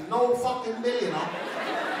don't pay no fucking million on.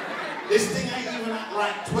 This thing ain't even at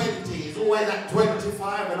like 20. It's always at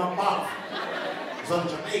 25 and above. It's on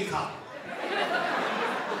Jamaica.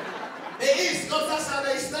 It is, because that's how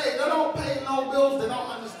they stay. They don't pay no bills. They don't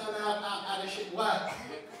understand how the shit works.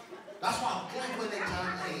 That's why I'm glad when they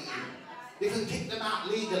turn 18. You can kick them out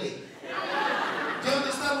legally. Do you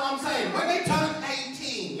understand what I'm saying? When they turn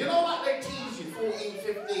 18, you know what they tease you, 14,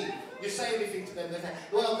 15. You say anything to them, they say,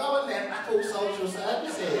 well, go on then, I call social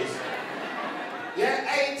services.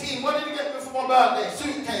 Yeah, 18, what did you get me for my birthday?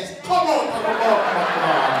 Suitcase. Come on,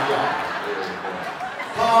 yeah.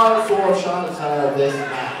 Call social service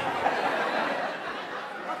now.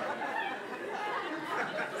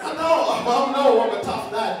 I know I'm a tough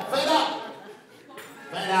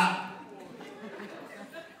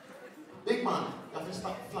Big man, you have to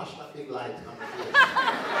stop flash that big light on the face.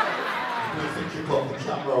 You think you got the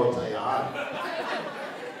camera out of your hand.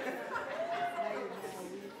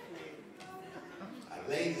 And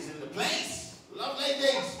ladies in the place. Love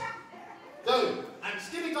ladies. Dude, and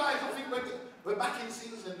skinny guys, I think we're back in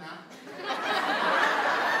season now.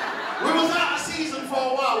 We was out of season for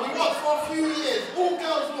a while. We was for a few years. All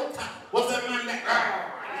girls looked at was that man that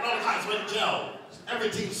you know the guys went gel.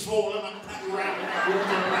 Everything's swollen and pat around and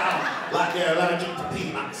walking around like they're allergic to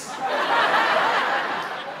peanuts.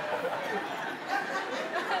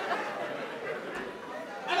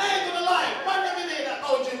 And I ain't gonna lie, man, let me hear that,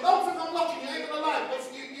 oh Jim, don't think I'm locking you, ain't gonna lie, because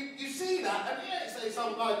you see that and you ain't say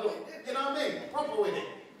some guy, look, you know what I mean, proper with it.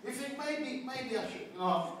 You think maybe I should, you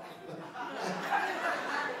know.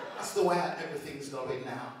 That's the way everything's going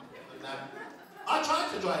now. I tried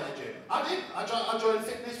to join the gym. I did. I joined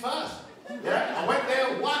fitness first. Yeah, I went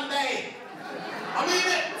there one day. I mean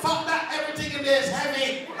it. Fuck that. Everything in there is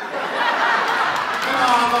heavy. You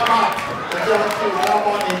know, I'm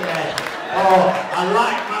on in there. Oh, I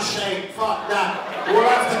like my shape. Fuck that. All I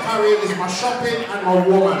have to carry is my shopping and my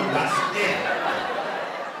woman. That's it.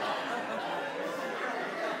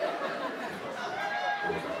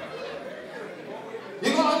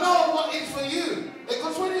 You gotta know what is for you.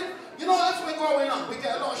 Because when you know, as we're growing up, we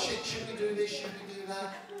get a lot of shit. Should we do this? Should we do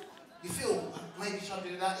that? You feel, maybe should I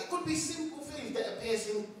do that? It could be simple things. Get a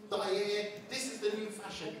piercing, dye your hair. This is the new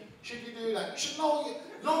fashion. Should you do that? You should know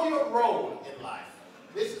your role in life.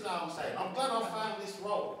 This is how I'm saying. I'm glad I found this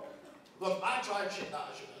role. Because I tried shit that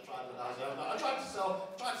I shouldn't have tried when I was younger. I tried to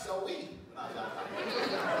sell weed when I was younger.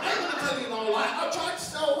 I ain't gonna tell you no lie. I tried to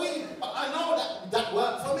sell weed, but I know that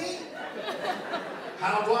worked for me.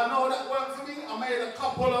 How do I know that worked for me? I made a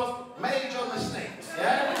couple of major mistakes,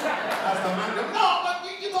 yeah? As the man, no, but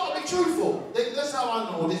you gotta be truthful. That's how I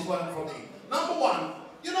know this worked for me. Number one,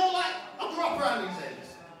 you know, like, I grew up around these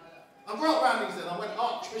ends. I went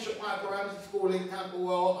Archbishop Michael Ramsey School in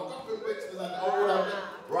Camberwell. I got through Brixton and all that.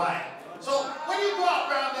 Right. So, when you grow up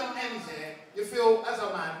around them ends here, you feel, as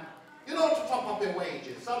a man, you know, to top up your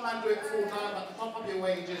wages. Some men do it full time, but to top up your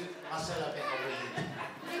wages, I sell a bit of weed.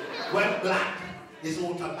 When black is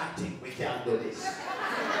automatic, we can't do this.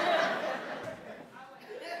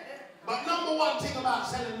 But number one thing about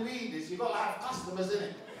selling weed is you've got to have customers in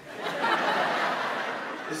it.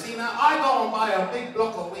 You see, now I go and buy a big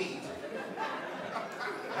block of weed.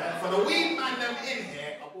 For the weed man them in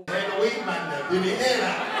here, the weed man them, did you hear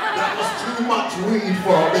that? That was too much weed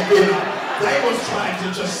for a beginner. They was trying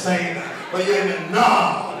to just say that. But you're in the, no,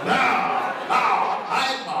 I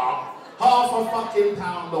bought half a fucking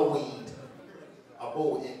pound of weed. I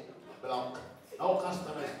bought it, block, no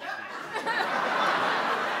customers.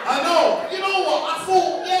 I know, you know what, I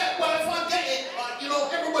thought, yeah, well if I get it, you know,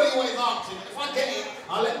 everybody always asks me, if I get it,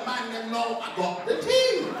 I'll let man them know I got the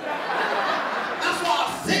team. That's what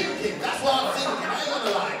I'm thinking, I ain't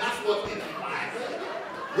gonna lie, that's what it is.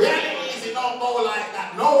 Reality is it don't go like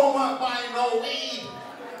that, no one won't buy no weed.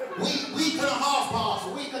 Week and a half pass,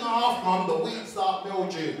 mum, the weed start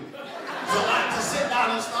mildew. So I had to sit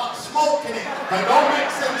down and start smoking it. It don't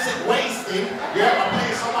make sense it wasting. Yeah, I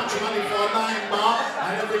pay so much money for a 9 bar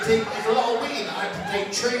and everything. It's a lot of weed. I had to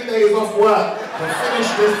take 3 days off work to finish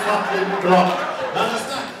this fucking block. You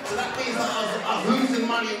understand? So that means that I was losing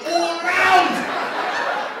money all around.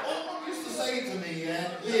 All mum used to say to me,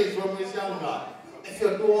 years when we was younger, if you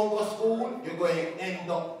don't go to school, you're going to end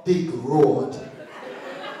up dig road.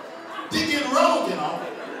 Digging road, you know.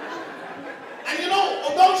 And you know,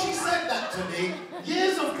 although she said that to me,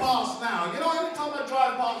 years have passed now. You know, every time I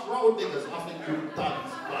drive past road diggers, I think you've done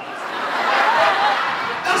this.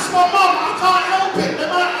 That's my mum, I can't help it. They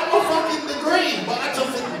might have a fucking degree, but I just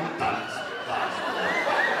think you've done this.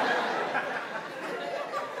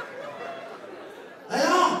 They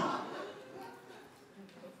are.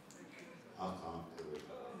 I can't do it.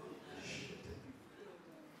 Shit.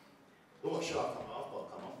 What should I come off? I've got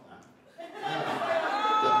to come off now.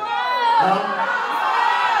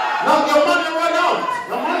 No, your money run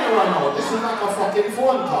out. This is like a fucking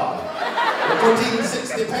phone card. You put in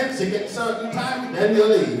 60 pence, you get a certain time, then you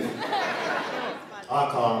leave. I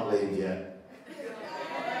can't leave yet.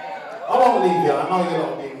 I won't leave yet, I know you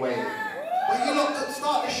lot been waiting. But you lot could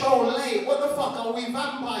start the show late. What the fuck, are we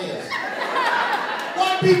vampires?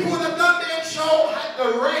 White people would have done their show at the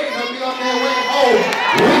rain and be on their way home.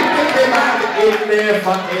 We think they might in their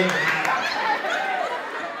fucking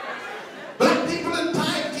black people in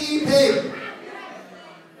timekeeping.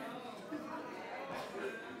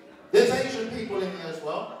 There's Asian people in here as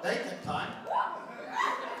well. They take time.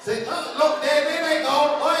 Say, oh, look, there they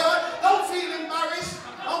go. Oi, don't feel embarrassed.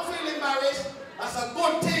 That's a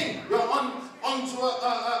good thing. You're on onto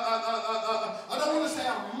I don't want to say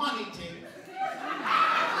a money thing.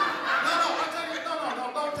 No, I tell you, no,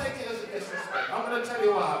 don't take it as a disrespect. I'm going to tell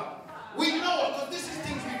you what. We know it, because this is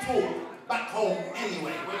things we talk back home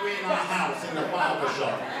anyway, when we're in our house, in the barber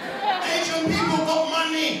shop. Asian people got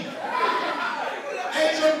money.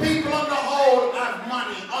 Asian people on the whole have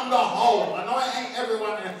money, on the whole. I know it ain't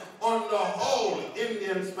everyone here, on the whole,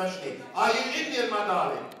 Indian especially. Are you Indian, my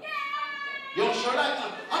darling? You're Sri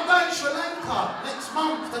Lanka. I'm going to Sri Lanka next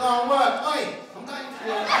month to go and work. Oi, I'm going to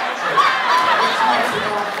your country next month to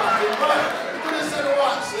go and fucking work. You're going to say the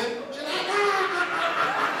what, Sid? Sri Lanka.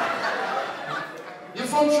 You're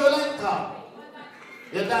from Sri Lanka.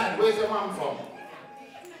 Your dad, where's your mum from?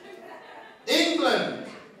 England.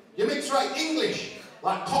 You mix right English,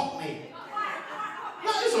 like Cockney.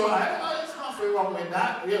 No, it's alright. There's nothing wrong with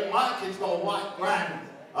that. Yeah, my kid's got a white grand.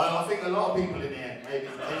 I think a lot of people in here maybe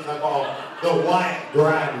think I got the white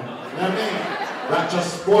grand. You know what I mean? That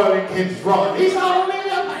just spoiling kids rotten. He's only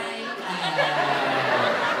a baby.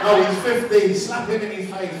 No, he's 15. Slap him in his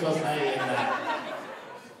face for saying that.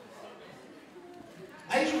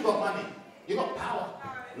 Asian got money. You got power.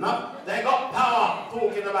 No, they got power.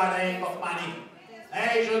 Talking about they ain't got money.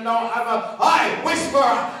 Asian don't have a... Hi,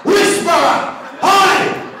 whisperer! Whisperer! Hi!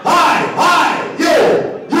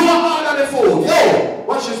 Yo! You are out of the food. Yo!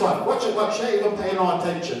 Watch this one. Watch it. Watch. She ain't even paying no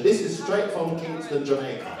attention. This is straight from Kingston,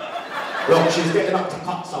 Jamaica. Look, she's getting up to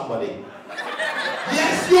cut somebody.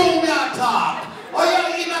 Yes, you me a talk. Oh,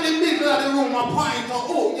 you're in the middle of the room, a point.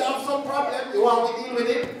 Oh, you have some problem. You want to deal with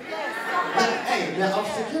it? Hey, they have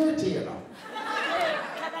security, you know.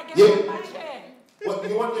 Can I get my chair? What,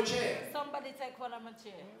 you want your chair? Somebody take one of my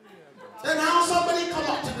chair. Then how somebody come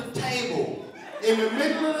up to the table in the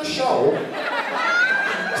middle of the show,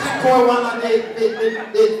 take away one of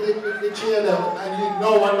the chair there, and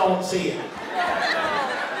no one don't see it.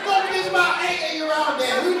 Look, there's about 8 of you around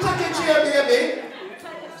there. We take a chair, baby.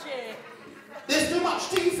 Take a chair. There's too much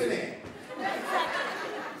teeth in it.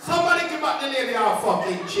 Somebody give back the lady our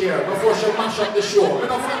fucking chair before she mash up the show. We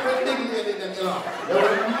don't fuck with big lady them, you know. They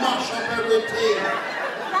will mash up everything.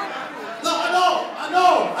 No, I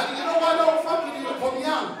know. And you know why I don't fuck with you from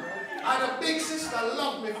young? I had a big sister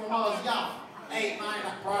loved me from I was young. 8, 9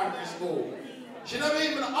 at primary school. She never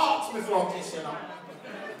even asked me for a kiss, you know.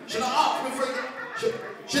 She don't ask me for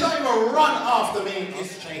she don't even run after me in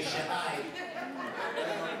kiss chase. She died.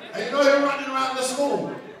 And you know you're running around the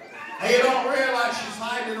school. And you don't realize she's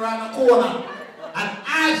hiding around the corner. And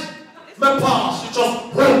as me pass, she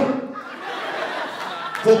just boom.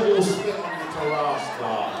 Football spit on the terrace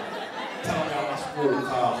car. Tell me I must walk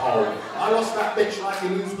her home. I lost that bitch like you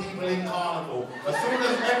lose people in carnival. As soon as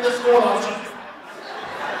I end the school, I was just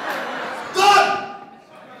gone!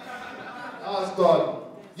 Oh, it's gone.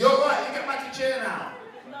 You're right, you get back your chair now.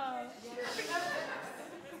 No.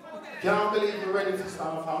 Can't believe you're ready to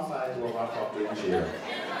stand up outside with my fucking chair.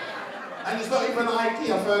 And it's not even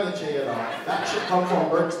IKEA furniture, you know. That shit come from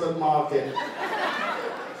Brixton Market.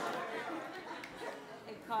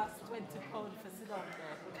 It costs £20 for sit down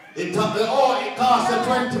there. It costs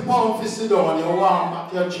 £20 for sit down. You warm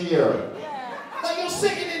back your chair. Yeah. But you're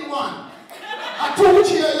sitting in one. A 2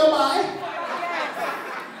 chair you buy.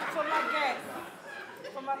 For my guests.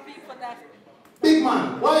 For my people that... Big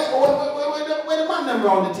man. Where the man them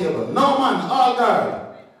round the table? No man, all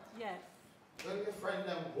girl. Yes. When your friend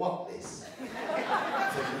them what this?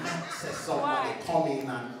 Say somebody come in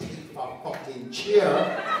and take a fucking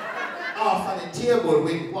chair off of the table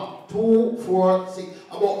with what? 2, 4, 6,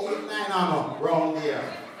 about 8, 9 on round there.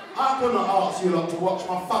 I couldn't ask you lot to watch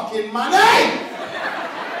my fucking money!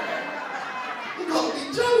 You gotta be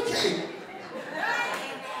joking!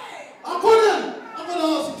 I couldn't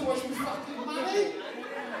ask you to watch my fucking money!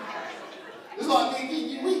 It's like me giving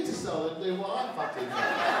you weed to sell and do what I fucking do.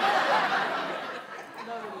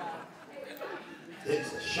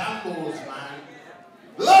 It's a shambles, man.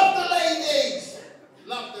 Love the ladies!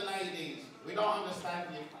 Love the ladies. We don't understand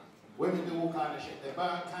you. Women do all kind of shit. They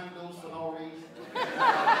burn candles for no reason.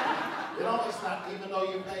 You don't understand, even though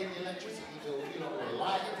you pay the electricity bill, you don't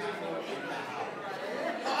light it in the house.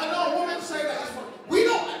 I know women say that it's fun. We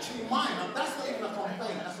don't actually mind. That's not even a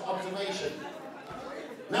complaint, that's an observation.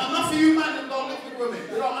 Now, enough of you man that don't live with women.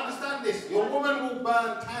 You don't understand this. Your woman will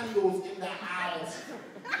burn candles in the house.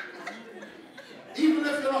 Even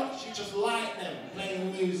if you're not, she just light them,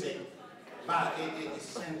 playing music. But it is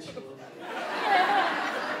sensual.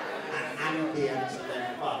 And ambience and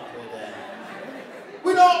then fuck with them.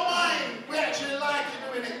 We don't mind. We actually like you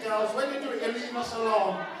doing it, girls. When you do it, you leave us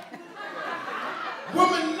alone.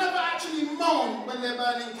 Women never actually moan when they're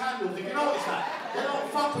burning candles. If you notice that, they don't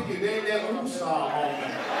fuck with you. They're in their all-star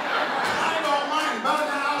moment. I don't burn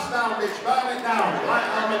the house down, bitch. Burn it down. Right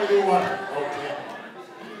how many you want. Okay.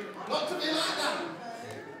 Not to be like that.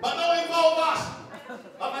 But don't involve us.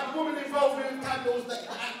 I've had women involved with candles that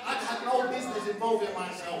I had no business involving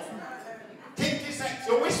myself. Kinky sex,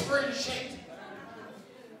 you're whispering shit.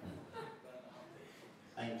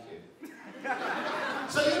 Thank you.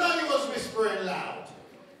 So you know you was whispering loud.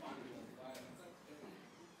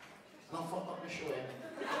 And I fuck up my show.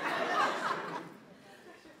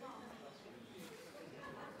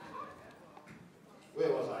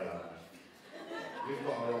 Where was I on that? You've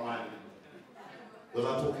got to remind me. Was I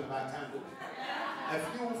talking about candles? If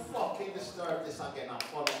you fucking disturb this again, I'll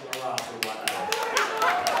follow your ass with one eye.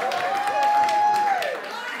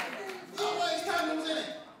 No, there's candles in it.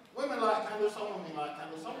 Women like candles, some women like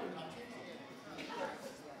candles, some women like kinky.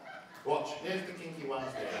 Watch, there's the kinky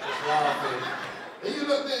ones there. Just laughing. And you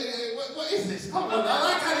look there, what is this? Come on, I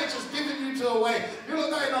like how they're just giving you two away. You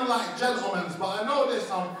look going on like gentlemen's, but I know there's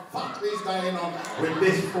some fuckeries going on with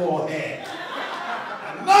this forehead.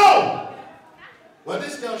 And no! Well,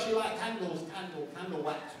 this girl, she like candle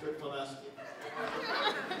wax dripped on her skin.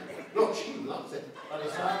 Look, she loves it. By the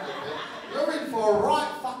sound of it. You're in for a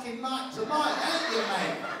right fucking night tonight, ain't you,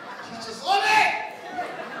 mate? She's just on it!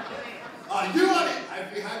 Are you on it?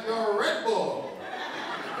 Have you had your Red Bull?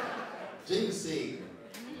 Jinxie.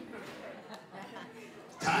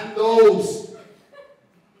 Candles.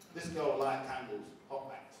 This girl like candles. Hot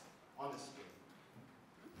wax. On the skin.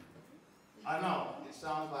 I know, it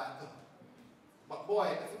sounds like... But boy,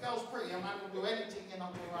 if a girl's pretty, a man will do anything in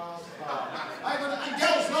up her ass. And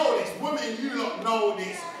girls know this. Women, you lot know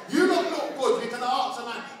this. You lot look good. You can ask a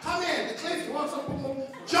man, come here, the cliff, you want some boom,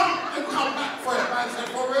 jump and come back for it. Man said,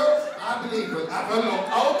 for real? I believe it. Have a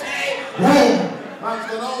look. Okay. Boom. Man's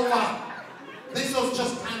gone over. This was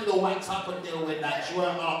just candle wax. I could deal with that. She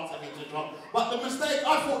weren't asking me to drop. But the mistake,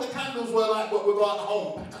 I thought the candles were like what we got at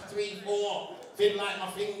home. Pack of 3, 4. Thin like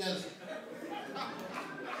my fingers.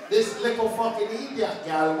 This little fucking idiot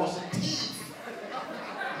girl wasn't teeth.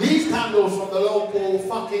 These candles from the local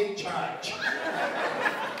fucking church.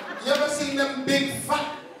 You ever seen them big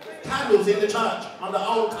fat candles in the church on the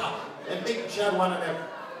altar? Them big, she had one of them.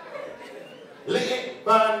 Lit it,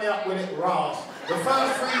 burn me up with it, Ross. The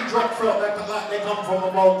first 3 drops felt like they come from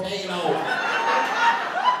a volcano.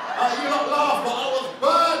 You don't laugh, but I was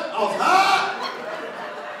burned. I was hurt.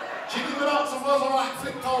 She didn't even answer if I was alright,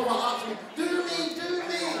 flipped over, asked me, do me.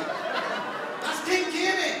 That's kinky,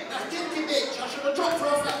 innit? That's kinky, bitch. I should have dropped her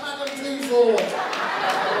off that Madam Tussauds.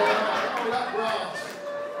 Oh, that brass.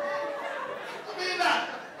 I mean that.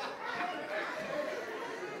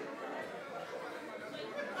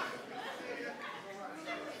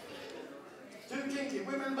 Too kinky.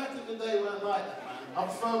 Women back in the day weren't like that, man. I'm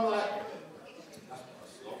from like...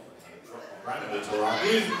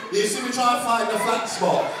 You see me try to find the flat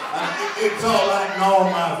spot, and it felt like, no,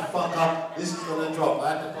 man, fuck up, this is gonna drop. I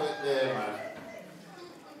had to put it there, man.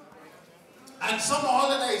 And summer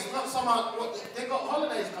holidays, not summer, they got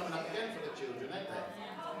holidays coming up again for the children, ain't they?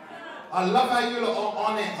 I love how you look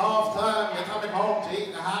on it, half term, you're coming home to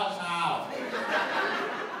eat the house out.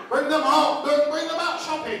 Bring them home, bring them out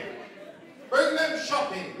shopping. Bring them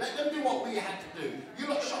shopping, let them do what we had to do. You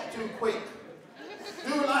lot shop too quick.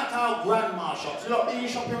 Do like how grandma shops. You lot been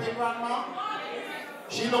shopping with grandma?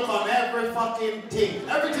 She look on every fucking thing.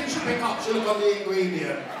 Everything she pick up, she look on the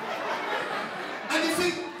ingredient. And you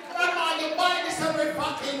think, grandma, you buy this every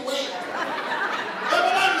fucking week. Never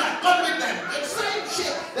done that, gone with them. The same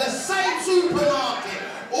shit, the same supermarket.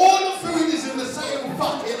 All the food is in the same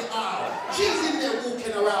fucking aisle. She's in there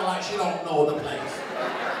walking around like she don't know the place.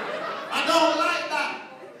 I don't like that.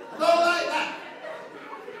 I don't like that.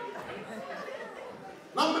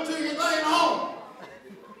 Number 2, you're going home.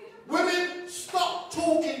 Women, stop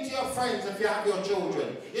talking to your friends if you have your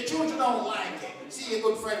children. Your children don't like it. See your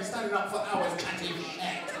good friend standing up for hours chatting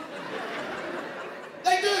shit.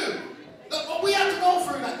 They do. But we had to go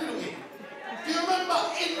through that, didn't we? Do you remember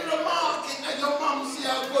in the market and your mum see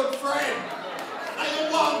a good friend? And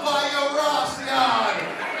you walk by your ass yard.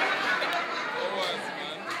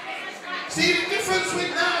 See the difference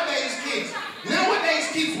with nowadays kids?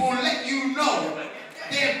 Nowadays kids will let you know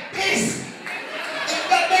they're pissed.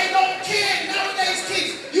 But they don't care. Nowadays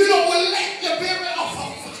kids, you know, will let your parent off.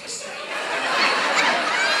 Oh, fuck's sake.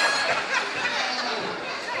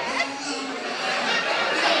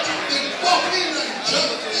 Walking and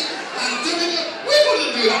jumping and doing it. We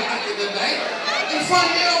wouldn't do that back in the day. In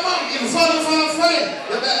front of your mum, in front of our friend.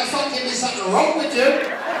 There better fucking be something wrong with you.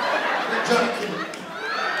 You're jerking.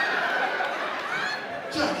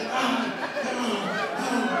 Jerking.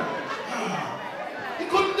 You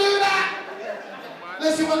couldn't do that.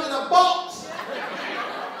 Unless you wanted a box.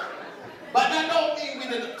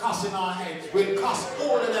 didn't cuss in our heads. We'd cuss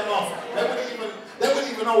all of them off. They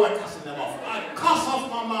wouldn't even know we're cussing them off. I'd cuss off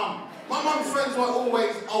my mum. My mum's friends were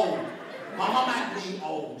always old. My mum had me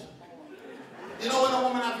old. You know when a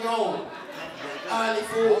woman had you old? Early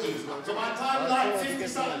 40s. So by the time like 50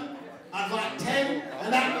 something, I was like 10,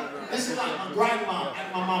 and this is like my grandma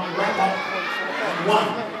and my mum wrapped up in one.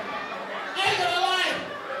 I ain't gonna lie.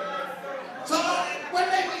 So when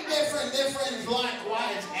they meet their friends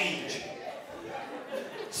likewise age.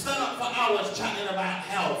 Stand up for hours chatting about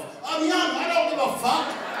health. I'm young, I don't give a fuck.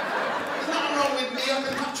 There's nothing wrong with me, I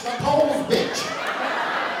can touch my toes, bitch.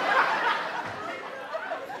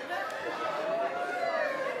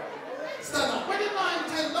 Stand up. When you're 9,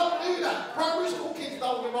 10, don't do that. Primary school kids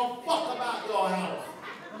don't give a fuck about your health.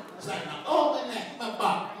 Stand up. Oh, my neck, my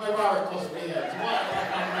butt, my varicose veins. Why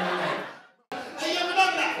I'm really neck? Have you ever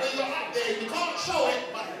done that where you're up there, you can't show it,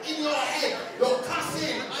 but in your head, you're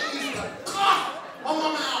cussing. I used to cuss my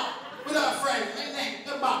mum out with her friend, my neck,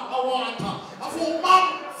 the butt, I want her. I thought, Mum,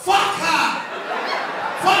 fuck her!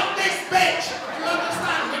 Fuck this bitch! You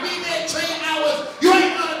understand? We've been there 3 hours, you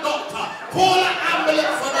ain't got a doctor. Call an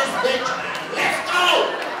ambulance for this bitch and let's go!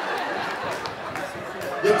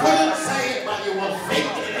 You couldn't say it, but you were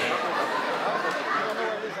thinking it.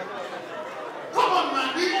 Come on, man,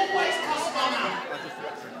 we always cuss mum out.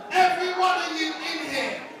 Every one of you in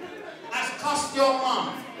here has cussed your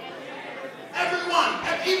mum. Everyone,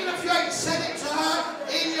 even if you ain't said it to her,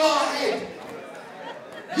 in your head.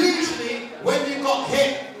 Usually, when you got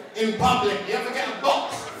hit in public, you ever get a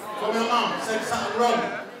box from your mum, said something wrong,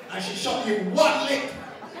 and she shot you one lick.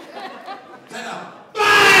 Then a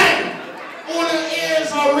bang! All your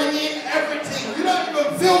ears are ringing, everything. You don't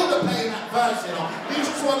even feel the pain at first, you know. You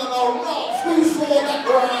just want to know, who saw that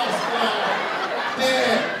grass?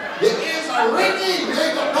 There. Your ears are ringing. You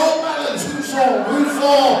ain't got no balance. Who saw? Who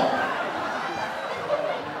saw?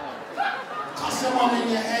 Cuss your mum in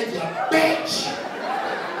your head, you bitch.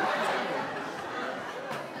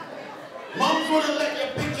 Mums wouldn't let you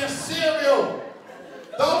pick your cereal.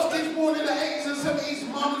 Those kids born in the 80s and 70s,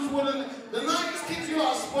 mums wouldn't. The 90s kids, you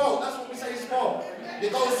are spoiled. That's what we say spoiled. You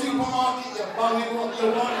go to the supermarket, you're buying what you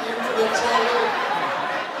want into the trolley.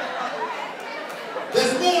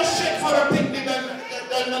 There's more shit for the picnic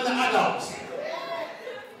than the adults.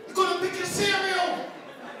 You couldn't pick your cereal.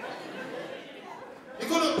 You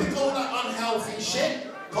couldn't pick all that unhealthy shit.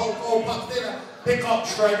 Cocoa puffs, dinner. Pick up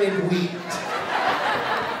shredded wheat.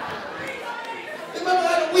 Remember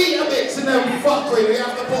that wheat bits in them fuckery? We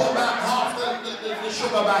have to put about half the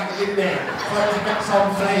sugar bag in there so to get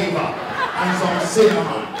some flavour and some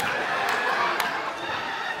cinnamon.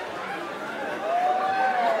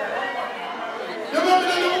 You remember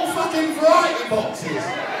the little fucking variety boxes?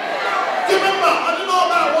 Do you remember? I don't know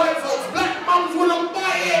about white folks. Black mums wouldn't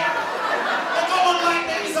buy it. They go on like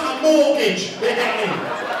this on a mortgage. They're getting.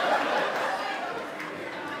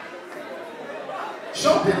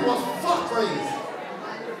 Shopping was fuckeries.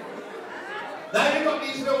 Now you've got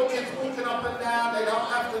these little kids walking up and down, they don't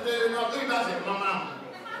have to do, no, who does it? My mum.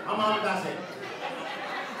 My mum does it.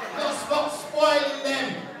 Just stop spoiling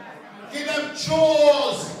them. Give them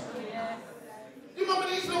chores. You remember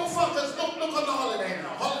these little fuckers? Look on the holiday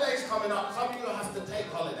now. Holiday's coming up. Some of you have to take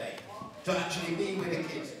holiday to actually be with the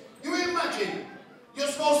kids. You imagine you're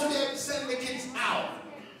supposed to be able to send the kids out.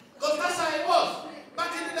 Because that's how it was.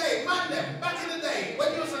 Back in the day, man them, back in the day,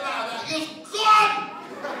 when you was allowed out, you was gone!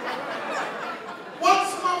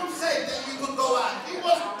 Once mum said that you could go out, you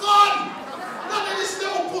was gone! None of this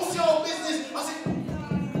little pussy old business. I said,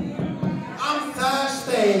 I'm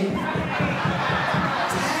thirsty.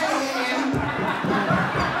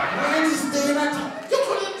 Wednesday night. You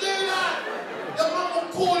couldn't do that! Your mum will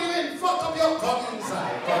call you in, fuck up your cock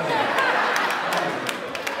inside.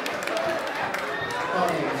 Come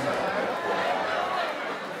inside.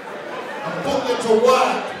 I'm putting you to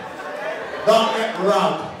work. Don't get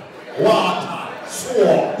rug, water,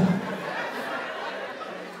 swap.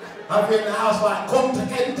 I've been in the house like Conte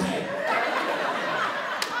Kente.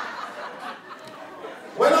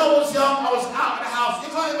 When I was young, I was out of the house. You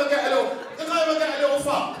can't even get a little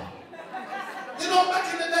fuck. You know, back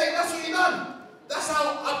in the day, that's what you done. That's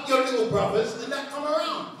how up your little brothers and that come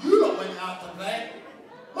around. You lot went out to play.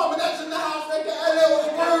 Mum and Dad's in the house, they get a little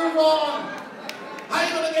groove on. How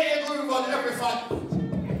you gonna get your groove on every fight?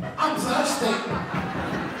 I'm thirsty.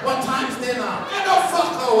 What time's dinner? Get the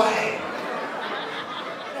fuck away.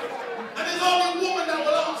 And there's only a woman that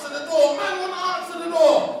will answer the door. Man won't answer the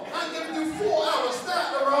door. I'm giving you 4 hours. Start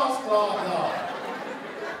the rascal yard.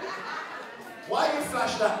 Why you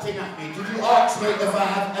flash that thing at me? Did you ask me if I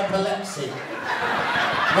have epilepsy?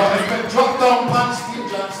 Not if you drop down pants you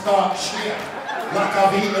just start shit. like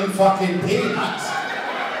I've eaten fucking peanuts.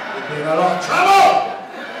 You've been a lot of trouble!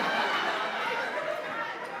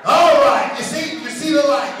 Alright, you see the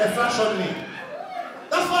light they flash on me.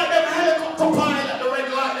 That's like them helicopter pilot at the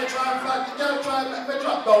red light, they try and flag, you don't try and let me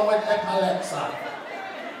drop down with epilepsy.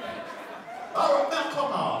 Alright, now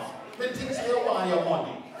come off. The things here why your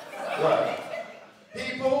money. Right.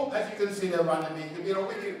 People, as you can see, they're running me. There'll be a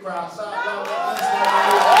wicked crowd. So thank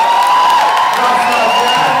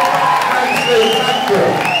you.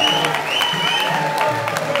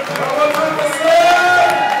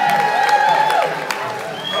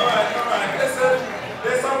 Alright, listen.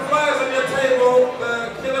 There's some flyers on your table. The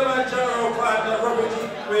Kilimanjaro climb that Robert G.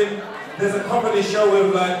 Quinn. There's a comedy show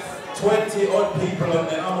with like 20 odd people on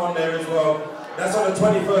there. I'm on there as well. That's on the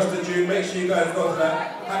 21st of June. Make sure you guys go to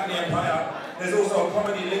that. Hackney Empire. There's also a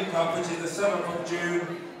comedy link-up, which is the 7th of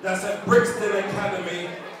June. That's at Brixton Academy.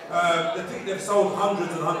 I think they've sold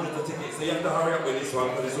hundreds and hundreds of tickets, so you have to hurry up with this one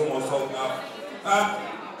because it's almost sold out.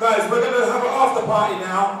 Guys, we're going to have an after party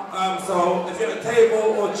now. So if you're at a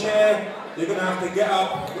table or chair, you're going to have to get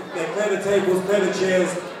up, clear the tables, clear the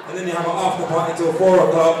chairs, and then you have an after party till 4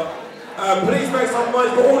 o'clock. Please make some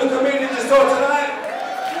noise for all the comedians you saw tonight.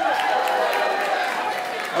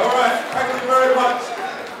 Alright, thank you very much.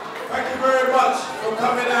 Thank you very much for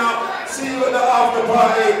coming out. See you at the after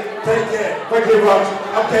party. Take care. Thank you very much.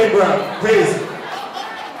 I'm Kane Brown. Peace.